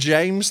Booth from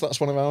James. That's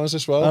one of ours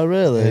as well. Oh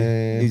really?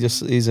 Yeah.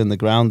 He's in the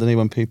ground, and he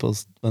when he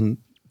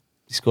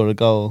score a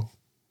goal,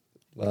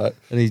 Like,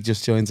 and he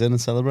just joins in and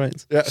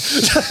celebrates. yeah.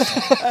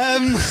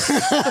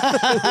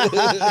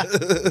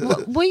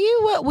 Were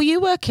you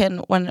working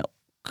when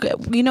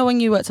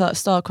you worked at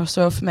Star across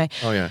the road for me?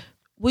 Oh yeah.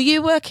 Were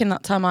you working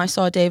that time I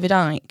saw David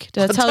Icke?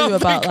 Did I tell you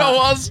about that? I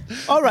was.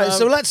 All right,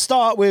 so let's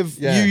start with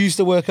yeah. you used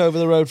to work over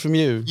the road from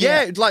you.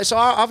 Yeah, like so.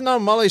 I've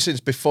known Molly since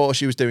before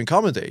she was doing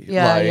comedy.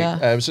 Yeah, like,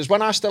 yeah. So it's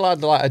when I still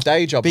had like a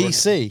day job.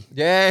 BC.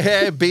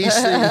 Yeah,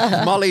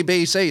 BC, Molly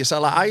BC. So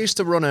like, I used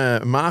to run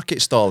a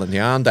market stall in the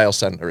Arndale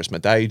Centre as my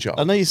day job.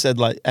 I know you said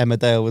like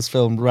Emmerdale was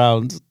filmed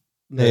round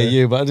near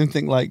you, but I didn't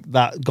think like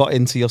that got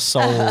into your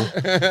soul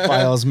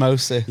by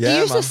osmosis. They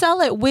used to sell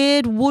like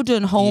weird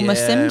wooden Homer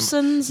Yeah.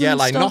 Simpsons. Yeah, and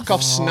like stuff.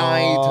 knockoff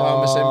snide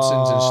Homer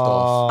Simpsons and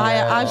stuff.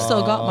 I've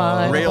still got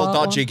mine. I Real bought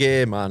dodgy one.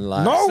 gear, man.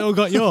 Like, Still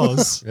got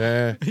yours.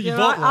 yeah. You Yeah,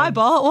 bought I one.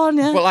 bought one.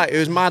 Yeah. But like, it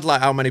was mad,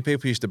 like how many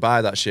people used to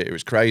buy that shit. It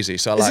was crazy.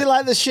 So Is it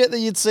like the shit that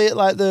you'd see at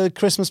like the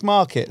Christmas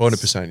market?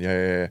 100%,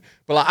 yeah.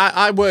 But like,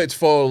 I worked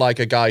for like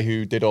a guy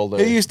who did all the.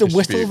 Who used to whittle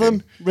distributing.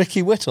 them?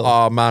 Ricky Whittle.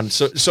 Oh man,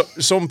 so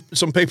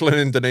some people in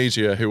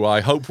Indonesia who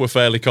I hope were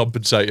fairly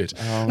compensated.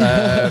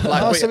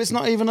 So it's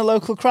not even a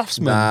local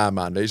craftsman. Nah,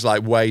 man, it's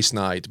like way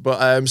snide.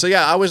 But so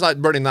yeah, I was like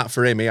running that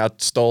for him. He had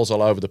stalls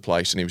all over the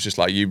place, and he was just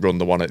like, "You run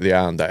the one at the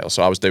Arndale."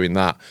 So I was doing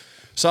that.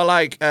 So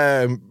like,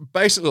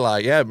 basically,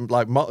 like, yeah,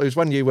 like it was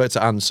when you worked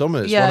at Ann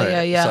Summers. wasn't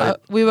it? Yeah.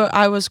 So,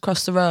 I was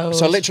across the road.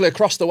 so literally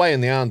across the way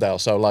in the Arndale.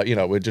 So like, you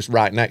know, we're just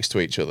right next to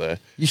each other.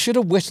 You should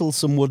have whittled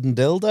some wooden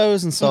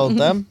dildos and sold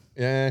them.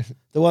 Yeah.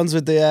 The ones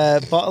with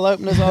the bottle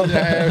openers on.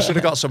 Yeah, I should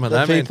have got some of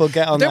The them. people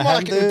get on didn't their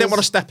want to, hen-dos. didn't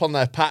want to step on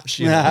their patch,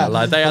 you know.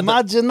 Like they had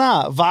Imagine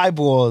that. Vibe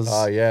Wars.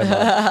 Oh yeah,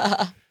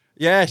 man.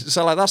 Yeah.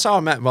 So like that's how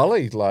I met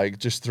Molly, like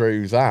just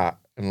through that.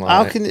 And like,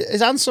 How can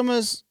is Ann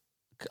Summers?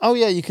 Oh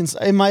yeah, you can.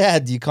 In my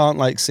head, you can't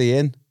like see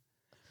in,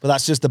 but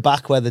that's just the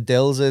back where the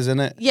dills is, isn't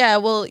it? Yeah,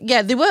 well,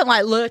 yeah, they weren't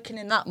like lurking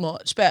in that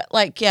much, but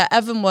like, yeah,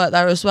 Evan worked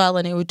there as well,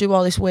 and he would do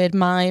all this weird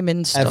mime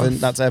and stuff.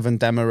 That's Evan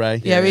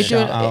Demaray. Yeah,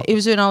 Shout he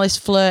was doing all this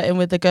flirting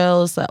with the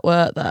girls that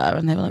worked there,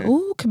 and they were like,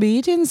 "Ooh,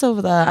 comedians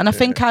over there." And I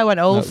think I went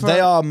No, over. they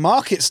are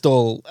market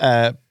stall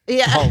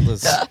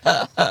holders.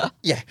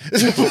 yeah.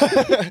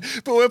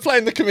 But we're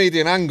playing the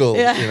comedian angle.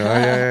 Yeah. You know.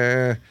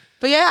 Yeah.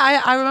 But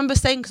yeah, I remember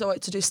staying because I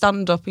wanted to do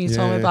stand up, and you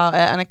told me about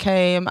it, and I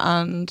came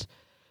and.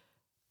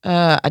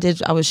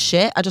 I was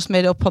shit. I just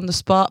made it up on the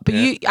spot. But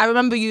I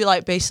remember you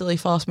like basically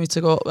forced me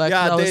to go up there.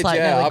 Yeah, 'cause I was did, like,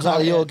 yeah. nearly I Was that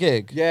crying. your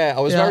gig? Yeah, I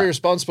was Yeah. very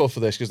responsible for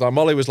this because like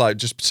Molly was like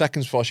just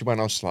seconds before she went,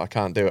 I was just like, I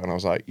can't do it, and I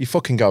was like, "You're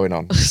fucking going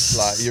on.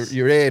 Like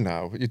you're here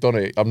now. You've done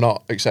it. I'm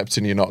not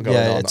accepting you're not going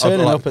Yeah, on."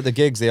 turning Like, up at the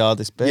gigs, the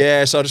hardest bit.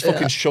 yeah, so I just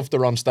fucking shoved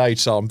her on stage.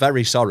 So I'm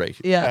very sorry.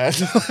 Yeah.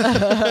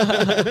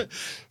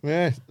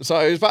 Yeah. So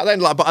it was back then,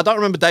 like, but I don't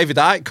remember David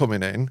Icke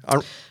coming in.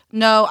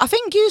 No, I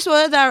think you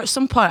were there at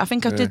some point. I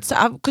think I did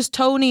because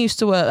Tony used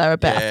to work there a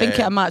bit. I think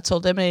Yeah. I might have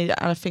told him, and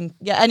I think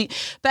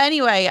But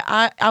anyway,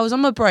 I was on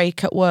my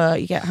break at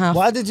work. You get half.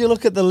 Why did you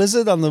look at the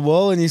lizard on the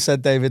wall when you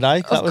said David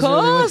Icke? That was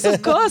really weird.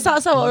 Of course,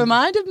 that's how it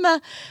reminded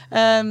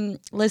me.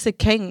 Lizard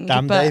King.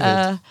 Damn but,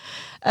 David.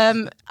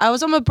 I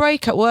was on my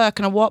break at work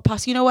and I walked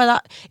past. You know where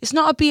that? It's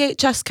not a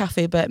BHS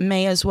cafe, but it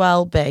may as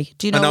well be.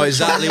 Do you know? I know which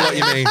exactly one? what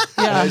you mean.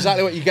 I know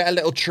exactly what you get, a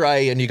little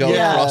tray and you go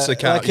across the like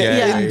counter.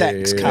 an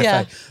index cafe.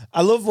 Yeah.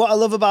 What I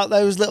love about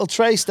those little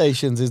tray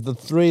stations is the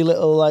three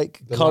little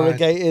like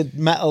corrugated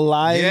metal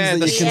lines Yeah, that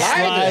the you can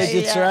sliders.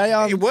 slide your tray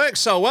on. It works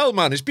so well,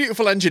 man. It's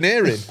beautiful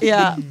engineering.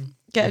 Yeah.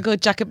 Get a good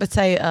jacket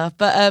potato.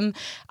 But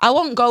I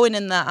wasn't going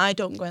in there. I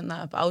don't go in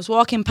there. But I was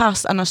walking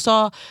past and I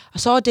saw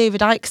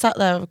David Icke sat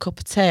there with a cup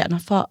of tea and I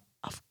thought,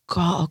 I've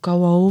got to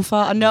go over.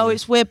 I know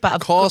it's weird, but Of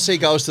course he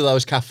goes to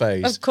those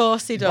cafes. Of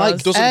course he does.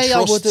 Mike doesn't A, I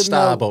trust wouldn't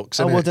Starbucks.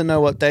 know. I innit? wouldn't know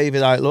what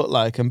David Icke looked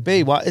like, and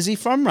B, what is he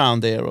from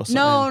round here or something?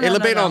 no, He'll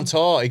have been no. on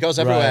tour. He goes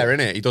everywhere, Right.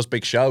 innit? He does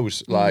big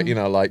shows, like you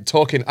know, like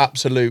talking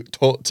absolute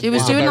tut. He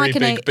was It's a doing very like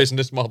big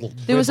business model.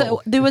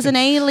 There was an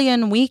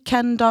alien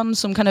weekend on,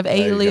 some kind of you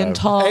alien go.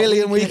 talk.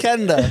 Alien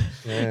Weekender.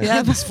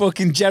 Yeah, It's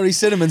fucking Jerry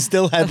Cinnamon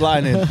still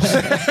headlining.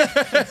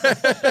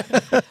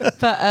 but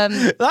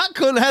That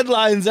cunt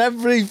headlines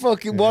every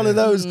fucking one of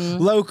those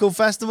local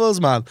festivals,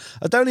 man.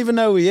 I don't even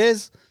know who he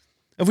is.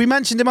 Have we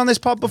mentioned him on this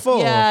pod before?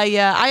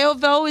 yeah.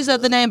 I've always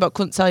heard the name, but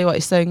couldn't tell you what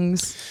he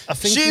sings. I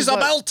think She's he's a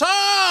like,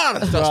 belter.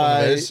 That's what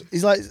right, it is.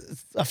 He's like,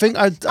 I think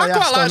I quite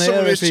asked like on some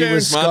here of if his he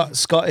was tunes, man.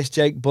 Scottish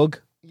Jake Bugg.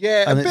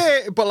 Yeah, And a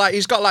bit, but like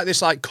he's got like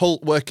this like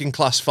cult working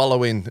class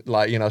following,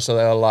 like you know, so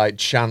they'll like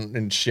chant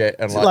and shit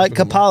and Like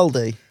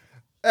Capaldi.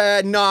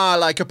 Nah,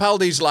 like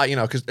Capaldi's like you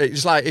know, because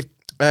it's like if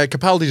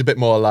Capaldi's a bit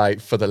more like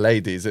for the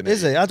ladies, isn't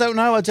Is he? I don't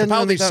know. I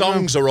genuinely Capaldi's don't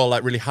songs are all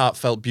like really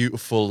heartfelt,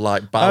 beautiful,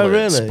 like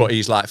ballads, really? but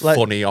he's like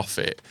funny off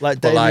it.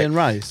 Like But, Damien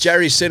Rice?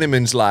 Jerry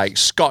Cinnamon's like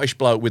Scottish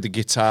bloke with the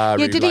guitar.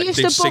 Yeah, who, did like, he used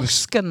to sing-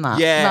 busk and that?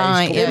 Yeah,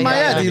 Right, he's yeah, In my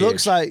yeah, head, he yeah.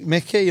 looks like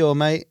Mickey, your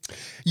mate.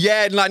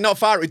 Yeah, like not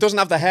far. He doesn't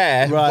have the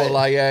hair, Right. but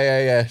like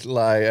yeah.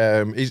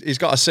 Like he's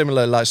got a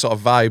similar like sort of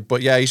vibe,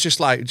 but yeah, he's just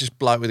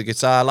bloke with a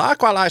guitar. Like I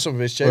quite like some of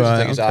his tunes. I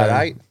think he's okay.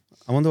 alright.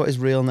 I wonder what his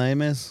real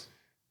name is.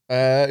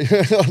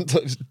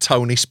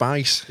 Tony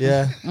Spice.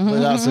 Yeah,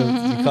 but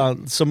you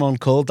can't. Someone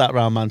called that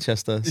round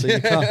Manchester, so you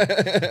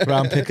can't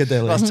round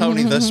Piccadilly. That's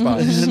Tony the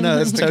Spice. No,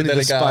 it's Tony the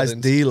Piccadilly Spice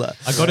Gardens. dealer.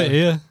 I got it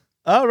here.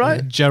 Oh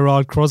right.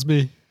 Gerard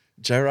Crosby.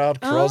 Gerard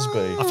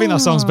Crosby. I think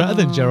that sounds better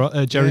than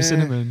Jerry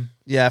Cinnamon.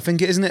 Yeah, I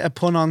think isn't it a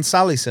pun on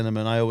Sally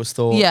Cinnamon? I always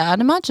thought. Yeah, I'd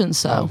imagine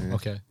so.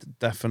 Okay.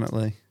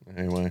 Definitely.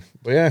 Anyway,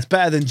 but yeah. It's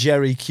better than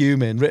Jerry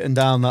Cumin. Written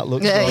down, that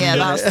looks. wrong, Yeah,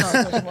 doesn't that's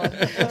not a good one.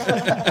 it?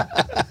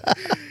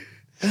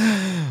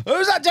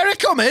 Who's that, Jerry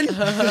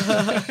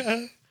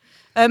Cumin?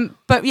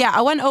 But yeah,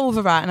 I went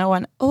over right and I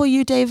went, "Oh,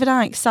 you David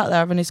Icke sat there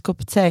having his cup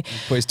of tea."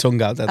 Put his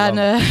tongue out there. And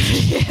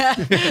yeah.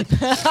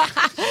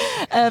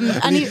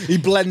 And he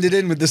blended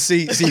in with the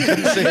seat so you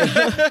couldn't see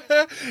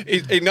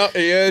him.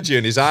 He heard you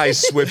and his eyes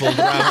swiveled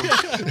around.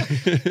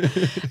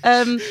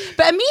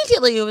 But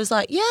immediately he was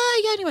like, yeah.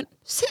 And he went,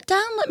 "Sit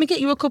down, let me get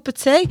you a cup of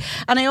tea."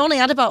 And I only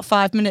had about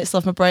 5 minutes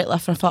left, my break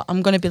left, and I thought,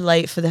 I'm going to be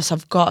late for this.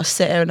 I've got to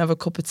sit here and have a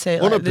cup of tea.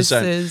 Like, 100%. This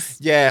is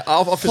Yeah,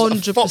 I'll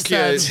 100%. fuck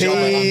you.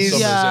 Teas,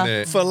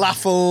 Yeah.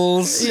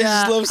 falafels. You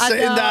Yeah, just love I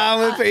sitting know, down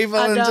with people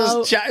I and know.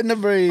 just chatting the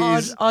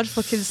breeze. odd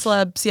fucking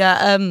celebs,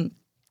 yeah.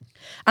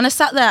 And I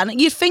sat there,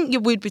 and you'd think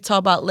we'd be talking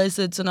about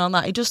lizards and all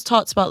that. He just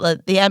talked about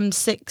the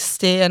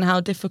M60 and how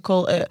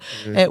difficult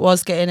it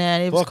was getting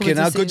in. He was Fucking coming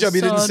to hell, see good job his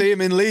you didn't son. see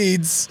him in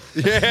Leeds.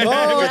 Yeah.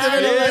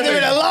 They're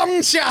doing a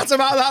long chat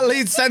about that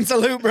Leeds Centre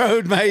Loop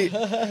Road, mate.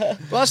 Well,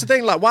 that's the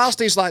thing. Like, whilst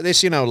he's like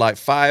this, like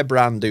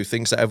firebrand who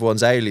thinks that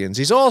everyone's aliens,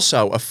 he's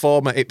also a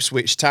former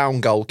Ipswich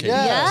Town goalkeeper.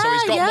 Yeah. So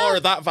he's got Yeah. more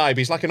of that vibe.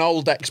 He's like an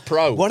old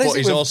ex-pro. What is but it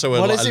he's with, also a,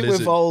 what like, is a it with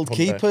lizard old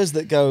hunter. keepers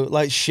that go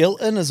like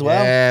Shilton as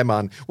well? Yeah,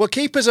 man. Well,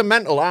 keepers are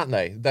mental, aren't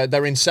they?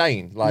 They're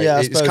insane. Like, Yeah, I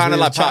it's suppose kind we of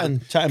were like chatting you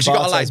got to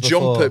Bartes like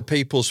jump before. at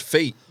people's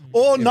feet.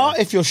 Or not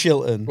if you're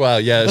Shilton. Well,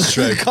 yeah, it's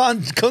true.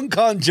 can't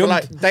But jump.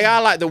 like they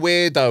are like the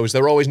weirdos.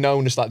 They're always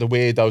known as like the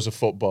weirdos of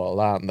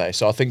football, aren't they?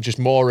 So I think just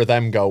more of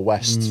them go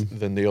west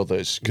than the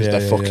others because Yeah,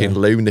 they're yeah, fucking yeah.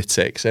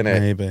 lunatics, innit?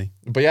 Maybe.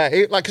 But yeah,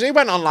 because he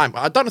went online.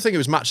 I don't think it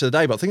was match of the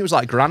day, but I think it was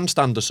like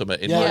Grandstand or something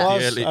in Yeah, like it the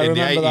was. early I in the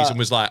remember 80s that. and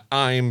was like,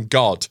 "I'm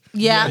God."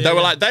 Yeah. They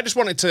were like, they just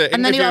wanted to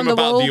And then he interview him went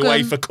on about the the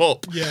Wogan. UEFA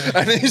Cup. Yeah.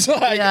 And he's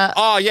like, Yeah.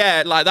 "Oh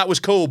yeah, like that was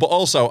cool, but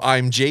also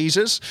I'm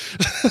Jesus."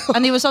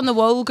 And he was on the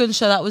Wogan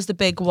show. That was the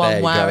big There one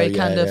you where go, he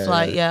kind yeah, of yeah,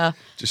 like, yeah.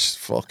 Just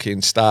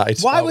fucking started.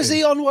 Why was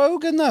he on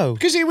Wogan though?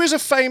 Because he was a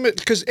famous.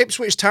 Because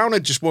Ipswich Town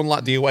had just won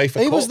like the UEFA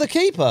Cup. He was the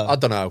keeper. I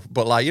don't know,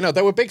 but like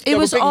they were big. He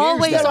was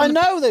always Yeah, on I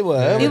know they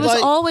were. He was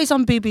like, always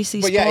on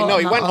BBC But Sport. yeah, no,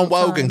 he and went that on all the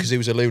Wogan time. because he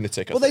was a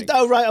lunatic. I Well, they think.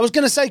 oh, right. I was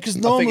going to say because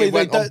normally he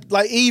went they on-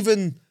 like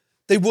even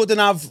they wouldn't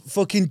have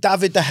fucking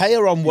David De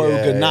Gea on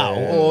Wogan Yeah, now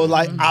yeah, or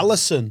like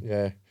Allison.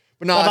 Yeah,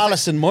 but no, Of I think-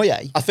 Alison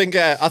Moye. I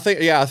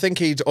think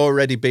he'd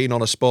already been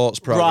on a sports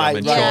program, Right,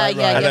 and, right, Yeah, right,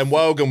 yeah, right. and yeah. then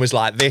Wogan was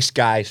like, "This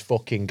guy's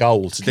fucking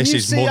gold. Can This you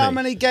is see money." how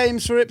many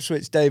games for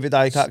Ipswich David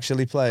Icke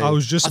actually played? I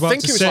was just I about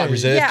think to he was say. like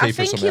reserve Yeah, I keeper or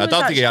think something. I was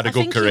don't think he had a I good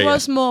think career. He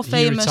was more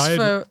famous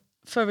retired.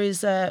 for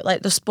his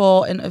like the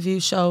sport interview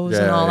shows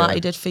and Yeah, all yeah. that he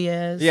did for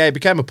years. Yeah, he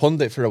became a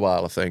pundit for a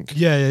while, I think.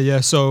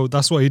 Yeah. So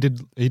that's what he did.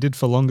 He did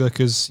for longer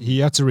because he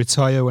had to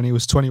retire when he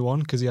was 21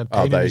 because he had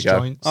pain there in his you go.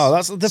 joints. Oh,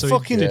 that's the So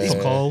fucking. He did he's,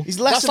 fuck all. he's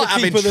less That's of like a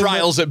having keeper than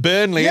trials at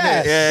Burnley,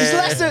 yeah,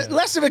 isn't it? he's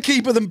less of a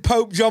keeper than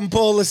Pope John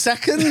Paul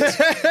II.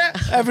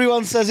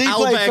 Everyone says he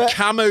played Albert for.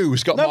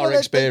 Camus got No, more but they-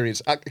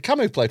 experience.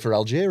 Camus played for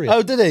Algeria.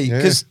 Oh, did he? Yeah.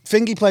 Because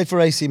Fingy played for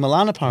AC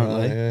Milan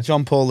apparently. Oh, yeah.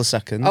 John Paul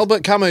II.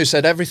 Albert Camus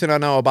said, "Everything I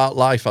know about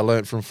life, I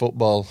learned from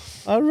football."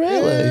 Oh,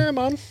 really? Yeah,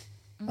 man.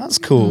 That's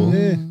cool.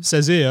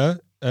 Says here,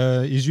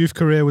 his youth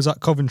career was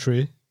at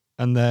Coventry,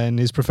 and then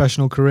his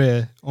professional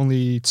career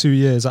only 2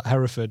 years at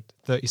Hereford,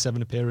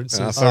 37 appearances.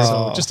 Yeah,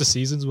 So just a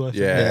season's worth.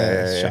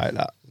 Yeah. Shite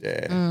that.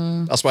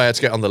 Yeah. That's why I had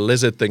to get on the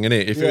lizard thing,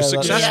 innit? If it was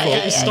Yeah,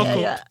 that's-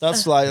 successful.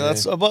 That's like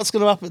that's what's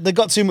going to happen. They've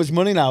got too much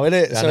money now,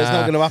 innit? So it's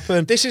not going to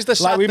happen. This is the like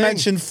sad we thing.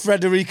 mentioned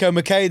Federico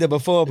Makeda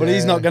before, but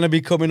he's Yeah. not going to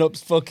be coming up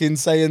fucking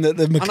saying that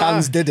the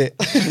McCanns did it.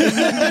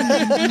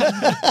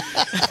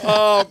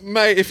 Oh,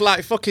 mate, if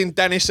like fucking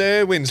Dennis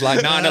Irwin's like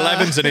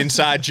 9/11's an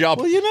inside job.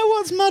 Well, you know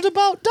what's mad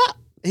about that?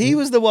 He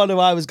was the one who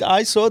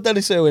I saw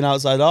Dennis Irwin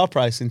outside our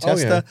price in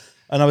Chester. yeah.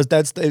 And I was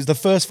dead. It was the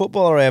first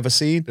footballer I ever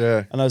seen.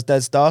 Yeah. And I was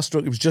dead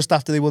starstruck. It was just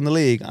after they won the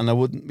league, and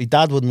my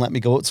dad wouldn't let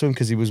me go up to him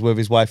because he was with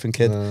his wife and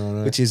kid,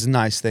 which is a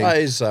nice thing. That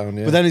is sound,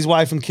 yeah. But then his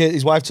wife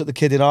took the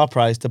kid in our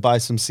prize to buy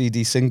some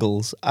CD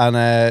singles,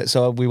 and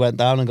so we went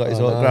down and got his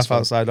autograph man.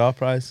 outside our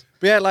prize.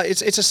 But yeah, like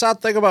it's a sad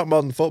thing about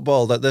modern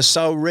football that they're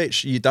so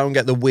rich you don't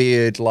get the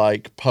weird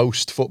like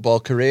post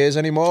football careers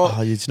anymore.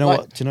 Oh, do you know Like,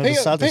 what? Do you know the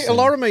Peter, saddest Peter thing?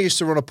 Lorimer used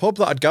to run a pub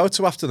that I'd go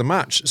to after the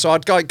match. So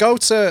I'd go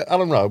to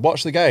Ellen Road,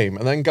 watch the game,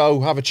 and then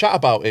go have a chat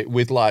about it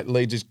with like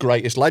Leeds'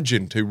 greatest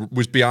legend who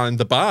was behind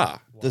the bar.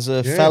 There's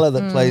a fella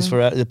that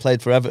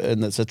played for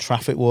Everton that's a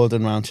traffic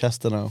warden around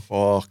Chester now.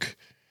 Fuck.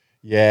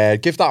 Yeah,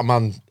 give that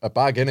man a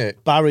bag, innit?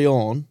 Barry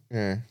Orne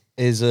Yeah.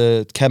 is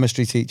a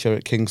chemistry teacher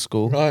at King's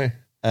School. Right.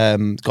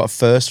 Got a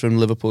first from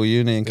Liverpool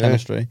Uni in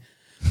chemistry.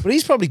 But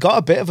he's probably got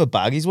a bit of a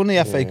bag. He's won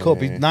the FA Cup.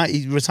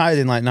 He retired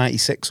in like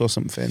 96 or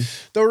something.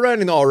 They were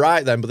earning all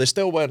right then, but they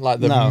still weren't like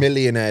the No.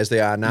 millionaires they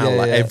are now, Yeah,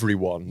 like yeah.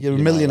 everyone. You're a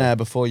you know, millionaire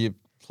before you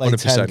play 10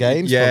 100%.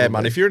 games. Yeah, probably.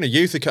 man. If you're in a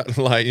youth academy,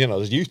 like, you know,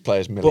 there's youth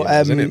players But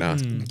millionaires, isn't it now?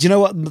 do you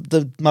know what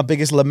my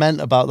biggest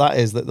lament about that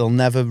is? That they'll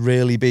never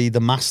really be the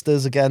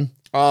Masters again.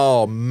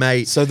 Oh,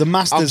 mate. So the I'm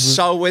Masters,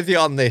 so with you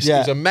on this. Yeah. It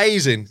was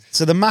amazing.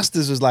 so the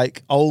Masters was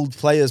like old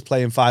players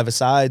playing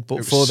five-a-side, but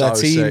was for their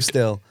so team sick.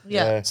 still.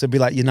 Yeah. So it'd be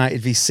like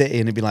United v City,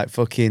 and it'd be like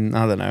fucking,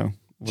 I don't know,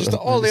 Just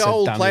all the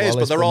old players,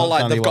 but they're all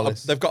like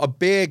they've got a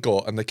beer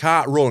gut and they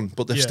can't run,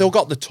 but they've still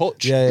got the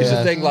touch. Yeah, is yeah.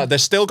 the thing. Like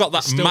they've still got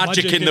that Still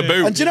magic magic in the in it.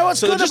 boot. And do you know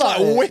what's so good they just about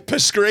like it? whip a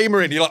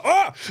screamer in. You're like,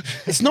 oh,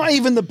 It's not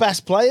even the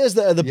best players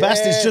that are the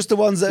best. It's just the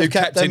ones that Who have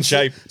kept kept them in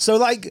shape. So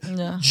like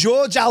Yeah.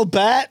 George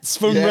Alberts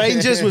from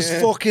Rangers was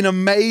fucking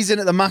amazing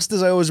at the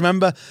Masters. I always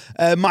remember.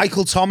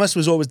 Michael Thomas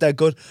was always dead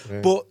good,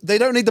 but they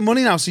don't need the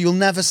money now, so you'll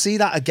never see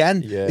that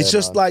again. Yeah, it's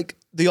just man. like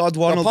the odd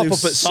one They'll will do pop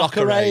up at Soccer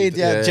Soccer Aid. Aid.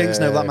 Yeah, Yeah. Jinx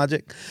know Black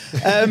Magic.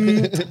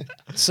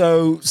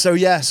 So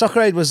yeah,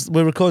 Soccer Aid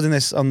we're recording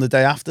this on the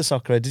day after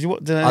Soccer Aid. Did you?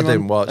 Did anyone,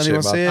 didn't watch anyone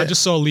it, see man. it? I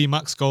just saw Lee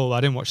Mack's goal.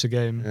 I didn't watch the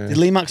game. Did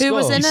Lee Mack Who score?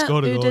 was in He it?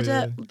 scored a Who goal, did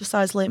yeah. it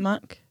besides Lee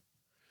Mack?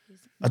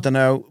 I don't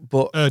know,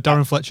 but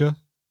Darren Fletcher.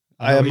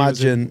 I know he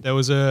was in- imagine- there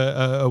was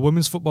a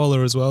women's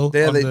footballer as well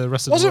Yeah, on they- the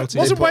rest of the world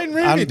wasn't team. Wayne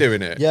Rooney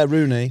doing it? yeah,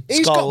 Rooney. He's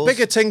Scholes. got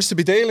bigger things to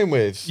be dealing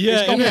with. Yeah,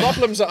 He's got innit?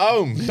 problems at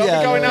home. Don't Yeah,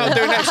 be going no. out and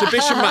doing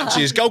exhibition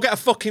matches. Go get a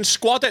fucking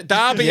squad at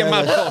Derby, you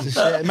mad cunt.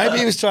 Yeah, maybe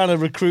he was trying to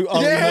recruit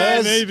Ollie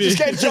Yes, Murs. maybe. Just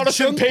get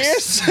Jonathan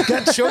Chunks. Pearce.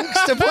 Get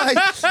Chunks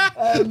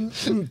to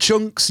play.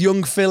 Chunks,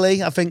 Young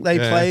Philly, I think they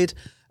Yeah. played.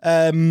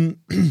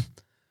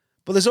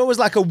 But there's always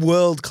like a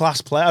world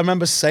class player. I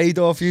remember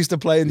Seedorf used to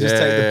play and just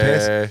take the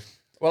piss.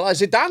 Well, like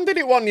Zidane did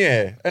it one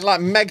year, and like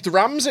Meg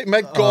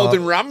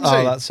Gordon Ramsay.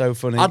 Oh, that's so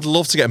funny. I'd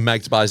love to get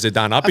megged by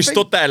Zidane. I'd be think-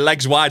 stood there,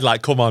 legs wide,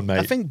 like, come on, mate.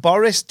 I think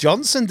Boris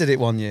Johnson did it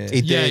one year. he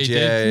Yeah, did, he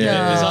did.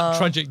 yeah. There's that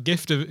tragic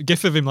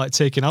gif of him like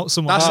taking out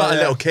someone. That's like yeah.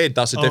 a little kid.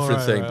 That's a different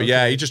right, thing. right, But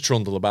yeah, he just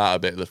trundled about a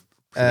bit. The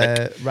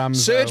Ramsdale.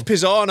 Serge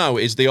Pizarro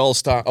is the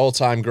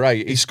all-time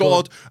great. He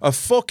scored a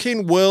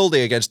fucking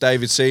worldie against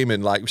David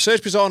Seaman. Like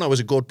Serge Pizarro was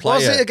a good player.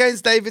 Was it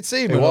against David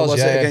Seaman? It or was, was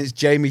yeah, it yeah. against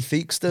Jamie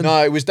Theakston?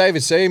 No, it was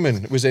David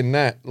Seaman. Was in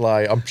net.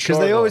 Like I'm sure Because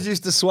they it always was.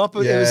 used to swap it.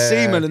 It was Yeah.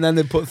 Seaman and then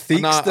they put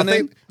No, I Theakston in.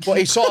 think, but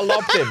he sort of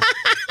lobbed him.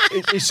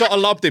 He sort of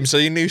lobbed him, so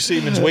he knew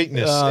Seaman's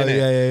weakness. Oh, innit?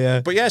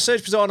 yeah. But yeah,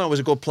 Serge Pizarro was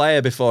a good player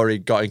before he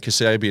got in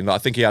Kasabian. I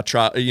think he had,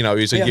 he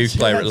was a youth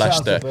player at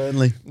Leicester.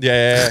 Burnley.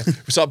 Yeah.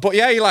 So, but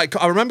yeah,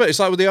 I remember it's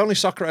like the only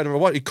soccer I'd ever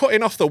watched. He cut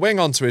in off the wing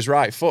onto his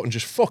right foot and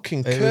just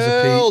fucking It was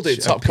a curled peach-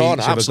 it top a peach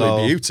corner. of a Absolute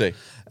goal. beauty.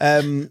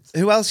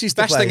 Who else used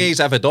to Best play? thing he's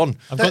ever done.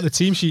 I've got the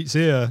team sheets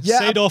here. Yeah.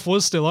 Seedorf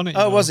was still on it. you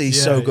Oh, know. was he? He's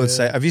Yeah, so good.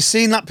 yeah. Have you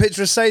seen that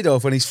picture of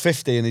Seedorf when he's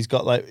 50 and he's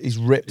got like he's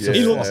ripped? Yeah.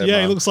 He looks,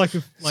 man. he looks like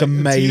a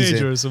amazing.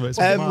 teenager or something. It's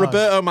mad.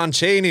 Roberto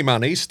Mancini,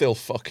 man, he's still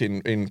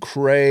fucking in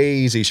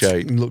crazy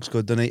shape. He looks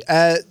good, doesn't he?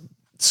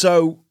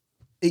 So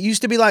it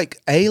used to be like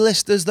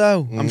A-listers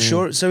though. I'm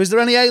sure. So is there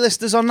any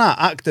A-listers on that?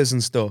 Actors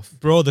and stuff.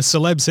 Bro, the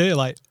celebs here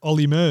like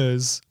Ollie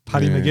Murs,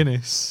 Paddy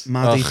McGuiness,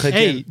 Maddie Piggin.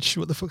 H.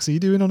 What the fuck's he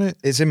doing on it?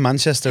 It's in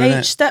Manchester, isn't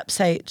H it? steps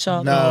H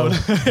or No.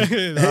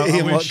 I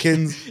Ian wish.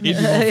 Watkins. He'd be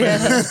more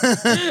famous.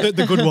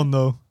 The good one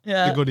though.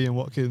 Yeah. The good Ian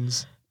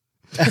Watkins.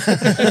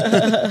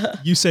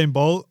 Usain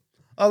Bolt,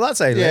 Oh,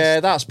 that's A-list. Yeah,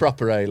 that's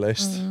proper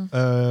A-list.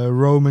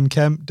 Roman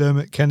Kemp,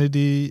 Dermot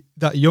Kennedy,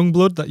 that young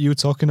blood that you were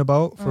talking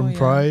about from yeah.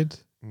 Pride,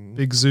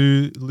 Big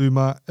Zoo, Lee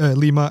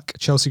Mack,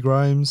 Chelsea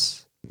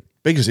Grimes.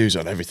 Big Zoo's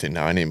on everything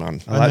now, isn't he,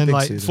 man? I And like then Big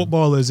like Susan.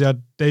 footballers, they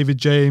had David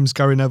James,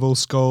 Gary Neville,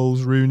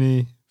 Scholes,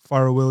 Rooney,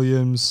 Farrell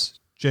Williams,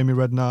 Jamie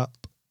Redknapp,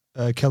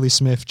 Kelly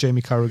Smith,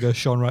 Jamie Carragher,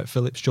 Sean Wright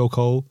Phillips, Joe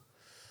Cole.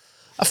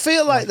 I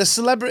feel like the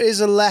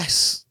celebrities are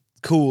less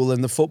cool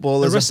than the The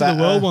footballers. rest are of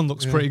the better. world one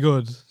looks pretty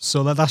good.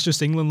 So that's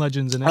just England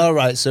legends, isn't it? All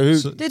right. So who?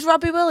 So- Did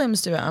Robbie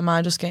Williams do it? Am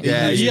I just getting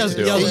Yeah, confused? he has-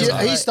 he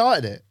has- he, he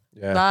started it.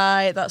 Yeah.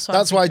 Right, that's why.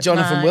 That's why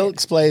Jonathan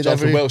Wilkes played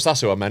Jonathan every. Wilkes,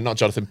 that's who I meant, not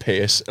Jonathan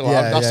Pearce.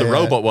 Yeah, That's yeah, the yeah.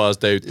 Robot Wars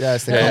dude. Yeah,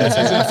 it's the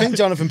commentator. I think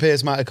Jonathan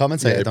Pearce might have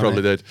commentated. Yeah, he on probably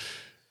it. did.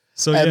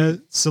 So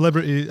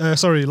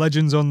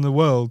legends on the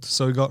world.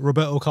 So we got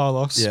Roberto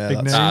Carlos, Yeah, big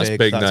that's name. That's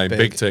big That's name, big.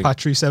 big thing.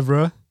 Patrice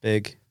Evra,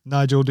 Big.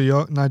 Nigel De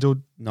Jong, Not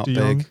De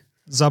Jong, big.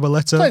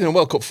 Zabaleta, Played in a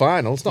World Cup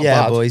final. It's not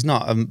Yeah, bad. but he's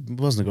not.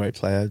 Wasn't a great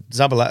player.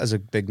 Zabaleta's a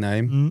big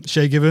name.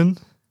 Shea Given,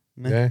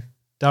 Yeah.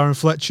 Darren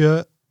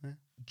Fletcher,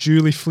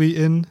 Julie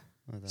Fleeting,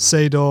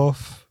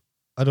 Seedorf.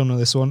 I don't know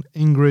this one.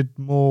 Ingrid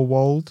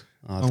Moore-Wald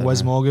I and don't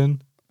Wes know.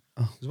 Morgan.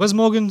 Is Wes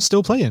Morgan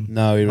still playing?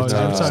 No, he Oh,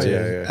 retired. he's last retired,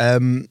 year.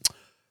 yeah.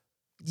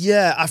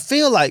 Yeah, I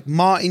feel like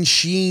Martin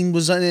Sheen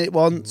was in it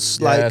once,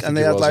 Yeah, I like, think and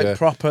they he had was, like yeah.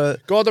 proper.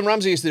 Gordon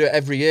Ramsay used to do it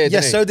every year, Yeah,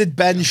 didn't he? so did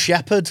Ben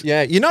Shepherd.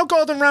 Yeah, you know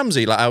Gordon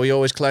Ramsay, like how he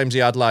always claims he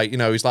had like,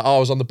 he's like, oh, I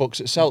was on the books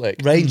at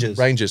Celtic.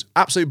 Rangers.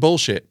 Absolute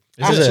bullshit.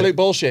 it? Absolute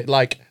bullshit.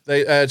 Like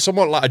they,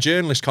 someone like a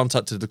journalist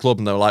contacted the club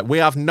and they were like, we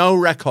have no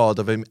record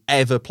of him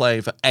ever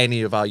playing for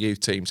any of our youth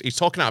teams. He's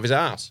talking out of his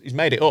ass. He's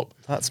made it up.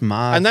 That's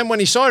mad. And then when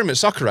he saw him at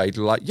Soccer Aid,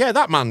 they were like, yeah,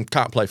 that man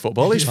can't play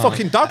football. He's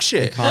fucking dog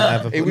shit.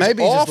 Can't ever. It was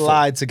Maybe he just awful.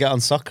 lied to get on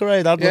Soccer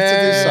Aid. I'd love to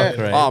do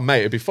Soccer Aid. Oh, mate,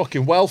 it'd be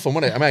fucking well fun,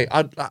 wouldn't it? Mate,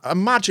 I'd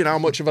imagine how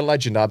much of a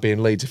legend I'd be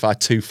in Leeds if I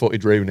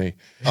two-footed Rooney.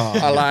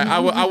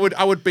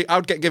 I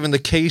would get given the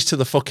keys to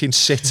the fucking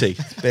city.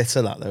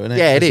 Bitter that though, isn't it?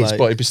 Yeah, it It's is, like,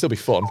 but it'd still be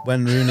fun.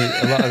 when Rooney,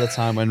 a lot of the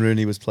time when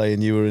Rooney was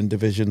playing, you were in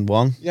Division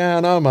 1. Yeah, I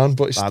know, man,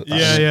 but it's Bad,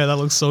 Yeah, that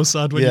looks so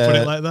sad when you put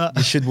it like that.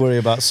 You should worry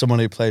about someone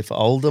who played for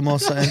Oldham or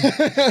something.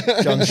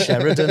 John Sheridan.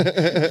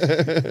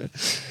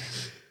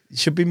 You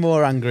should be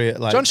more angry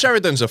at like John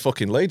Sheridan's a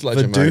fucking Leeds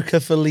legend, mate.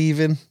 Viduka for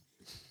leaving.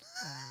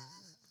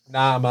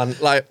 Nah, man.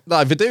 Like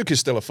Viduka's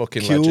still a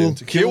fucking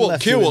Kewell.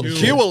 legend.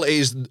 Kewell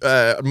is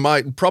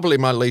probably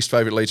my least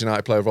favourite Leeds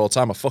United player of all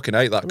time. I fucking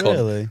hate that cunt.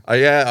 Really?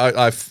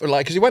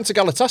 Because he went to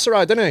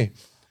Galatasaray, didn't he?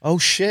 Oh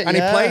shit! And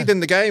he played in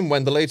the game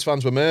when the Leeds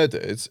fans were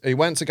murdered. He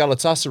went to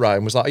Galatasaray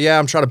and was like, "Yeah,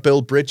 I'm trying to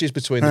build bridges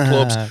between the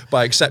clubs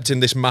by accepting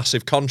this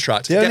massive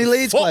contract." The only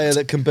Leeds player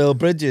that can build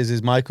bridges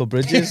is Michael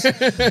Bridges.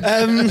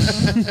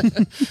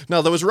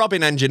 No, there was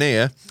Robin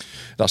Engineer.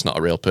 That's not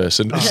a real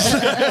person.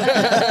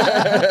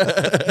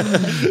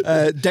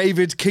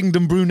 David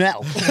Kingdom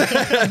Brunel.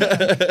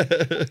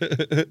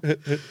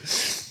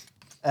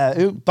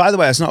 By the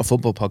way, it's not a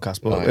football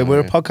podcast, but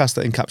we're a podcast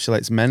that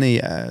encapsulates many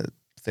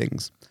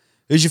things.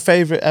 Who's your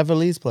favourite ever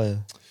Leeds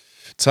player?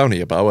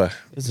 Tony Yeboah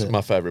Is is it?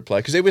 my favourite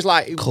player because it was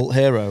like Cult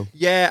hero.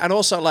 Yeah, and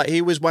also like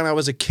he was when I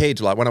was a kid,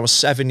 like when I was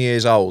 7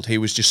 years old, he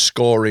was just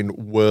scoring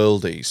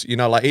worldies. You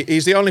know, like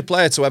he's the only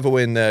player to ever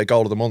win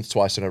Goal of the Month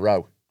twice in a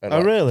row. Oh,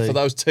 really? For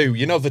those two,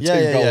 you know, the two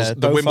Yeah, goals, yeah.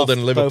 the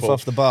Wimbledon, Liverpool. Both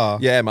off the bar.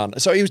 Yeah, man.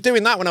 So he was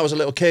doing that when I was a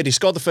little kid. He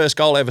scored the first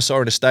goal I ever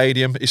saw in a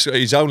stadium.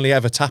 He's only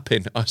ever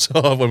tapping I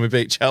saw when we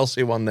beat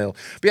Chelsea 1-0.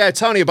 But yeah,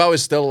 Tony Yeboah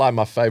is still like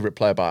my favourite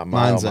player by a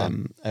mile, Mine's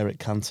man. Eric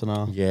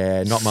Cantona.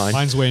 Yeah, not mine.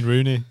 Mine's Wayne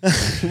Rooney.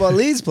 What,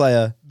 Leeds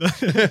player?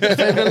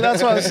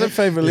 That's what I said,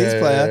 favourite Leeds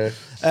player.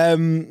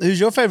 Who's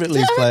your favourite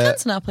Leeds player?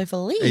 Cantona play for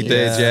Leeds. He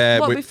did, yeah.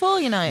 What, We-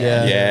 before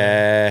United?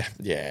 Yeah.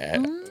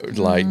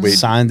 Like we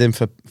Signed him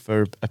for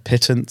a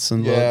pittance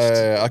and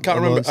I can't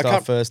remember. launched our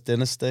first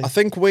dynasty. I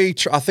think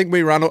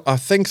we ran up. I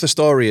think the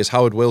story is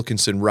Howard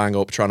Wilkinson rang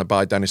up trying to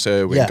buy Dennis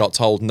Irwin, Yeah. got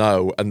told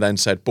no, and then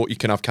said, "But you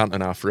can have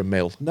Cantona for $1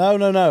 million."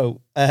 No.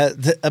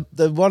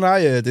 The one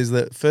I heard is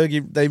that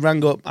Fergie, they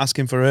rang up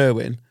asking for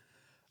Irwin,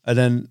 and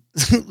then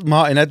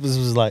Martin Edwards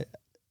was like,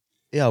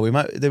 "Yeah, we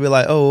might." They were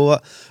like, "Oh,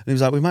 what?" And he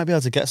was like, "We might be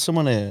able to get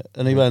someone here."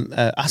 And he went,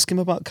 "Ask him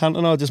about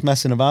Cantona, just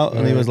messing about."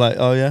 And he was like,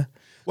 "Oh yeah."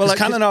 Well, like,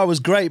 Cantona was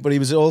great, but he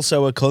was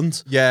also a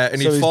cunt. Yeah,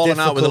 and So he'd it's fallen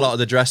out with a difficult. lot of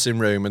the dressing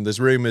room, and there's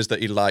rumours that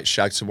he like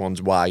shagged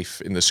someone's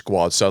wife in the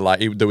squad. So like,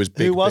 there was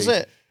big. Who was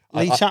big- it?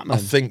 Lee Chapman? I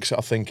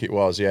think it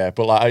was, yeah.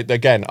 But like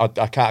again, I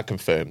can't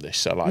confirm this,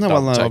 so like, No, don't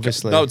well, no, take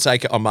obviously. don't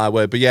take it on my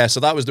word. But yeah, so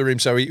that was the room.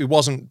 So he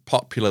wasn't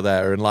popular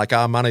there, and like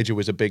our manager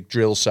was a big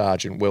drill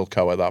sergeant,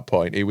 Wilco, at that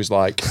point. He was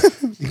like,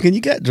 Can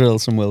you get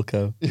drills from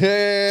Wilco?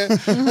 yeah,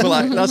 but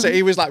like that's it.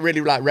 He was like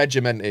really like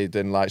regimented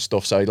and like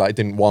stuff. So he like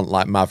didn't want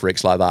like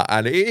mavericks like that.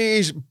 And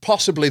he's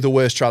possibly the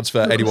worst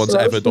transfer anyone's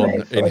ever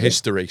done in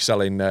history.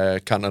 Selling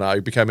Cantona,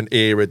 who became an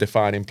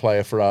era-defining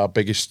player for our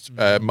biggest,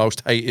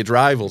 most hated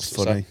rivals.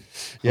 Funny. So,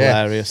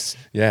 yeah. Hilarious.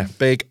 Yeah,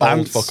 big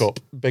old Bants. fuck up.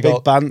 Big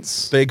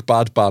Bants. Big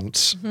bad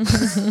Bants.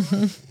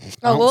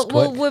 Oh, well,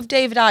 quick. with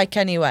David Icke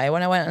anyway.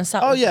 When I went and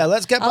sat. Oh with yeah, him.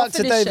 let's get I'll back to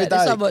finish David it.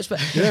 It's not Icke. much,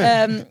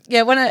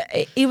 but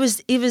when he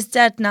was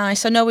dead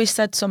nice. I know he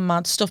said some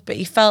mad stuff, but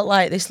he felt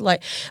like this,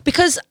 like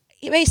because.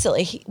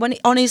 Basically, he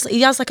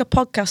has like a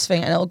podcast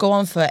thing, and it'll go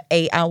on for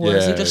 8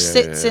 hours. He just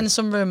sits in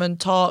some room and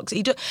talks.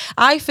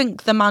 I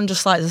think the man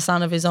just likes the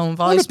sound of his own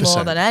voice 100%,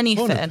 more than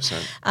anything.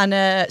 100%.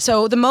 And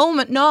so the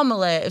moment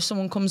normally, if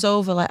someone comes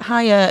over like,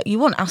 "Hiya," you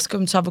wouldn't ask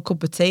him to have a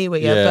cup of tea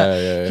with you,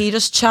 but he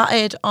just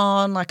chatted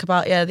on like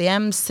about the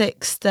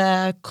M6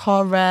 there,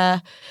 Corrie.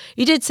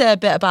 He did say a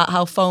bit about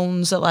how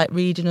phones are like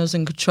reading us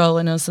and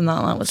controlling us, and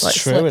that was like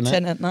true, slipped innit?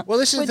 in and that. Well,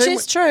 this is Which the thing.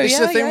 is true. This is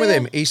yeah, the thing yeah, with yeah.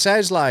 him. He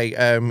says like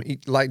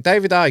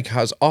David Icke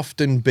has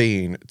often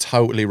been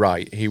totally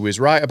right. He was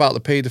right about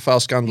the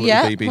paedophile scandal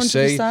Yeah, at the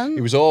BBC. 100%.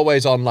 He was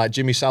always on like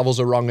Jimmy Savile's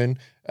a wrong'un.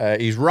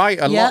 He's right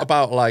a lot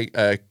about like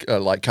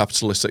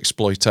capitalist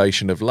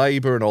exploitation of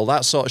labour and all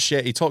that sort of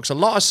shit. He talks a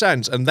lot of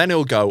sense, and then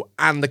he'll go,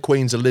 "And the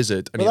Queen's a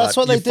lizard." And Well, you're that's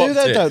like, what they "You do,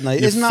 fucked though, it. don't they?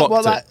 You Isn't that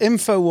what fucked that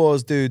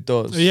Infowars dude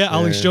does? Yeah,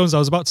 Alex Jones. I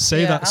was about to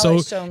say Yeah, that. So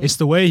Alex Jones. it's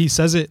the way he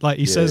says it. Like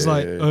he says,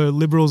 like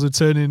liberals are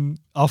turning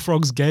our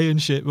frogs gay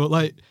and shit. But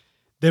like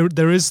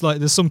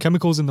there's some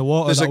chemicals in the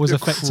water There's that a was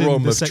crumb affecting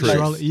of the truth.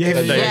 sexuality. Yeah,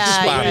 And they yeah.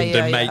 expand yeah,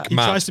 and yeah. make He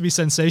mad. tries to be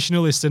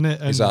sensationalist in it.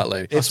 And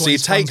Exactly. that's So what you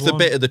his fans take the want.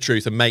 bit of the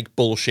truth and make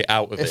bullshit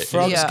out of If it.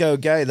 frogs Yeah. go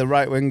gay, the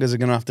right wingers are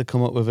going to have to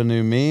come up with a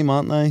new meme,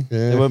 aren't they?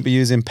 They won't be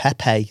using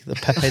Pepe the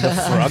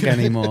frog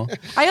anymore.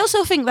 I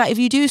also think that if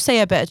you do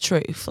say a bit of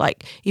truth,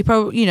 like you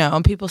probably,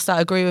 and people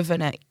start agreeing with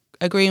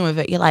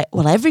it, you're like,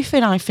 well,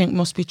 everything I think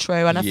must be true.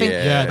 And I think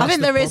Yeah, I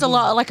think that's there the is a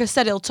lot of, like I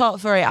said, he'll talk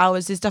for 8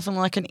 hours. There's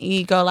definitely like an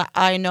ego, like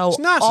I know It's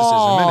narcissism,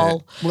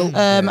 all.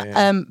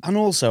 innit? And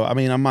also, I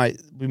mean, I might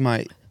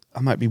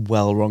be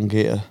well wrong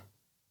here.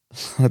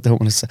 I don't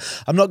want to say.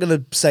 I'm not going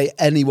to say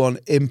anyone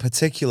in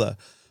particular,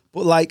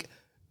 but like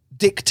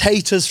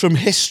dictators from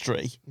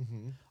history,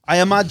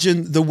 I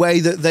imagine the way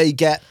that they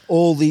get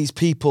all these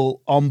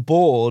people on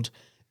board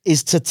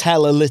is to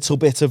tell a little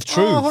bit of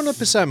truth. Oh,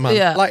 100%, man.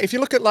 Yeah. Like, if you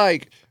look at,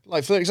 like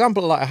for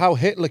example, like how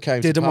Hitler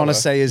came Didn't to want to power.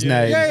 say his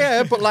name.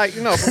 Yeah, but like,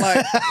 I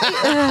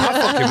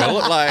fucking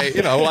will. Like,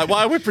 like,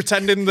 why are we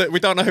pretending that we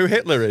don't know who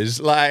Hitler is?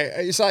 Like,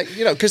 it's like,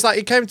 because like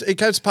he came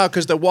to power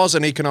because there was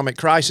an economic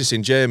crisis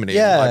in Germany.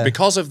 Yeah. Like,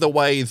 because of the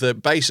way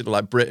that basically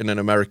like Britain and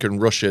America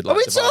and Russia. Like, Are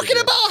we divided talking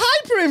it.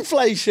 about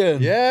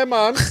hyperinflation? Yeah,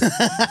 man.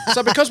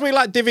 So because we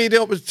like divvied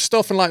up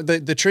stuff and like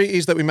the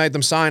treaties that we made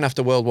them sign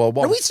after World War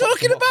One. Are we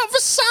talking about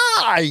Versailles?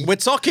 Versailles. We're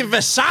talking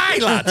Versailles,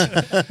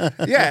 lad.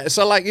 Yeah,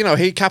 so like, you know,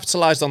 he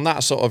capitalised on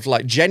that sort of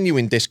like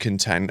genuine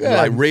discontent and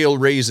like real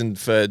reason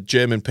for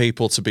German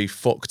people to be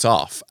fucked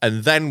off,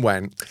 and then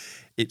went,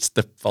 it's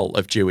the fault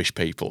of Jewish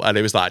people, and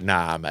it was like,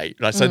 nah, mate.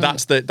 Like, so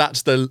that's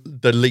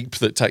the leap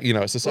that you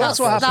know. It's the same. That's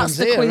what happens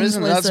the here, Queen's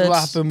isn't it? That's what lizard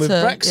happened with to-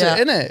 Brexit, yeah.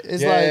 isn't it?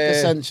 It's Yeah, like yeah.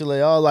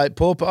 essentially, like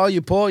poor. Oh,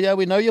 you're poor. Yeah,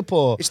 we know you're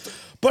poor.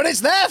 But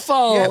it's their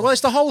fault. Yeah, well, it's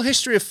the whole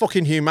history of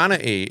fucking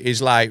humanity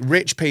is like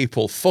rich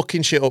people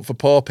fucking shit up for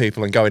poor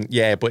people and going,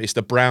 yeah, but it's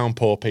the brown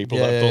poor people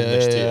that have done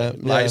this to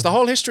you. Like, it's the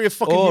whole history of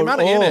fucking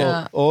humanity, isn't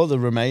it? Or the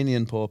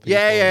Romanian poor people.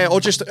 Yeah,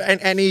 or just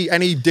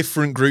any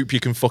different group you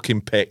can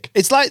fucking pick.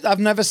 It's like I've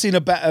never seen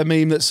a better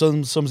meme that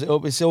sums it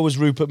up. It's always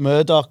Rupert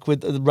Murdoch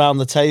with around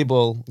the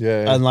table,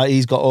 and like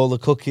he's got all the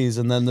cookies,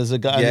 and then there's a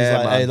guy, and he's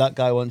like, man. "Hey, that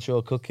guy wants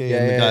your cookie,"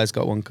 and the guy's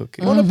got one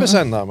cookie.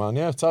 100% that, man.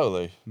 Yeah,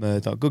 totally.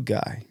 Murdoch, good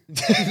guy.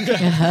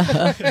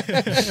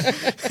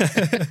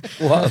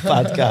 What a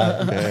bad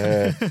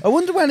guy. I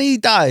wonder when he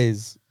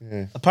dies.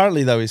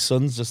 Apparently, though, his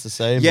son's just the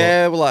same.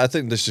 Yeah, well, I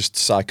think there's just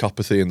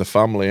psychopathy in the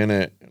family,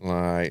 innit?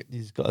 Like, but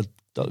he's got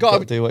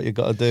to do what you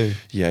got to do.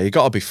 yeah, you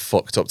got to be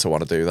fucked up to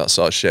want to do that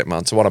sort of shit,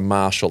 man. To want to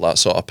marshal that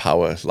sort of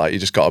power, like, you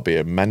just got to be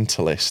a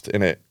mentalist,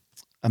 innit?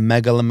 A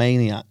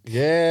megalomaniac.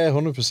 Yeah,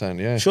 100%.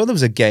 Yeah. I'm sure there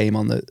was a game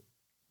on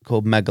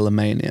called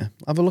Megalomania.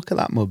 Have a look at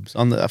that, Mubs.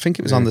 I think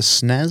it was on the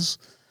SNES.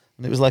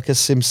 And it was like a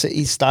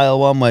SimCity style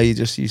one where you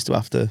just used to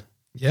have to.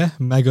 Yeah,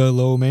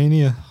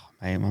 megalomania.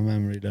 Mate, my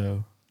memory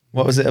though.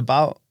 What was it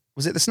about?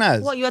 Was it the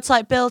SNES? What, you had to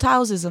like build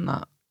houses and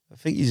that? I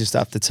think you just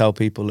have to tell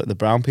people that the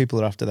brown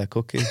people are after their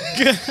cookie.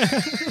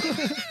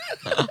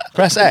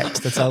 Press X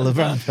to tell the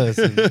brown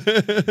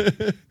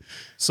person.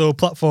 So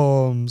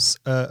platforms,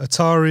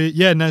 Atari,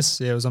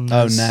 NES. Yeah, it was on NES.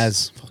 Oh,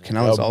 NES. Fucking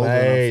hell, it's older than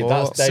I thought.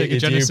 that's dated Sega you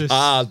Genesis.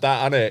 bad,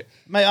 that, innit?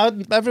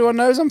 Mate, everyone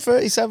knows I'm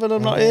 37.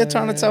 I'm not here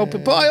trying to tell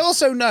people. But I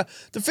also know,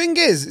 the thing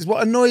is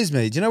what annoys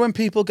me. Do you know when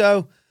people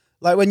go,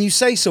 like when you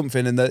say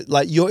something and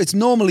it's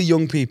normally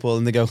young people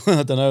and they go,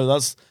 I don't know,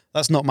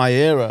 that's not my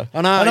era.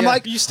 I know, and I'm yeah.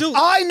 like,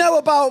 I know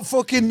about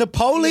fucking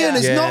Napoleon.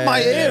 It's not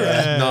my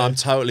era. No, I'm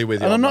totally with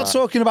you. And on I'm not that.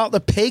 talking about the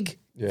pig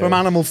from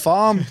Animal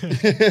Farm.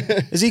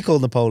 Is he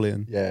called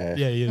Napoleon? Yeah.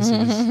 Yeah, he is. He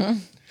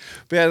is.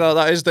 But yeah, no,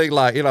 that is the,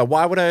 like, you know,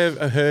 why would I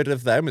have heard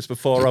of them? It's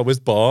before I was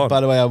born.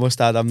 By the way, I must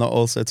add, I'm not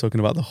also talking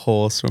about the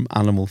horse from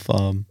Animal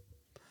Farm.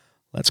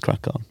 Let's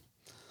crack on.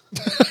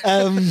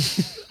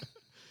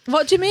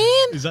 What do you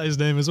mean? Is that his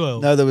name as well?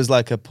 No, there was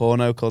like a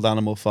porno called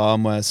Animal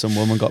Farm where some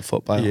woman got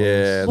fucked by a horse.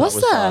 yeah, Was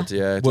that was there? bad,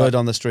 yeah. It's Word like-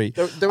 on the street.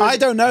 there was- I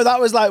don't know. That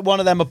was like one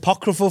of them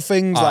apocryphal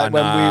things. Like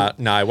when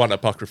No, it wasn't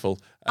apocryphal.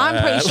 I'm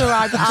pretty sure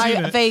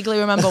I vaguely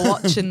remember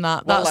watching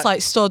that. That's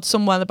like stood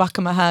somewhere in the back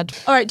of my head.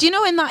 All right, do you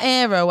know in that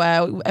era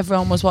where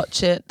everyone was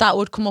watching, that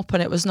would come up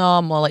and it was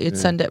normal, like you'd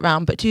send it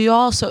round. But do you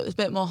also, it was a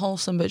bit more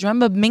wholesome, but do you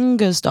remember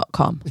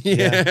mingers.com?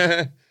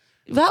 Yeah.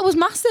 That was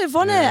massive,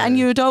 wasn't it? And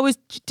you would always,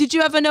 did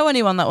you ever know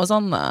anyone that was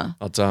on there?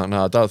 I don't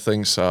know. I don't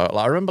think so.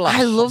 Like, I remember, like,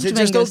 I loved Is it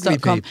just ugly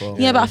mingers.com. people?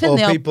 Yeah, but I think or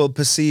they all, people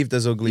perceived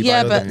as ugly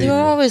yeah, by but other they people.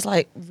 were always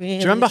like really. do you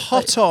remember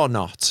Hot or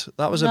Not?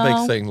 That was a big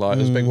No. thing. Like,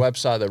 it was a big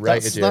website that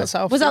rated you. That's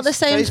how Was that the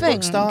same Facebook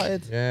thing?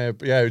 started. Yeah,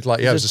 it was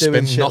like, it was a Just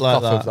doing spin shit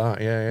like knockoff of that.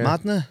 that. Yeah.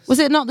 Madness. Was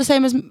it not the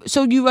same as,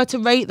 so you were to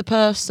rate the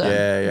person?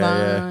 Yeah.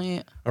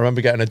 Right. I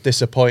remember getting a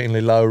disappointingly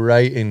low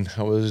rating.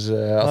 I was.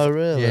 Oh,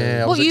 really?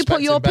 Yeah. I What, was you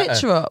put your expecting better.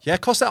 picture up? Yeah, of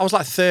course. I was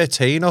like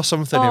 13 or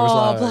something. It was Oh,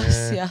 like,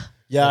 bless you.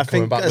 Yeah, I Coming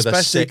think back with a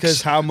especially 6.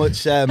 because how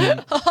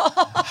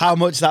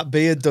much that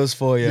beard does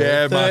for you.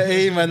 Yeah, man.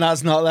 13 when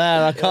that's not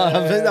there. I can't.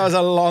 I think that was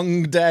a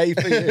long day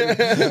for you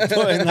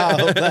putting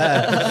that up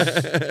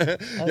there.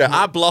 Yeah,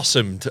 I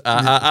blossomed.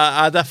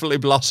 I definitely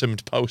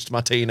blossomed post my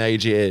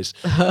teenage years.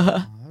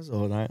 That was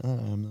all right.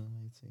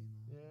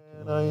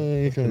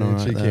 Looking all right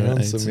Cheeky there at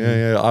handsome. 18.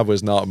 Yeah. I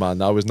was not,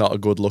 man. I was not a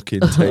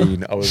good-looking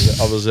teen. I was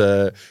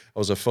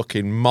a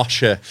fucking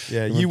mosher.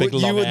 Yeah, with you big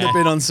long wouldn't have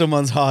hair. been on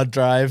someone's hard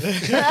drive. There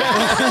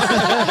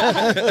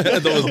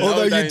was no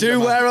Although you danger, do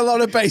man. wear a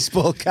lot of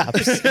baseball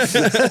caps.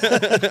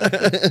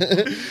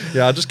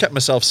 Yeah, I just kept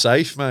myself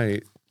safe,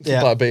 mate.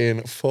 Yeah. By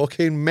being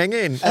fucking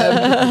minging.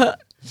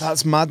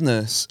 That's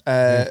madness.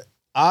 I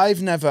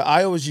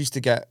always used to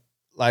get,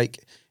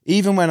 like,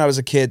 even when I was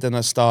a kid and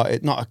I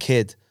started, not a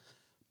kid,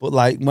 but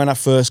like when I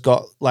first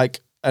got like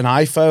an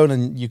iPhone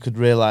and you could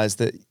realize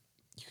that you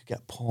could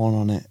get porn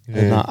on it.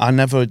 And I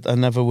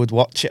never would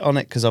watch it on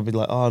it because I'd be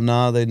like, oh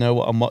no, they know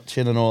what I'm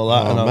watching and all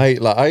that. Oh,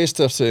 mate, like I used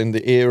to have to, in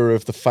the era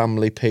of the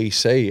family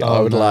PC, I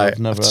would I've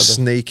never have to had a-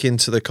 sneak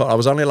into the I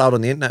was only allowed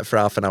on the internet for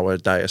half an hour a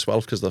day as well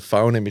because of the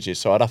phone images.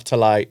 So I'd have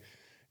to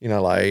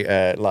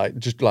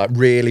just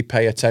really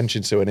pay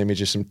attention to an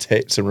image of some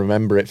tits and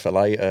remember it for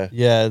later.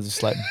 Yeah,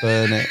 just like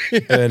burn it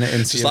into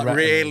Just your like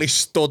retina. really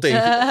study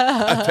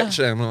a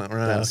picture. I'm like,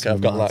 right, That's okay,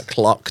 I've got mad. that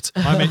clocked.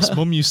 My mate's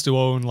mum used to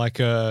own like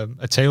a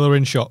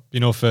tailoring shop,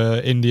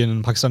 for Indian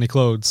and Pakistani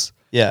clothes.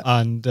 Yeah.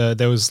 And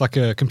there was like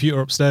a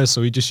computer upstairs,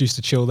 so he just used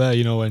to chill there,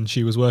 when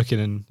she was working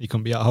and he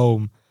couldn't be at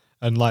home.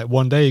 And like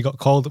one day he got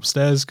called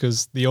upstairs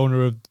because the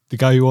owner of the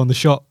guy who owned the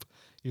shop,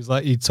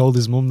 he told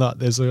his mum that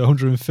there's a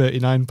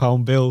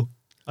 £139 bill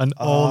and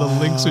all the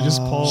links were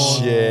just porn.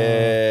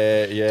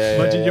 Yeah.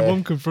 Imagine your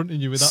mum confronting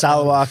you with that.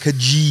 Salwar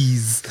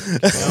Kajeez.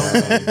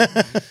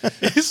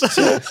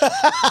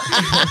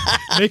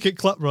 Make it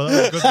clap, bro.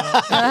 That was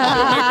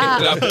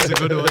good. That's a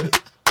good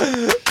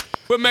one.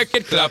 We'll make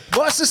it clap.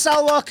 What's the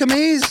Salwar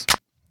Kameez?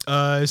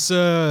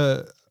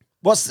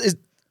 It's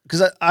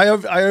because I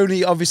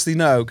only obviously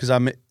know because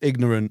I'm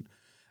ignorant.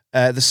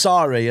 The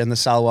sari and the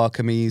Salwar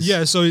Kameez.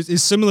 yeah. So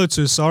it's similar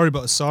to a sari,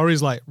 but a sari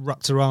is like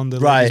wrapped around the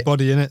Right. lady's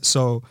body in it.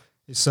 So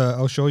it's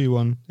I'll show you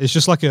one. It's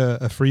just like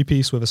a free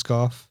piece with a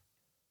scarf.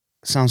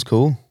 Sounds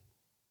cool.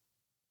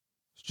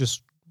 It's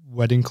just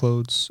wedding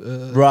clothes.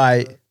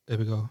 Right. There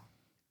we go.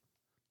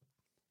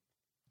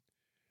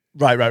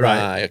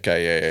 Right.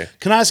 Okay, yeah.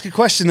 Can I ask a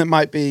question that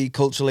might be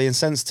culturally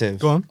insensitive?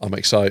 Go on. I'm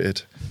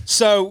excited.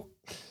 So,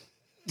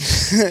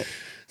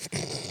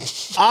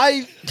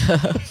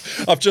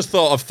 I've just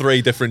thought of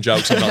 3 different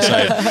jokes I'm not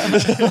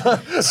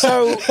saying.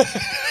 so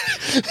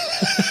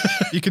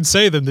You can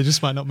say them, they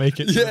just might not make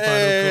it. To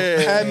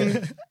the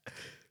final cut.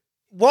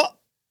 what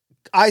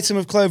item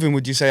of clothing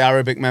would you say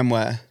Arabic men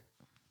wear?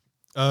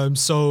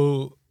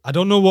 So I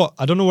don't know what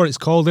it's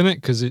called in it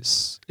because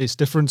it's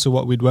different to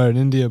what we'd wear in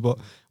India. But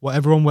what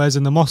everyone wears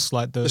in the mosque,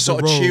 like the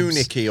Sort of robes.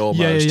 tunicky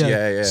almost.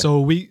 Yeah.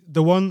 So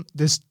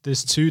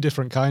there's 2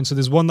 different kinds. So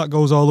there's one that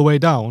goes all the way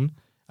down,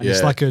 and it's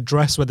Yeah. like a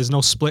dress where there's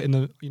no split in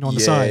the on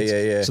the Yeah, sides.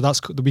 yeah.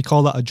 So we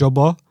call that a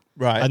jubba.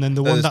 Right. And then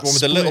the one There's that's one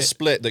with a little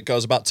split that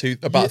goes about a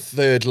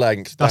third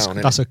length that's down.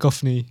 a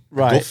cuffney.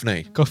 Right.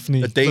 Guffney.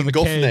 Guffney. A Dean with a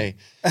K.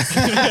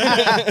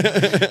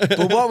 Guffney.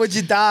 But what would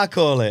your dad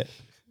call it?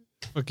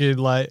 Fucking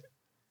like,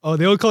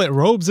 they all call it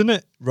robes,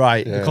 innit?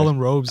 Right. They call them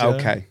robes. Yeah.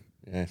 Okay.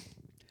 Yeah.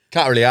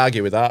 Can't really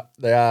argue with that.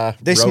 They are.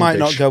 This might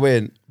not robish. go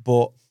in,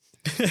 but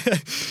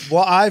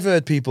what I've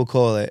heard people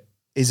call it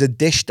is a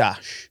dish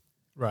dash.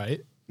 Right.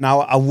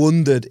 Now, I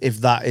wondered if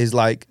that is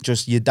like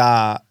just your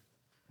dad.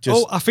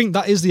 Just, I think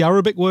that is the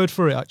Arabic word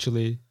for it,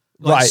 actually.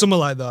 Like Right. something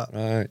like that.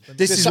 Right.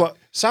 This is what.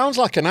 Sounds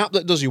like an app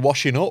that does your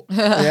washing up.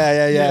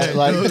 Yeah.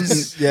 Like,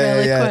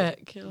 Really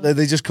quick.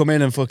 They just come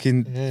in and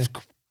fucking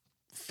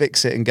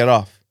fix it and get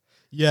off.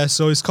 Yeah,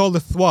 so it's called a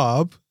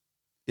thwab.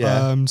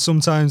 Yeah.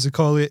 Sometimes they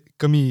call it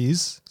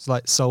kameez. It's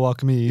like salwar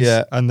kameez.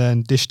 Yeah. And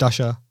then dish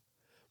dasha.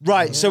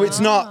 Right. So it's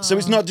not. So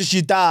it's not just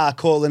your dad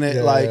calling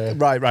it like.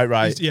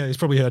 Right. He's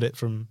probably heard it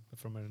from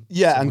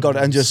Yeah, and got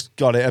it and just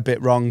got it a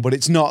bit wrong, but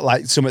it's not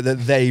like something that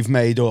they've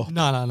made up.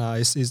 No.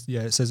 It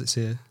says it's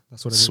here.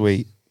 That's what it is.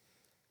 Sweet.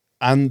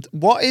 And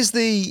what is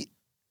the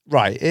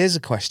right? Here's a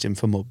question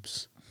for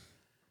Mubs.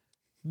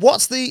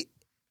 What's the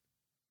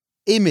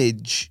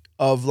image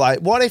of like?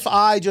 What if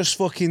I just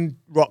fucking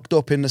rocked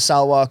up in the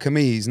Salwar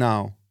Kameez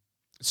now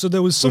So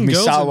there was some with me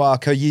girls. Salwar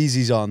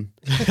Yeezys on,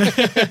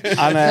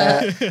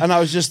 and I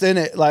was just in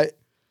it? Like,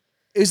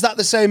 is that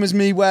the same as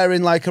me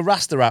wearing like a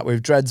Rasta hat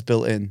with dreads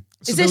built in?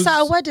 Is this at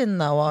a wedding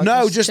though? Or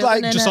No, just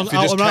chilling like- in just it? on- If you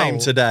just Out and came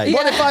out. today.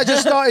 What if I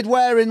just started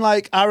wearing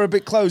like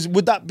Arabic clothes?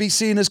 Would that be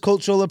seen as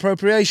cultural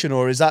appropriation,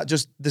 or is that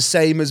just the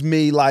same as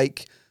me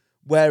like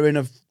wearing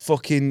a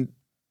fucking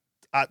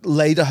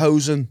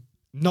lederhosen?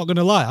 Not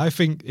gonna lie, I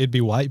think it'd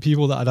be white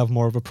people that'd have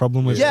more of a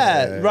problem with it.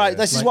 Yeah, right.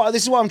 This is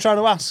what I'm trying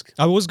to ask.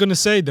 I was gonna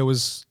say there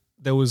was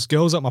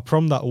girls at my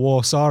prom that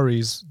wore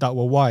saris that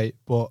were white,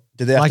 but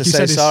Did they have like to you say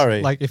said, it's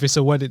sari? like if it's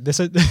a wedding, they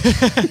said,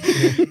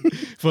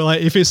 but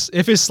like if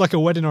it's like a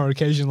wedding or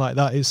occasion like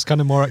that, it's kind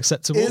of more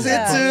acceptable. Is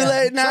it too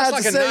late now Sounds to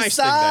like a say nice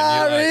thing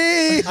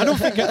then, sorry? I don't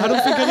think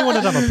anyone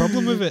would have a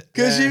problem with it.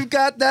 Because you've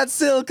got that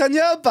silk on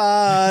your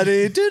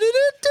body.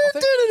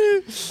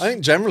 I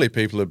think generally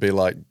people would be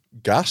like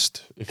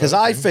gassed. Because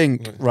I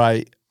think,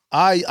 right,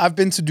 I've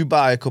been to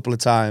Dubai a couple of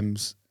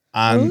times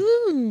and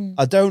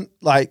I don't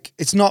like,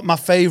 it's not my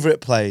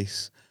favourite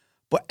place,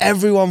 but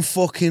everyone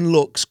fucking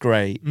looks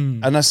great.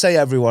 And I say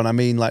everyone, I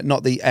mean like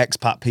not the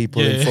expat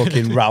people in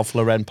fucking Ralph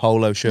Lauren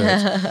polo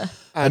shirts.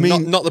 I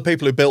mean, not the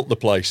people who built the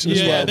place as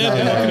Yeah, well.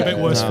 they're looking a bit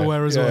worse for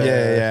wear as well.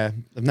 Yeah.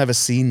 I've never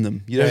seen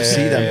them. You don't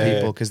see them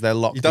people because they're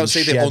locked You don't in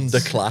see the sheds.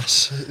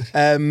 underclass.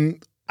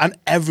 And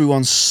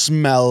everyone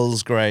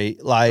smells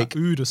great. Like, That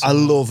oud or I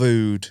something. love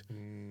oud.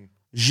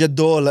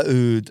 J'adore la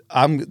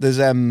oud. There's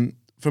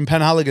from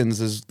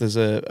Penhaligon's. There's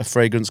a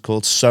fragrance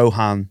called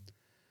Sohan,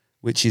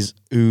 which is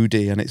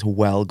oudy and it's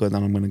well good.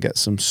 And I'm going to get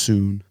some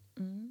soon.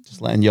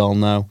 Just letting y'all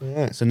know.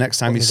 Yeah. So next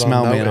time Put you us on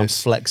smell me and I'm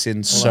notice.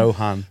 flexing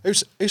Sohan.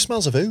 Who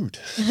smells of oud?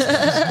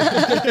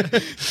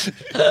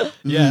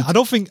 Yeah, I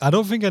don't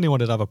think anyone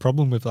would have a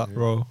problem with that,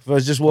 bro. If I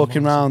was just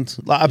walking around,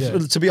 like Yeah.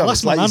 to be I'll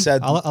honest, ask my like you nan-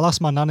 said, I'll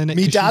ask my nan in it.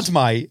 me 'cause dad she's-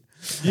 might.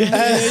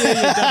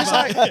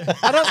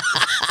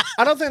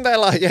 I don't think they're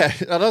like,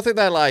 I don't think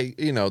they're like,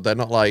 they're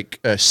not like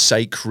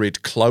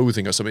sacred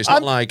clothing or something. It's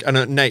not like a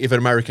Native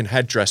American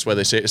headdress where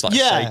they say it's like a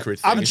sacred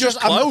thing. It's just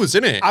clothes,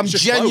 isn't it? I'm It's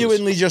just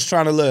genuinely just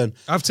trying to learn.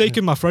 I've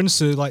taken my friends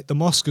to like the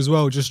mosque as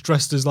well, just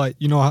dressed as like,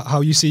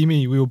 how you see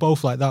me. We were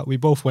both like that. We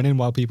both went in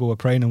while people were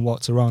praying and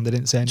walked around. They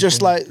didn't say anything.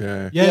 Just like,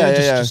 clothes.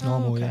 just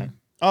normal, yeah.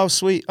 oh,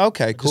 sweet.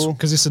 Okay, cool.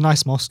 Because it's a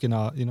nice mosque in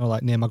our,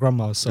 like near my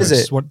grandma's. So Is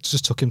I it?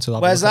 just took him to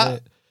that. Where's look at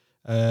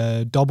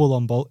it. Double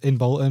in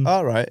Bolton.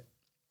 All right.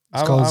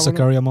 It's called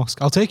Zakaria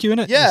Mosque. I'll take you in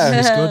it. Yeah.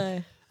 It's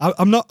good.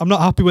 I'm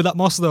not happy with that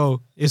mosque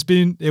though.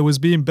 It was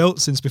being built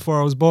since before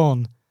I was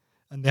born,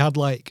 and they had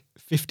like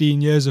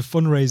 15 years of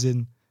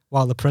fundraising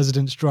while the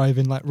president's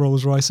driving like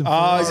Rolls Royce and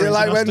Oh, is it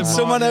like when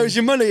someone owes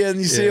you money and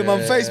you see him on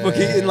Facebook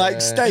eating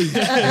like steak?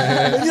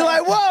 And you're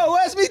like, whoa,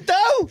 where's me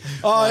dough?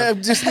 Oh, I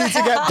just need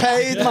to get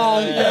paid,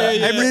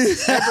 man. We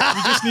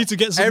just need to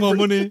get some more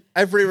money.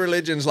 Every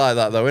religion's like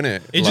that, though, isn't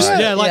it? It just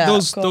Yeah,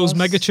 those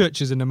mega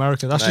churches in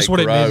America. That's just what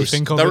it made me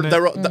think of.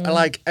 They're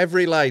like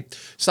every like.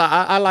 So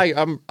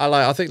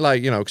I think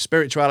like, you know,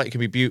 spirituality can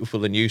be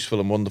beautiful and useful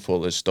and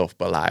wonderful and stuff,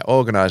 but like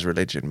organized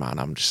religion, man,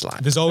 I'm just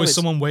like. There's always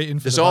someone waiting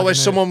for. There's always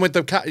someone with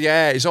the.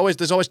 Yeah,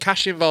 there's always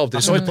cash involved.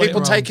 There's always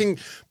people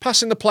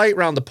passing the plate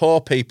around the poor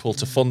people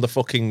to fund the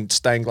fucking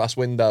stained glass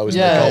windows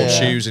and the gold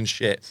shoes and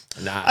shit.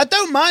 Nah. I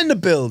don't mind the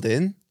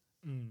building.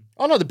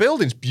 Oh no, the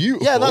building's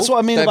beautiful. Yeah, that's what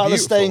I mean They're about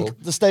beautiful.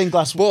 the stained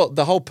glass. But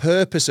the whole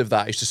purpose of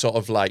that is to sort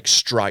of like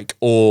strike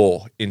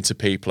awe into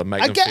people and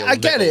make them feel I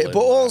get little it, but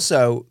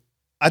also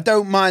I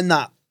don't mind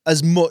that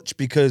as much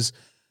because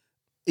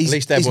At least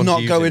he's everyone's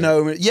not using going it.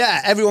 home.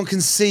 Yeah, everyone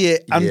can see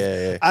it. And,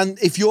 Yeah. and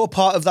if you're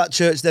part of that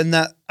church, then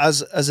that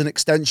as an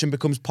extension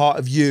becomes part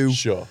of you.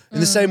 Sure. In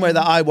the same way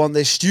that I want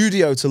this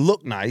studio to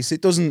look nice,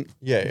 it doesn't.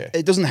 Yeah.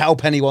 It doesn't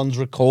help anyone's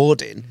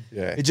recording.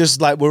 Yeah. It's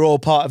just like we're all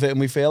part of it, and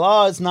we feel,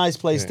 oh, it's a nice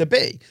place to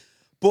be.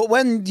 But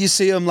when you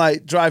see them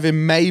like driving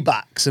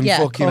Maybachs and Yeah,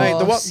 of fucking,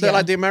 course. They're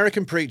like the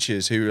American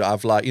preachers who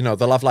have like, you know,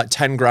 they'll have like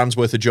 10 grand's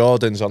worth of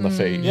Jordans on their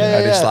feet. And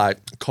it's like,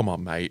 come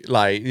on, mate.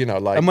 Like, you know,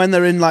 like. and when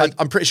they're in like,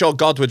 I'm pretty sure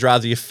God would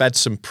rather you fed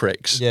some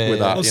pricks with that.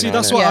 Well, you see, know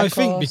that's what what Yeah, I of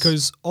think course.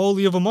 because all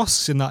the other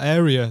mosques in that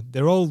area,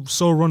 they're all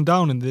so run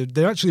down and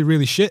they're actually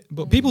really shit.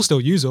 But people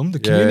still use them. The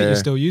community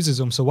still uses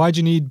them. So why do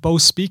you need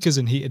Bose speakers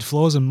and heated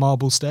floors and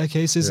marble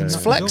staircases? And it's that?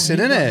 You don't flexing,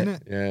 need isn't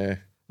that, it? innit? Yeah.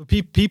 But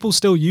people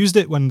still used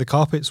it when the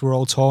carpets were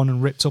all torn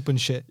and ripped up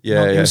and shit.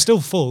 Yeah, It yeah. was still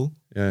full.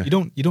 Yeah. You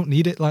don't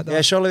need it like that.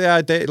 Yeah, surely the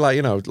idea, like,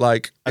 you know,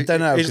 like. I don't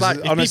know. It's 'Cause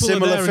like, on a people are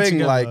similar there and thing,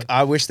 together. like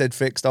I wish they'd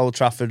fixed Old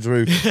Trafford's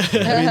roof. I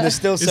mean, there's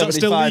still Is that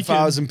still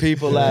 75,000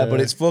 people there,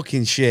 but it's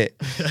fucking shit.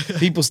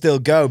 People still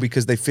go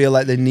because they feel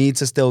like they need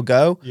to still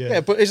go. yeah,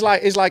 but it's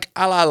like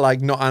Allah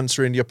like not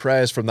answering your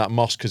prayers from that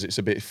mosque because it's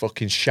a bit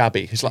fucking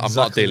shabby. It's like, I'm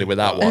not dealing with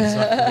that one.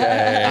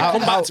 Yeah.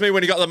 Come back to me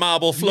when you got the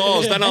marble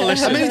floors, then I'll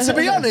listen. I mean, to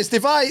be honest,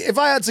 if I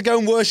had to go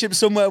and worship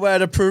somewhere where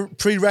the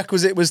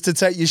prerequisite was to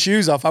take your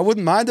shoes off, I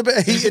wouldn't mind a bit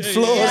of heated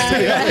floors. To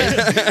be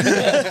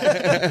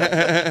honest.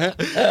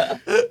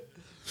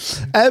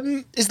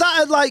 Is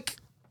that like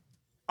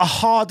a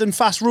hard and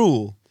fast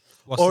rule,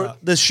 What's or that?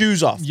 the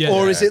shoes off, Yeah.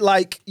 or is it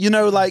like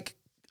like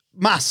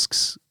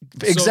masks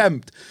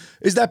exempt?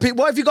 Is there people?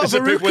 What have you got Is it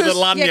for people with a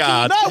Rukas?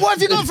 lanyard? No, what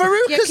have you got for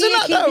Rukas Yeah, can you in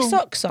that keep your though?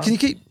 socks on? Can you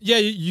keep? Yeah,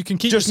 you can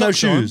keep Just your no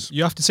socks on. shoes?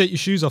 You have to take your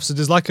shoes off. So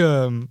there's like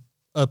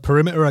a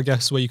perimeter, I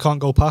guess, where you can't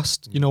go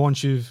past. You know,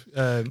 once you've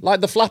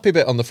Like the flappy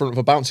bit on the front of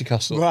a bouncy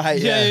castle. Right.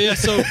 yeah.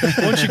 So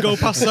once you go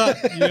past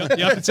that,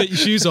 you have to take your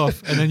shoes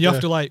off, and then you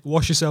have to like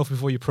wash yourself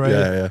before you pray.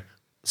 Yeah.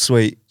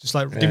 Sweet. Just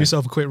like give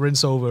yourself a quick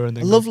rinse over, and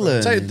then go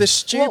Lovely. So the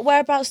stupid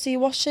Whereabouts do you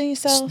washing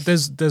yourself?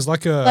 There's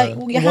like a Like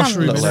your washroom hands?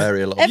 in little it.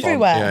 area, little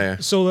Everywhere? pond. Yeah.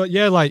 So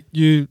like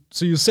you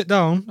sit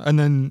down and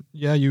then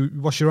you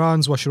wash your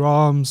hands, wash your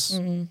arms,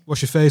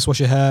 wash your face,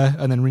 wash your hair,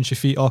 and then rinse your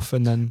feet off,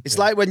 and then It's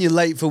like when you're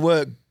late for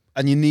work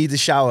and you need a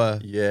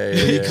shower. Yeah.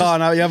 You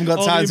can't. You haven't got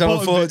All time the to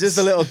important afford bits. just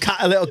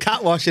a little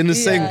cat wash in the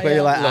sink where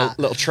you're like,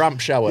 Little tramp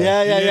shower.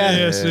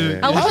 yeah. so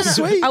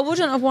Sweet. I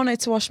wouldn't have wanted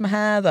to wash my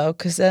hair though,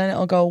 because then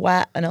it'll go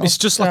wet and it'll it's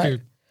just like a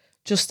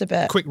just a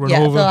bit quick run yeah,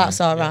 over. but that's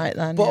all right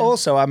then. But yeah.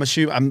 also, I'm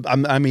assuming,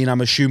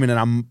 I'm assuming, and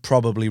I'm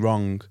probably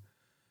wrong.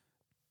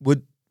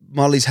 Would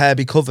Molly's hair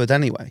be covered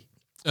anyway?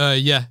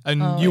 Yeah,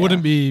 and you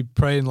wouldn't be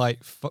praying like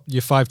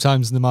your 5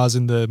 times namaz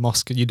in the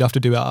mosque. You'd have to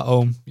do it at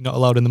home. You're not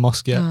allowed in the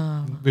mosque yet.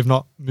 We've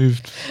not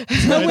moved.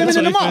 No women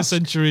in the 21st mosque?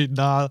 century,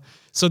 nah.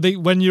 So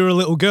when you're a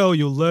little girl,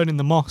 you'll learn in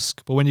the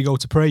mosque, but when you go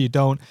to pray, you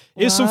don't.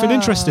 Here's something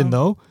interesting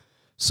though.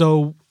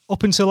 So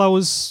up until I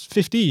was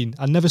 15,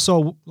 I never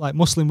saw like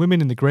Muslim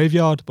women in the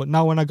graveyard. But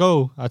now when I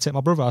go, I take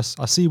my brother.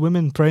 I see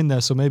women praying there,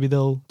 so maybe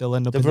they'll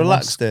end up. They've in the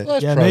relaxed mosque.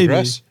 it. Yeah,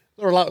 Progress.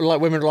 They're allowed, like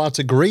women are allowed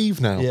to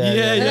grieve now.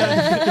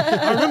 Yeah.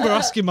 I remember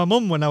asking my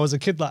mum when I was a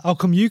kid, like, how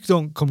come you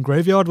don't come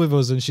graveyard with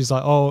us? And she's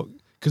like, oh,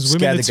 because women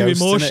Scared are the too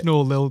ghosts, innit?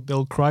 emotional.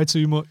 They'll cry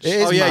too much. It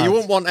is Oh yeah, mad. you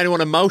wouldn't want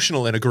anyone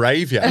emotional in a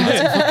graveyard.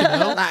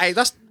 Like,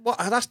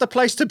 that's the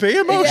place to be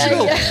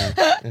emotional.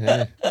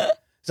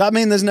 Does that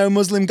mean there's no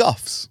Muslim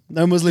goths?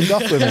 No Muslim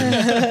goth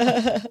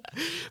women?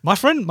 My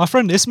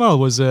friend Ismail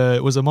was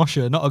a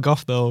mosher, not a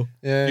goth though.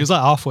 Yeah. He was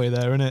like halfway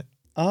there, innit?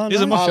 Oh, He's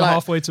a nice. mosher like-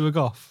 halfway to a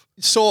goth.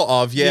 Sort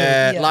of,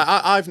 yeah. Yeah. Like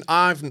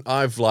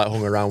I've like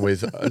hung around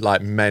with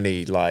like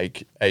many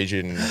like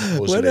Asian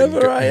Muslim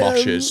Whenever I,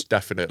 moshers,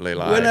 definitely.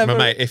 Like whenever- my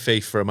mate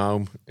Iffy from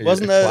home, is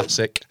Wasn't a there-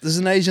 classic. There's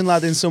an Asian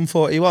lad in Sum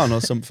 41 or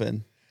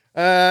something.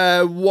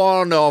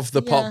 One of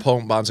the pop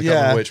punk bands. I can't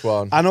remember which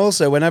one. And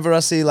also, whenever I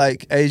see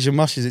like Asian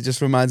moshes, it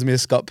just reminds me of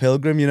Scott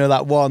Pilgrim. You know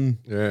that one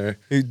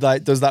who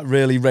like does that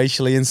really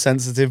racially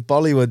insensitive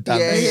Bollywood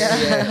dance.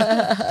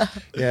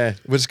 Yeah.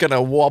 We're just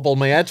gonna wobble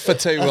my head for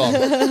too long.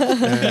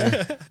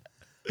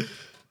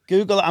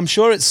 Google it. I'm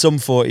sure it's Sum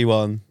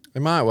 41.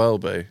 It might well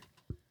be.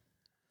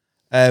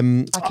 I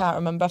can't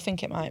remember. I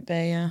think it might be.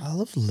 Yeah. I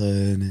love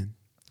learning.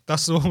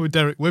 That's the one with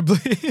Derek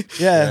Whibley.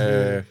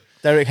 Yeah.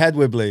 Derek Head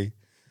Whibley.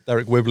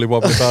 Derek Wibbly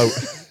Wobbly Boat.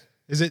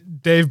 Is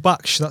it Dave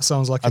Baksh? That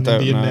sounds like an don't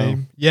Indian know.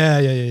 name.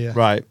 Yeah.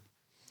 Right.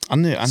 I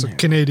knew. So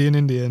Canadian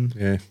Indian.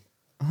 Yeah.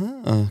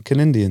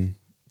 Canadian.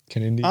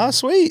 Canadian. Ah,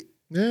 sweet.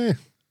 Yeah.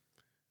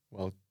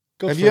 Well,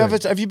 good Have for you him.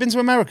 have you been to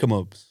America,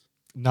 Mubs?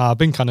 Nah, I've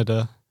been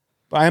Canada.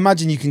 But I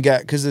imagine you can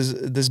get, because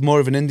there's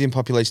more of an Indian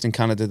population in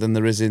Canada than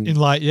there is in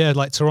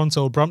like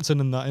Toronto, Brampton,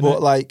 and that.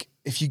 But like,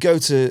 if you go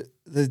to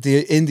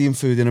the Indian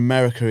food in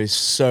America is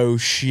so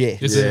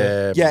shit. Is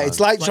it? Yeah, it's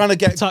like trying to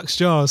get tax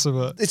jar or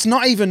something. It's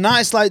not even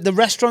that. It's like the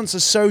restaurants are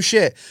so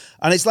shit,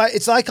 and it's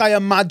like I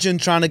imagine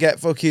trying to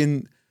get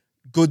fucking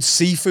good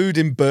seafood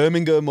in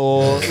Birmingham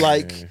or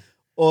like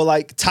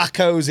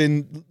tacos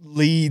in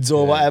Leeds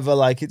or whatever.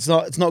 Like it's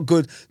not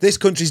good. This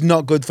country's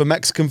not good for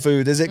Mexican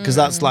food, is it? Because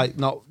that's like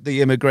not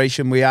the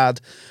immigration we had.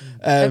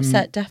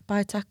 Except Death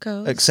by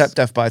Tacos. Except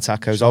Death by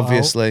Tacos,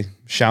 obviously.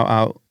 Shout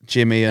out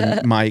Jimmy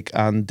and Mike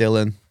and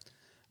Dylan.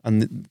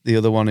 And the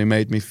other one who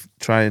made me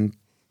try and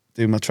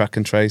do my track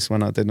and trace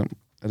when I didn't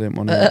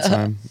want it at the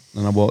time,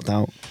 and I walked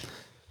out.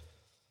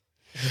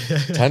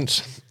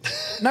 Tense.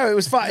 No, it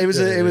was fine. It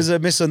was a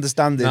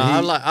misunderstanding. No,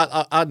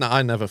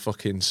 I never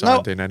fucking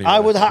signed in anyway.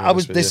 I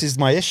was. This is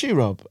my issue,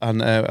 Rob,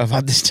 and I've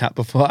had this chat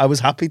before. I was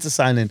happy to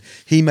sign in.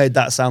 He made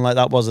that sound like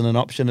that wasn't an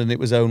option, and it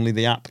was only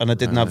the app, and I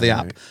didn't have the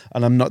app,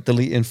 and I'm not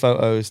deleting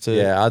photos to.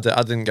 Yeah, I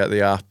didn't get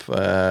the app.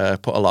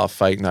 Put a lot of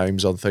fake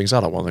names on things. I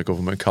don't want the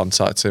government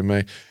contacting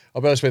me.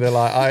 I'll be honest with you,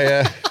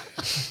 like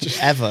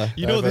ever.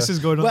 You know this is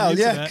going on. Well,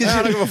 the yeah,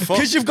 internet.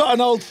 because you've got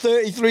an old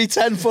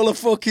 3310 full of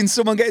fucking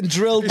someone getting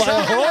drilled by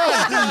a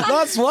horse.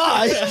 That's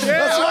why.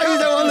 That's why you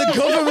don't want the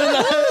government.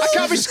 I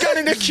can't be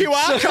scanning a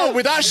QR code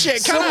with that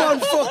shit. Can Someone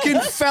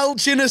fucking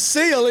felching a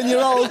seal in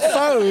your old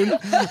phone.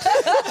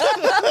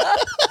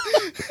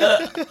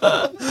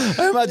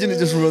 I imagine it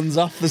just runs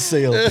off the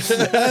seal. The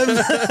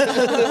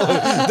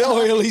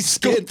oily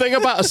skin. Good thing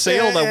about a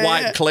seal, they're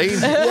white clean.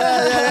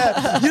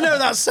 Yeah. You know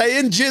that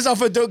saying, jizz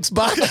off a duck's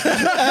back.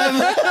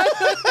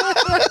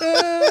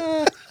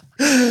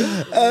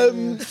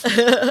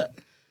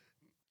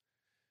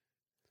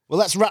 Well,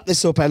 let's wrap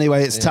this up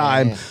anyway. It's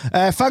time.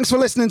 Thanks for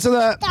listening to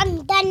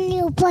the...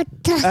 Daniel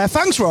Potter.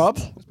 Thanks, Rob.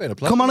 It's been a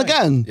pleasure. Come on mate.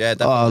 again. Yeah,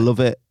 definitely. Oh, I love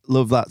it.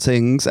 Love that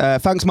things.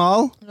 Thanks,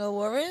 Mal. No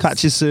worries.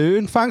 Catch you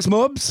soon. Thanks,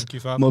 Mubs. Thank you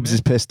for having Mubs me.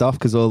 is pissed off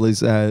because all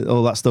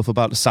that stuff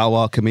about the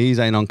Salwar Kameez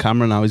ain't on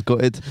camera now. He's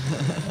gutted.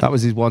 That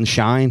was his one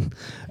shine.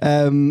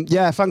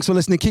 Thanks for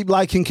listening. Keep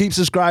liking, keep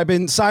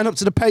subscribing. Sign up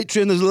to the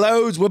Patreon. There's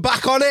loads. We're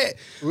back on it.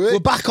 We're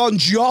back on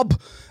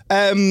job.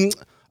 And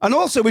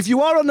also, if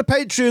you are on the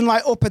Patreon,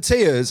 like upper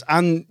tiers,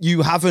 and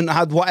you haven't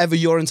had whatever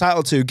you're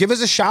entitled to, give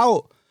us a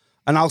shout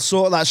and I'll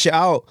sort that shit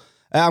out.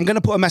 I'm going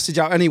to put a message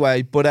out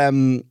anyway, but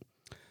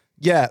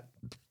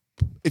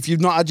if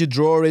you've not had your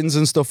drawings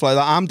and stuff like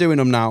that, I'm doing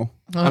them now.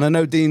 And I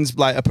know Dean's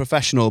like a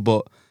professional,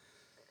 but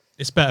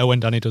It's better when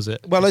Danny does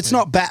it. well, it's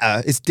not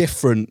better. It's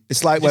different.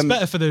 It's like when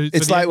better for the.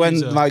 it's for the like when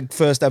user. my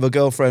first ever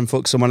girlfriend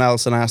fucked someone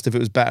else, and I asked if it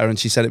was better, and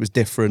she said it was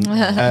different.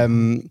 I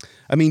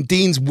mean,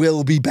 Dean's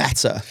will be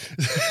better,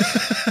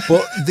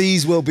 but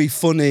these will be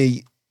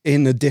funny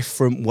in a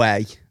different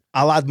way.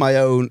 I'll add my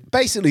own.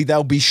 Basically,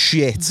 they'll be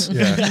shit,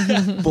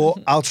 but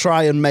I'll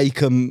try and make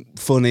them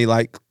funny,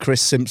 like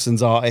Chris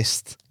Simpson's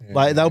artist. Yeah,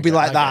 like they'll be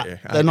like I that. get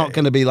you. They're not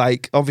going to be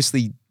like.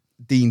 Obviously,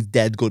 Dean's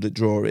dead good at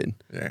drawing.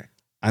 Yeah.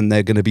 And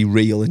they're going to be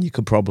real, and you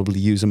could probably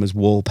use them as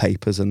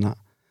wallpapers and that.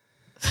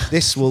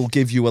 This will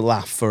give you a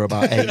laugh for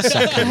about 8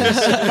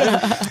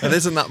 seconds. And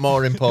isn't that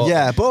more important?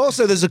 Yeah, but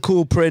also there's a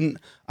cool print,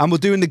 and we're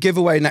doing the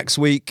giveaway next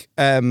week.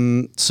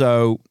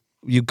 So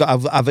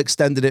I've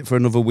extended it for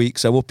another week.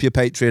 So up your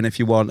Patreon if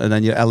you want, and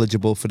then you're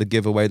eligible for the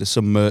giveaway. There's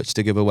some merch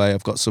to give away.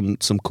 I've got some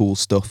cool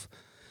stuff.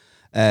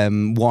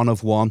 1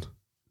 of 1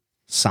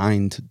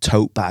 signed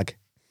tote bag.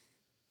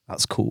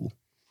 That's cool.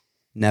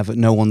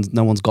 No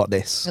one's got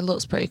this. It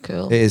looks pretty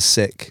cool. It is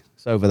sick.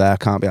 It's over there. I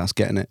can't be asked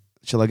getting it.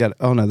 Shall I get it?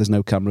 Oh no, there's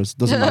no cameras.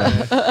 Doesn't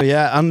matter. But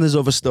yeah, and there's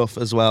other stuff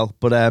as well.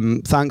 But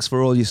thanks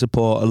for all your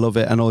support. I love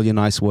it, and all your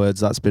nice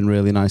words. That's been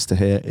really nice to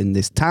hear in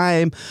this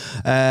time.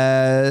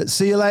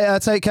 See you later.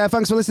 Take care.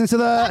 Thanks for listening to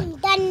the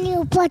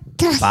Daniel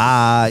Potter.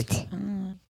 Bye.